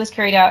 Option 2 was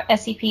carried out.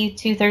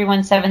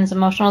 SCP-231-7's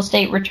emotional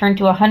state returned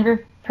to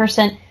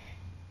 100%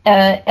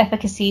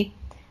 efficacy.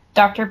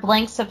 Dr.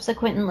 Blank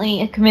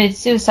subsequently committed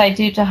suicide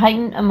due to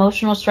heightened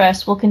emotional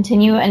stress. Will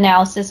continue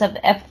analysis of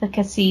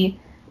efficacy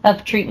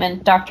of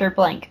treatment. Dr.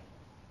 Blank.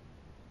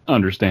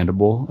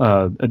 Understandable.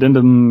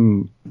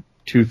 Addendum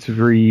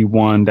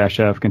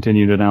 231-F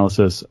continued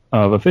analysis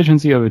of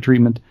efficiency of a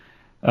treatment.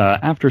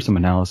 After some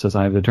analysis,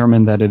 I have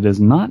determined that it is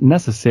not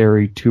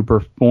necessary to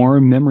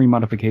perform memory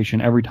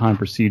modification every time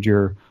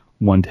procedure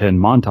 110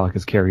 Montauk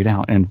is carried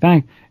out. In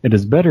fact, it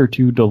is better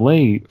to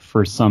delay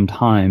for some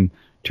time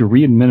to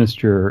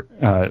re-administer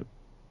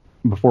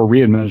before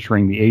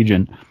re-administering the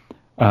agent.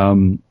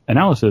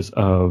 Analysis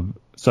of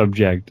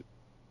subject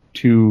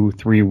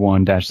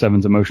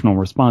 231-7's emotional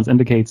response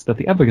indicates that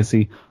the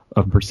efficacy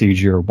of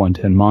procedure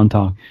 110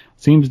 Montauk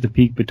seems to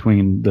peak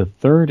between the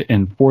 3rd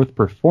and 4th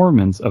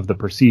performance of the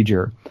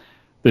procedure.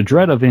 The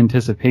dread of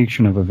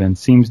anticipation of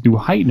events seems to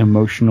heighten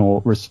emotional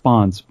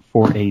response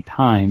for a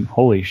time.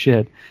 Holy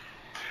shit.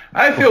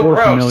 I feel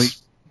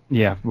gross.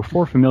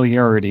 Before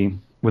familiarity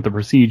with the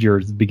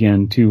procedures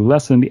begin to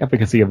lessen the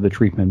efficacy of the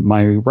treatment,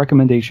 my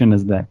recommendation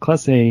is that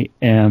Class A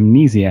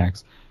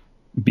amnesiacs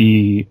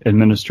be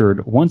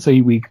administered once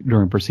a week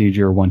during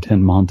procedure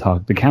 110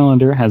 Montauk. The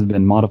calendar has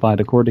been modified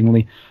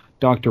accordingly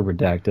Dr.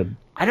 Redacted.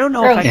 I don't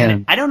know if I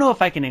can. I don't know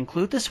if I can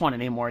include this one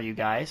anymore, you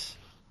guys.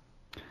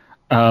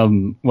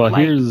 Well,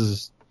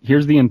 here's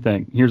the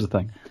thing. Here's the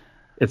thing.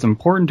 It's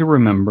important to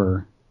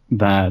remember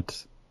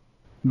that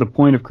the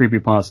point of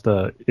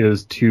creepypasta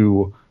is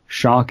to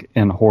shock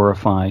and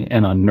horrify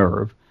and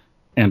unnerve.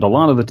 And a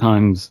lot of the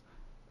times,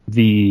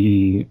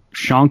 the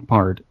shock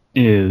part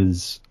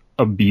is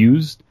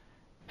abused,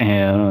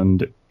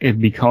 and it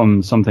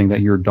becomes something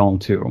that you're dull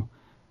to.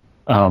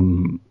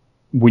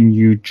 When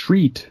you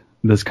treat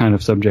this kind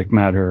of subject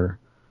matter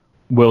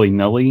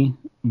willy-nilly,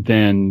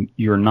 then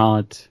you're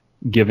not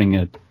giving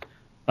it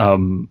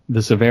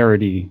the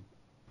severity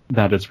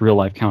that its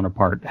real-life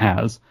counterpart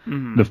has.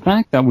 Mm-hmm. The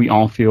fact that we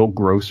all feel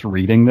gross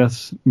reading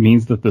this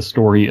means that the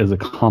story is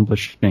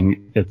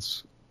accomplishing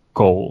its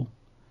goal.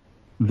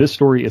 This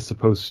story is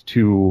supposed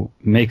to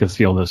make us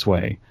feel this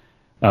way.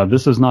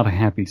 This is not a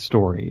happy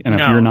story. And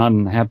if you're not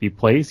in a happy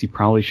place, you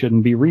probably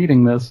shouldn't be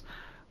reading this.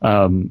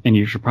 And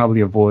you should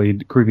probably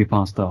avoid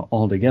creepypasta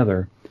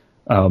altogether.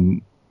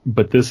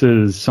 But this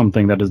is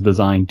something that is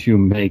designed to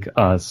make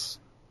us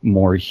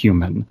more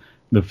human.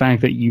 The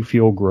fact that you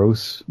feel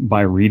gross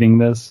by reading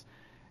this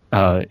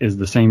is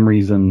the same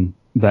reason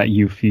that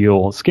you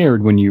feel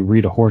scared when you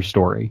read a horror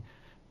story.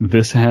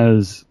 This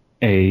has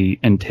a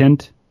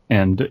intent,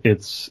 and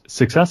it's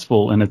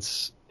successful in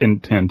its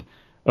intent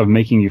of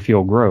making you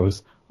feel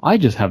gross. I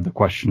just have the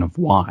question of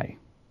why.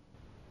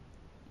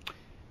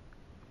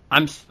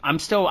 I'm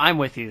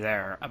with you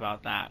there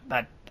about that.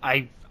 That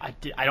I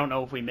don't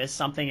know if we missed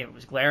something. It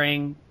was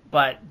glaring,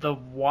 but the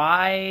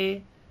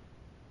why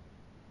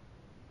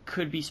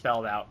could be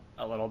spelled out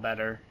a little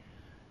better.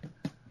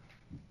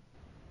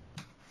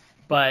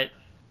 But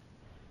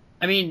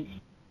I mean,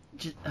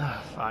 just,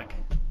 fuck.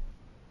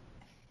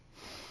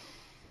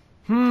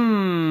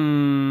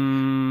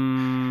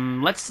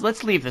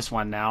 Let's leave this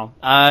one now.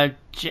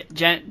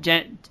 Jennifer.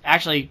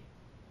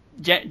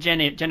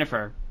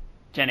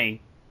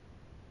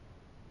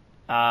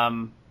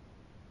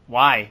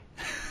 Why?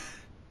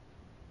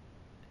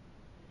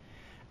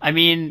 I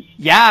mean,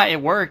 yeah,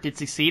 it worked. It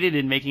succeeded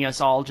in making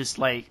us all just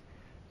like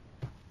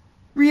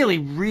really,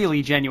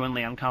 really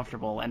genuinely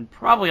uncomfortable, and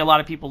probably a lot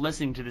of people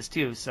listening to this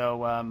too.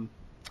 So,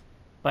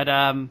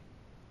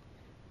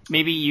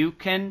 maybe you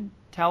can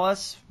tell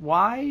us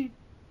why,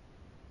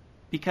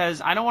 because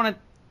I don't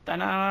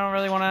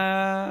really want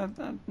to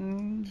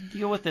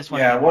deal with this one.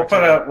 Yeah, we'll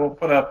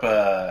put up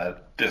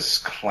a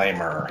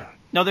disclaimer.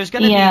 No,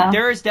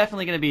 there is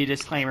definitely going to be a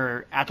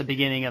disclaimer at the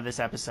beginning of this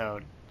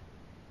episode.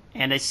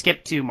 And I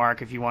skip to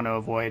Mark if you want to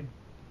avoid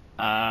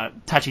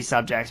touchy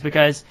subjects,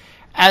 because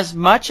as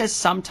much as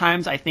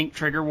sometimes I think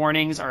trigger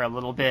warnings are a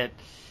little bit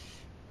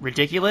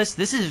ridiculous,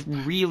 this is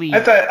really...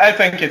 I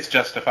think it's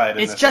justified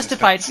in It's this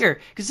justified instance.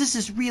 here, because this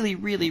is really,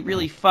 really,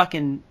 really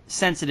fucking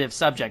sensitive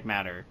subject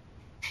matter.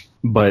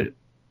 But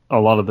a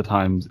lot of the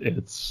times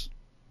it's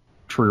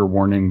trigger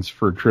warnings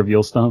for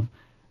trivial stuff.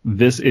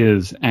 This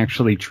is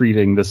actually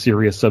treating the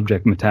serious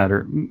subject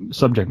matter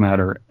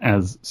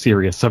as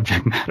serious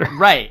subject matter.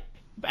 Right.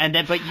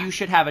 But you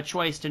should have a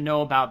choice to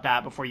know about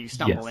that before you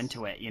stumble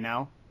into it, you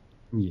know?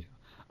 Yeah.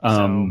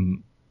 So,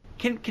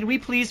 can we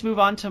please move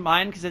on to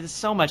mine, because it is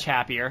so much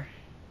happier.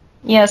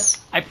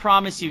 Yes. I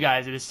promise you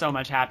guys it is so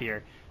much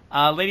happier.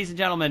 Ladies and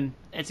gentlemen,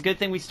 it's a good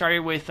thing we started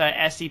with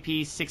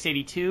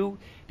SCP-682,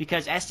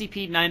 because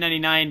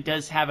SCP-999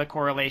 does have a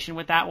correlation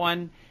with that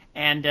one,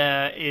 and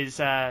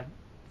well,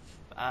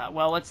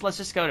 let's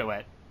just go to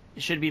it.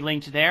 It should be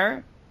linked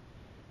there.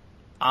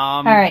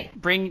 All right.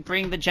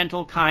 Bring the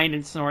gentle, kind,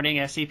 and snorting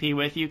SCP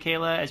with you,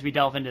 Kayla, as we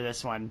delve into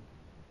this one.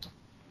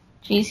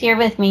 She's here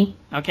with me.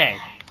 Okay.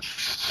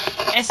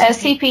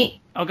 SCP.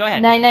 Oh, go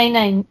ahead.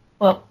 999.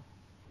 Well.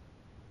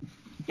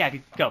 Yeah,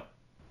 go.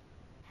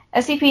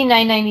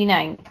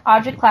 SCP-999.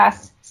 Object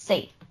class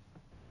safe.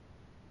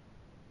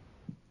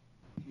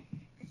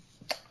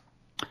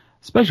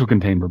 Special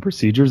Containment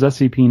Procedures.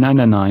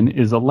 SCP-999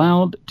 is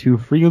allowed to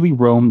freely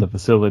roam the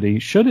facility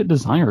should it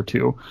desire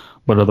to,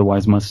 but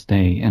otherwise must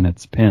stay in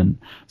its pen.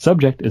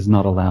 Subject is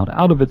not allowed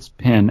out of its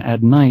pen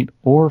at night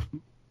or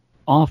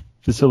off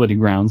facility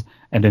grounds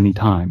at any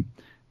time.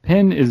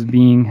 Pen is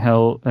being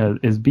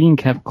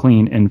kept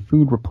clean and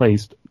food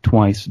replaced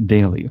twice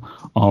daily.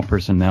 All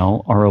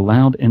personnel are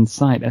allowed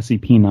inside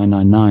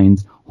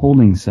SCP-999's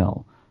holding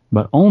cell,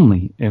 but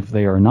only if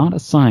they are not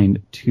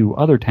assigned to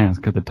other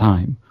tasks at the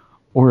time,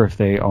 or if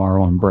they are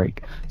on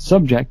break.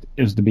 Subject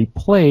is to be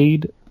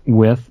played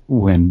with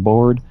when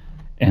bored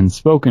and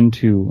spoken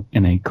to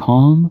in a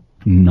calm,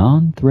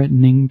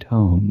 non-threatening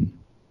tone.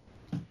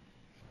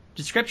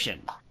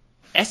 Description.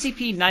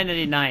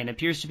 SCP-999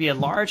 appears to be a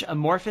large,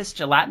 amorphous,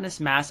 gelatinous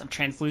mass of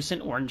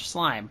translucent orange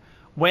slime,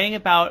 weighing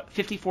about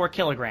 54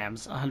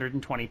 kilograms,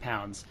 120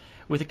 pounds,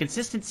 with a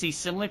consistency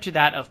similar to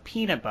that of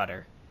peanut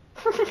butter.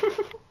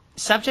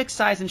 Subject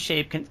size and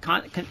shape can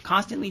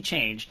constantly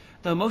change,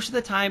 though most of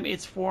the time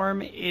its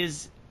form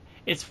is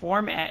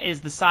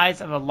the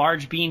size of a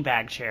large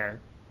beanbag chair.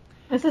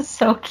 This is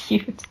so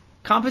cute.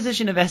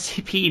 Composition of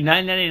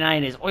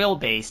SCP-999 is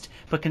oil-based,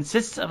 but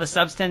consists of a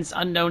substance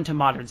unknown to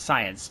modern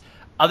science.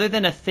 Other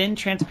than a thin,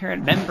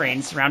 transparent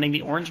membrane surrounding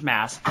the orange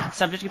mass, the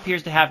subject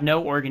appears to have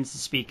no organs to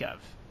speak of.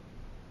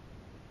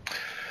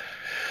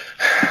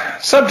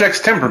 Subject's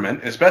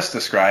temperament is best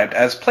described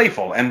as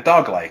playful and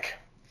dog-like.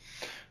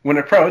 When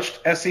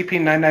approached,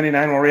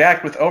 SCP-999 will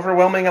react with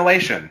overwhelming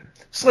elation,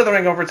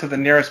 slithering over to the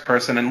nearest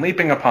person and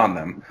leaping upon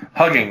them,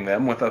 hugging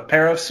them with a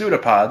pair of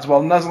pseudopods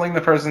while nuzzling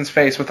the person's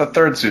face with a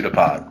third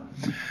pseudopod,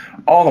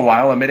 all the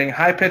while emitting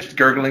high-pitched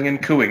gurgling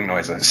and cooing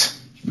noises.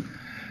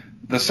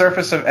 The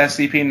surface of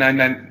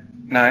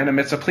SCP-999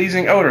 emits a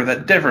pleasing odor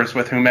that differs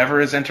with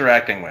whomever is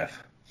interacting with.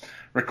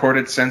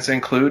 Recorded scents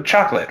include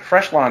chocolate,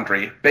 fresh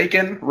laundry,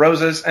 bacon,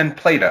 roses, and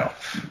Play-Doh.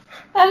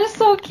 That is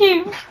so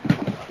cute.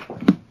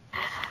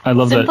 I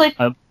love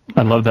that.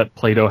 I love that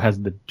Play-Doh has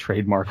the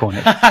trademark on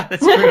it.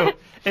 That's true.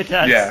 It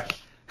does. Yeah.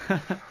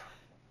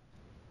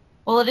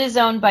 Well, it is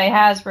owned by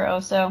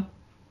Hasbro, so.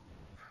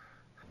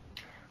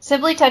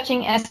 Simply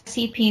touching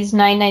SCP's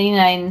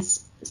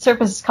 999's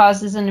surface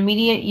causes an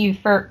immediate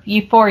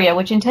euphoria,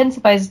 which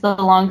intensifies the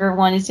longer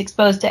one is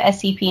exposed to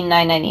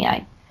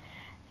SCP-999.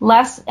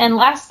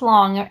 Lasts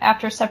long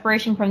after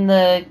separation from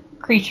the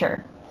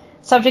creature.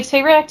 Subject's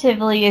favorite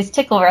activity is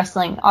tickle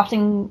wrestling,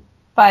 often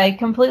by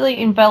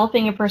completely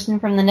enveloping a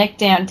person from the neck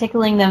down,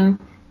 tickling them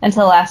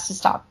until asked to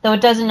stop, though it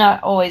does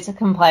not always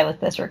comply with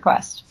this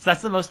request. So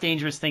that's the most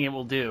dangerous thing it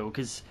will do,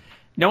 because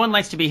no one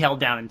likes to be held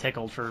down and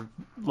tickled for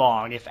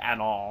long, if at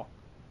all.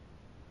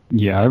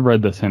 Yeah, I've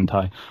read this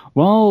hentai.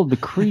 While the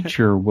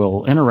creature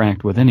will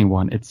interact with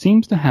anyone, it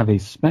seems to have a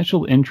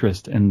special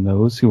interest in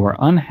those who are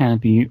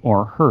unhappy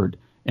or hurt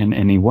in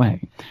any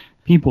way.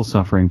 People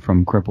suffering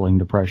from crippling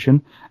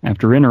depression,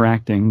 after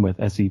interacting with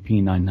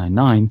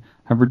SCP-999,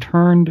 have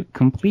returned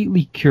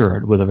completely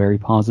cured with a very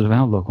positive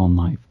outlook on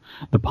life.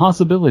 The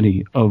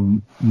possibility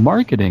of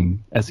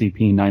marketing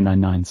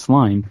SCP-999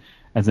 slime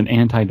as an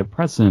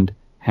antidepressant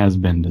has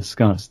been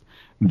discussed.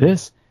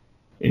 This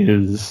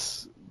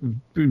is...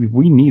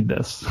 We need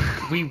this.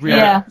 We really...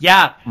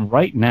 Yeah.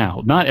 Right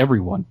now. Not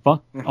everyone.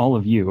 Fuck all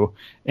of you.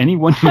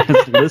 Anyone who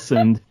has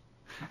listened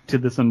to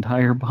this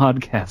entire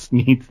podcast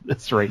needs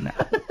this right now.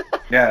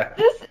 Yeah.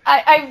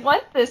 I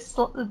want this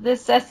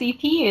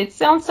SCP. It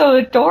sounds so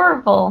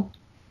adorable.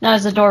 Not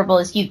as adorable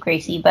as you,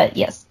 Gracie, but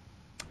yes.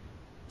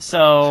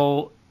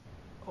 So,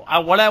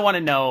 what I want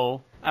to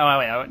know... Oh,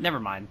 wait, never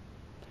mind.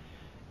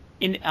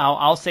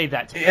 I'll save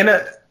that too.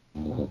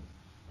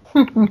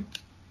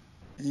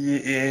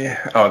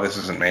 Yeah. Oh, this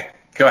isn't me.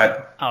 Go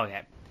ahead.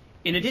 Okay.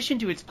 In addition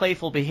to its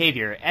playful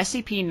behavior,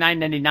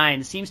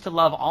 SCP-999 seems to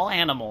love all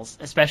animals,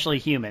 especially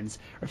humans,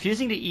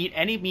 refusing to eat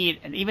any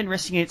meat and even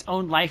risking its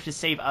own life to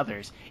save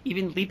others,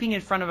 even leaping in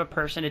front of a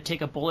person to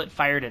take a bullet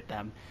fired at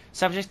them.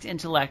 Subject's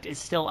intellect is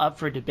still up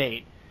for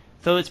debate.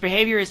 Though its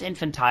behavior is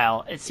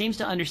infantile, it seems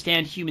to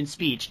understand human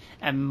speech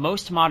and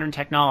most modern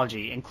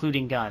technology,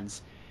 including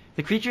guns.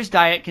 The creature's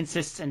diet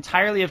consists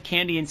entirely of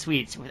candy and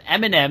sweets, with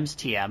M&M's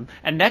TM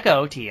and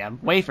Necco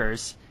TM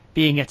wafers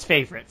being its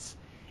favorites.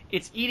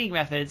 Its eating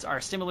methods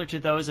are similar to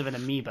those of an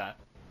amoeba.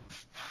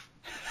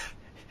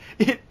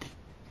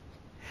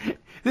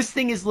 This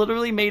thing is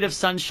literally made of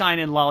sunshine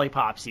and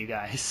lollipops, you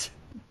guys.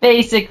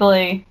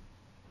 Basically.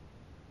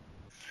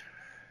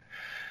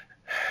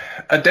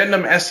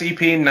 Addendum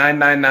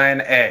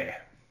SCP-999-A.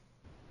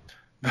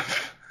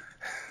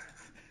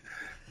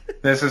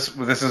 This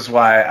is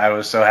why I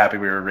was so happy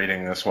we were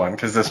reading this one,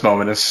 because this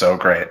moment is so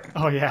great.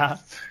 Oh, yeah.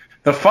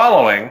 The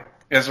following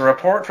is a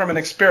report from an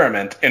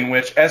experiment in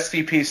which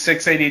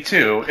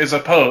SCP-682 is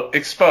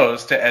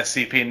exposed to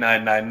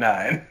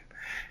SCP-999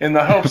 in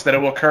the hopes that it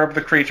will curb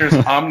the creature's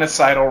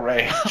omnicidal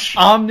rage.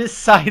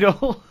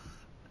 Omnicidal?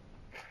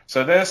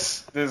 So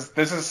this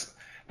is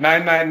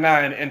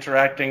 999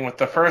 interacting with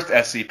the first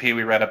SCP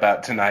we read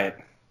about tonight,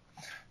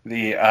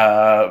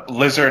 the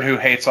lizard who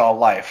hates all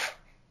life.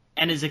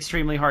 And is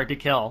extremely hard to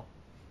kill.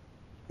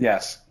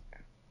 Yes.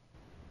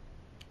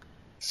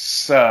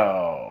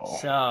 So...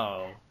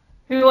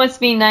 Who wants to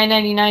be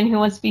 999? Who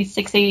wants to be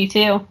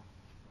 682?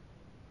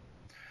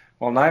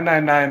 Well,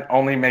 999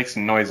 only makes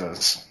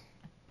noises.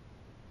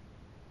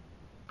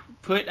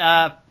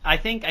 I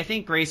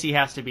think Gracie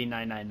has to be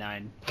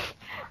 999.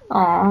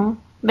 Aw,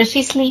 but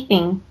she's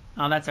sleeping.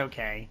 Oh, that's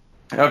okay.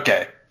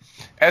 Okay.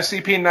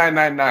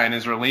 SCP-999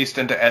 is released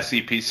into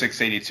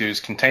SCP-682's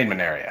containment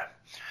area.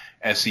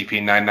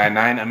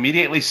 SCP-999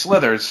 immediately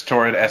slithers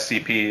toward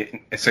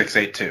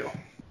SCP-682.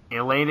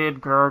 Elated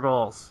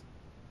gurgles.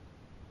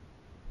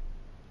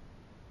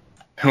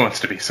 Who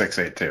wants to be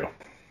 682?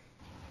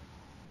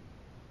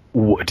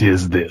 What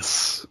is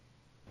this?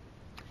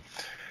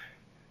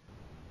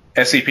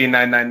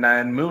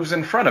 SCP-999 moves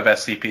in front of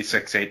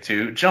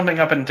SCP-682, jumping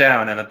up and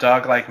down in a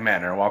dog-like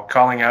manner while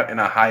calling out in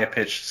a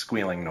high-pitched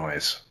squealing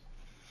noise.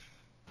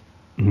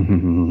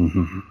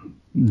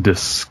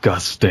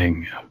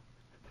 Disgusting.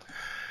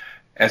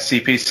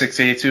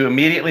 SCP-682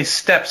 immediately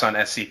steps on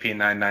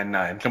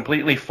SCP-999,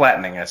 completely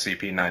flattening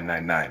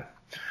SCP-999.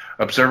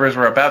 Observers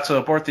were about to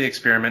abort the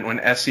experiment when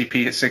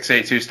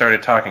SCP-682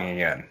 started talking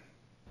again.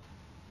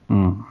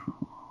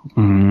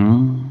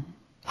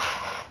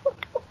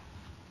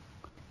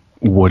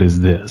 What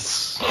is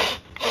this?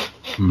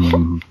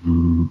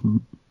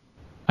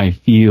 I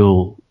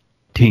feel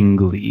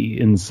tingly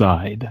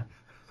inside.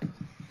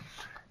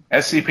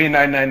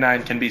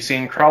 SCP-999 can be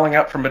seen crawling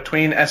up from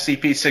between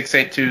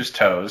SCP-682's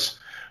toes,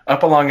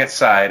 up along its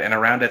side and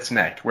around its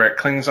neck, where it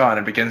clings on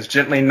and begins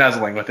gently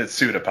nuzzling with its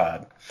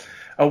pseudopod.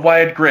 A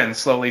wide grin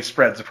slowly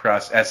spreads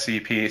across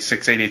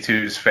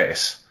SCP-682's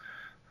face.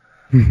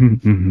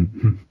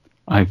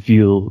 I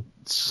feel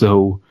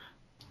so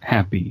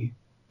happy.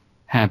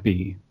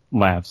 Happy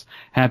laughs.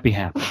 Happy.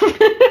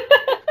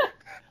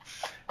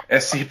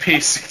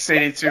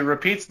 SCP-682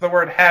 repeats the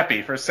word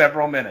happy for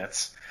several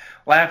minutes,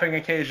 laughing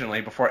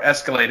occasionally before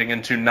escalating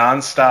into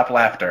non-stop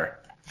laughter.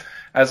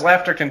 As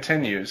laughter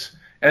continues,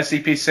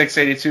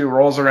 SCP-682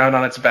 rolls around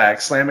on its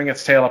back, slamming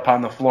its tail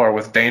upon the floor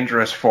with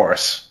dangerous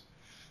force.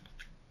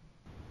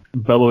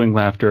 Bellowing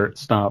laughter,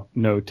 stop,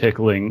 no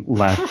tickling,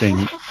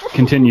 laughing,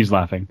 continues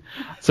laughing.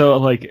 So,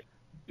 like,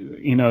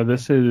 you know,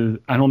 this is,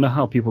 I don't know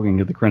how people can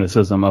get the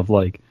criticism of,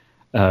 like,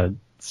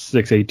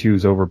 682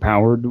 is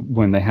overpowered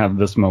when they have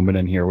this moment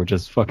in here, which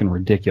is fucking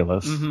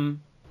ridiculous. Mm-hmm.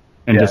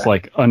 And just,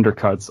 like,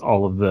 undercuts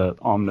all of the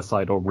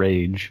homicidal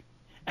rage.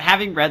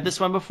 Having read this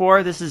one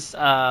before, this is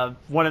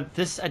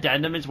this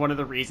addendum is one of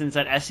the reasons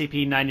that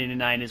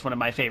SCP-999 is one of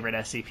my favorite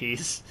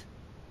SCPs.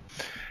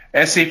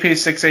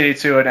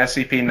 SCP-682 and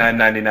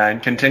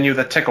SCP-999 continue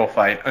the tickle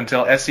fight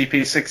until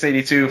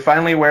SCP-682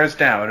 finally wears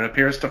down and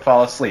appears to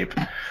fall asleep,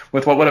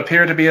 with what would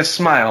appear to be a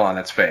smile on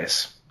its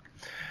face.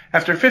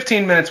 After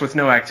 15 minutes with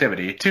no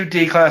activity, 2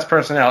 D-Class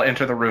personnel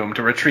enter the room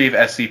to retrieve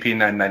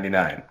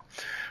SCP-999.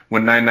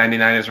 When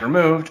 999 is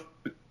removed,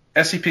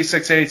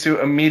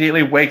 SCP-682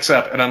 immediately wakes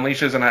up and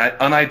unleashes an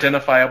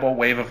unidentifiable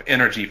wave of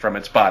energy from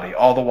its body,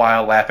 all the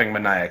while laughing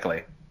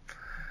maniacally.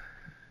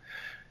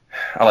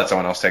 I'll let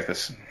someone else take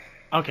this.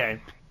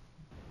 Okay.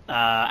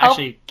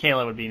 Actually,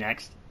 Kayla would be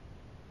next.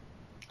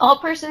 All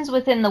persons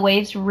within the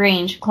wave's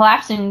range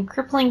collapse in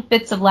crippling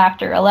fits of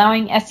laughter,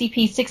 allowing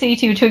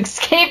SCP-682 to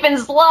escape and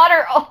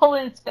slaughter all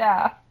in its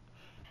path.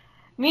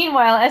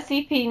 Meanwhile,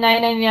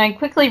 SCP-999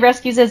 quickly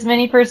rescues as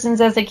many persons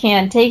as it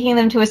can, taking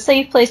them to a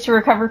safe place to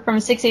recover from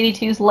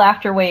 682's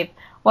laughter wave,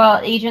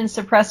 while agents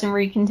suppress and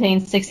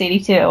recontain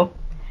 682.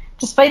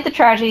 Despite the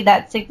tragedy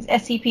that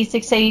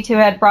SCP-682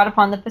 had brought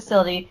upon the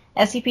facility,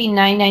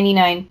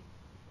 SCP-999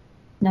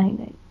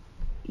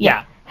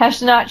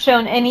 has not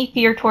shown any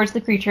fear towards the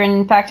creature, and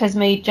in fact has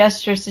made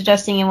gestures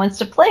suggesting it wants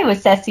to play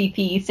with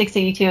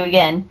SCP-682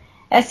 again.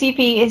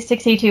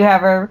 SCP-682,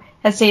 however,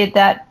 has stated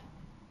that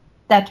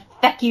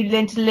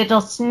feculent little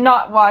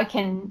snotwad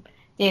can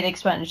data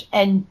expunge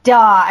and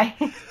die.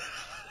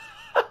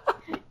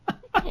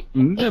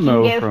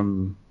 Memo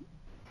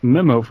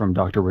from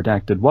Dr.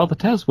 Redacted. While the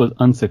test was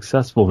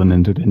unsuccessful and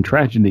ended in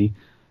tragedy,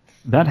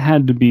 that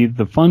had to be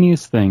the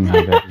funniest thing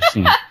I've ever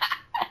seen.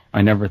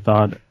 I never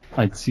thought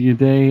I'd see a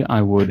day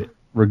I would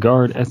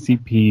regard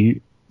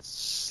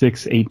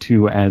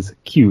SCP-682 as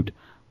cute.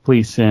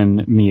 Please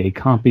send me a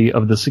copy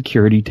of the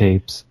security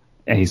tapes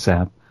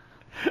ASAP.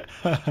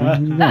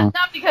 Not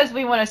because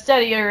we want to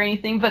study it or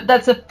anything, but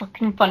that's the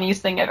fucking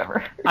funniest thing I've ever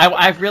heard.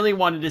 I've really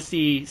wanted to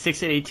see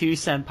 682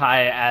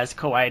 Senpai as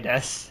Kawaii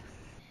Des.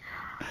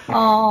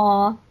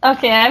 Aww.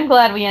 Okay, I'm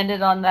glad we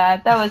ended on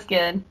that. That was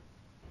good.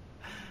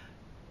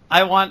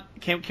 I was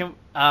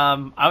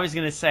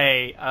gonna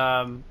say,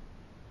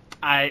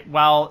 I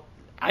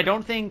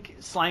don't think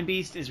Slime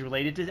Beast is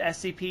related to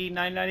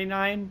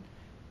SCP-999,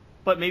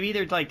 but maybe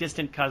they're like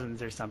distant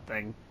cousins or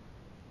something.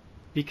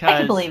 Because I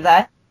can believe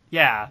that.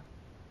 Yeah.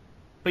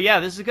 But yeah,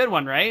 this is a good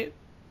one, right?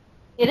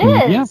 It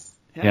is.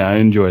 Yeah, I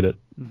enjoyed it.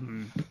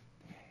 Mm-hmm.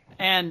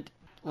 And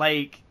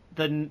like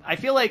I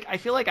feel like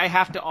I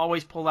have to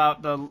always pull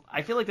out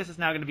I feel like this is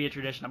now going to be a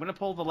tradition. I'm going to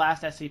pull the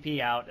last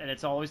SCP out, and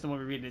it's always the one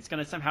we read, and it's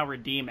going to somehow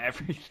redeem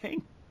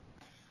everything.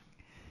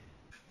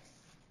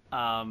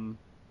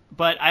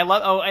 But I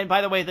love. Oh, and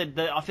by the way,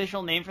 the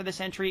official name for this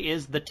entry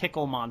is the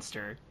Tickle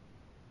Monster.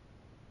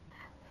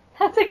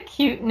 That's a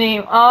cute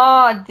name.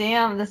 Oh,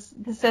 damn! This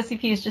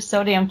SCP is just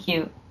so damn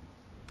cute.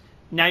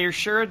 Now you're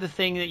sure the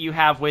thing that you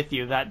have with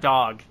you, that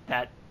dog,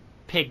 that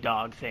pig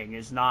dog thing,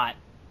 is not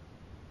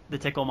the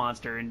Tickle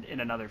Monster in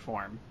another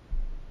form?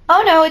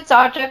 Oh no, its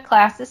object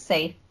class is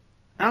safe.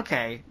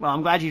 Okay, well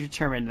I'm glad you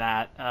determined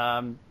that.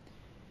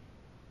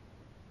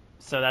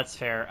 So that's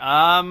fair.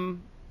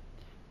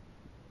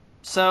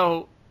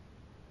 So,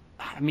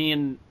 I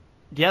mean,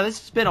 yeah, this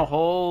has been a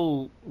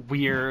whole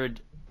weird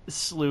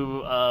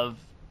slew of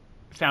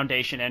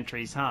Foundation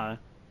entries, huh?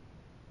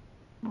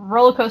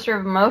 Roller coaster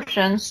of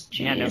emotions. Jeez.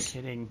 Yeah, no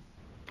kidding.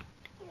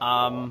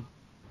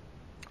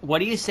 What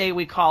do you say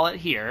we call it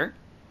here?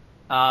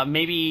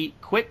 Maybe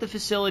quit the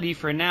facility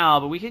for now,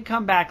 but we can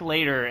come back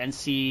later and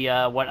see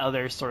what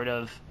other sort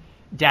of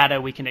data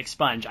we can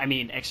extract.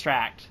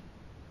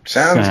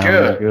 Sounds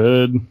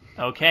good.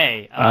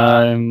 Okay.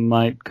 I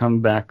might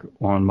come back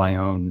on my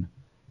own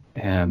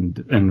and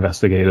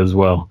investigate as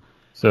well.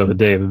 So the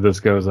day that this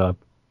goes up,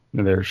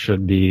 there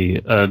should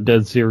be a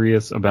dead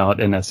serious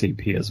about an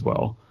SCP as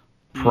well.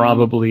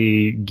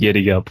 Probably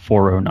Giddy Up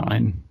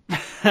 409.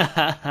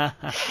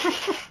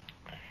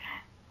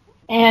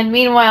 And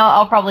meanwhile,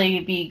 I'll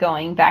probably be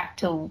going back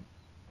to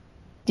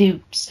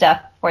do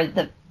stuff for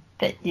the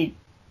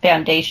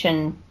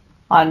Foundation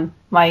on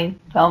my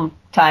own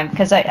time,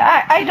 because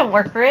I don't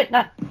work for it.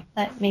 Not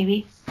that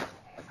maybe.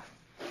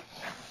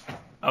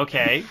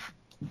 Okay.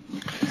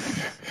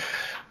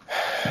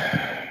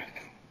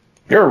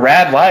 You're a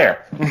rad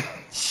liar.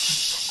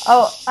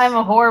 Oh, I'm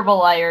a horrible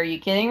liar. Are you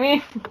kidding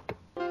me?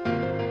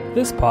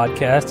 This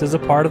podcast is a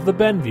part of the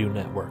Benview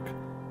Network.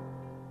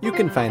 You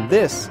can find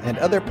this and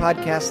other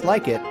podcasts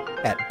like it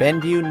at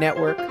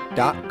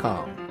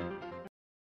BenviewNetwork.com.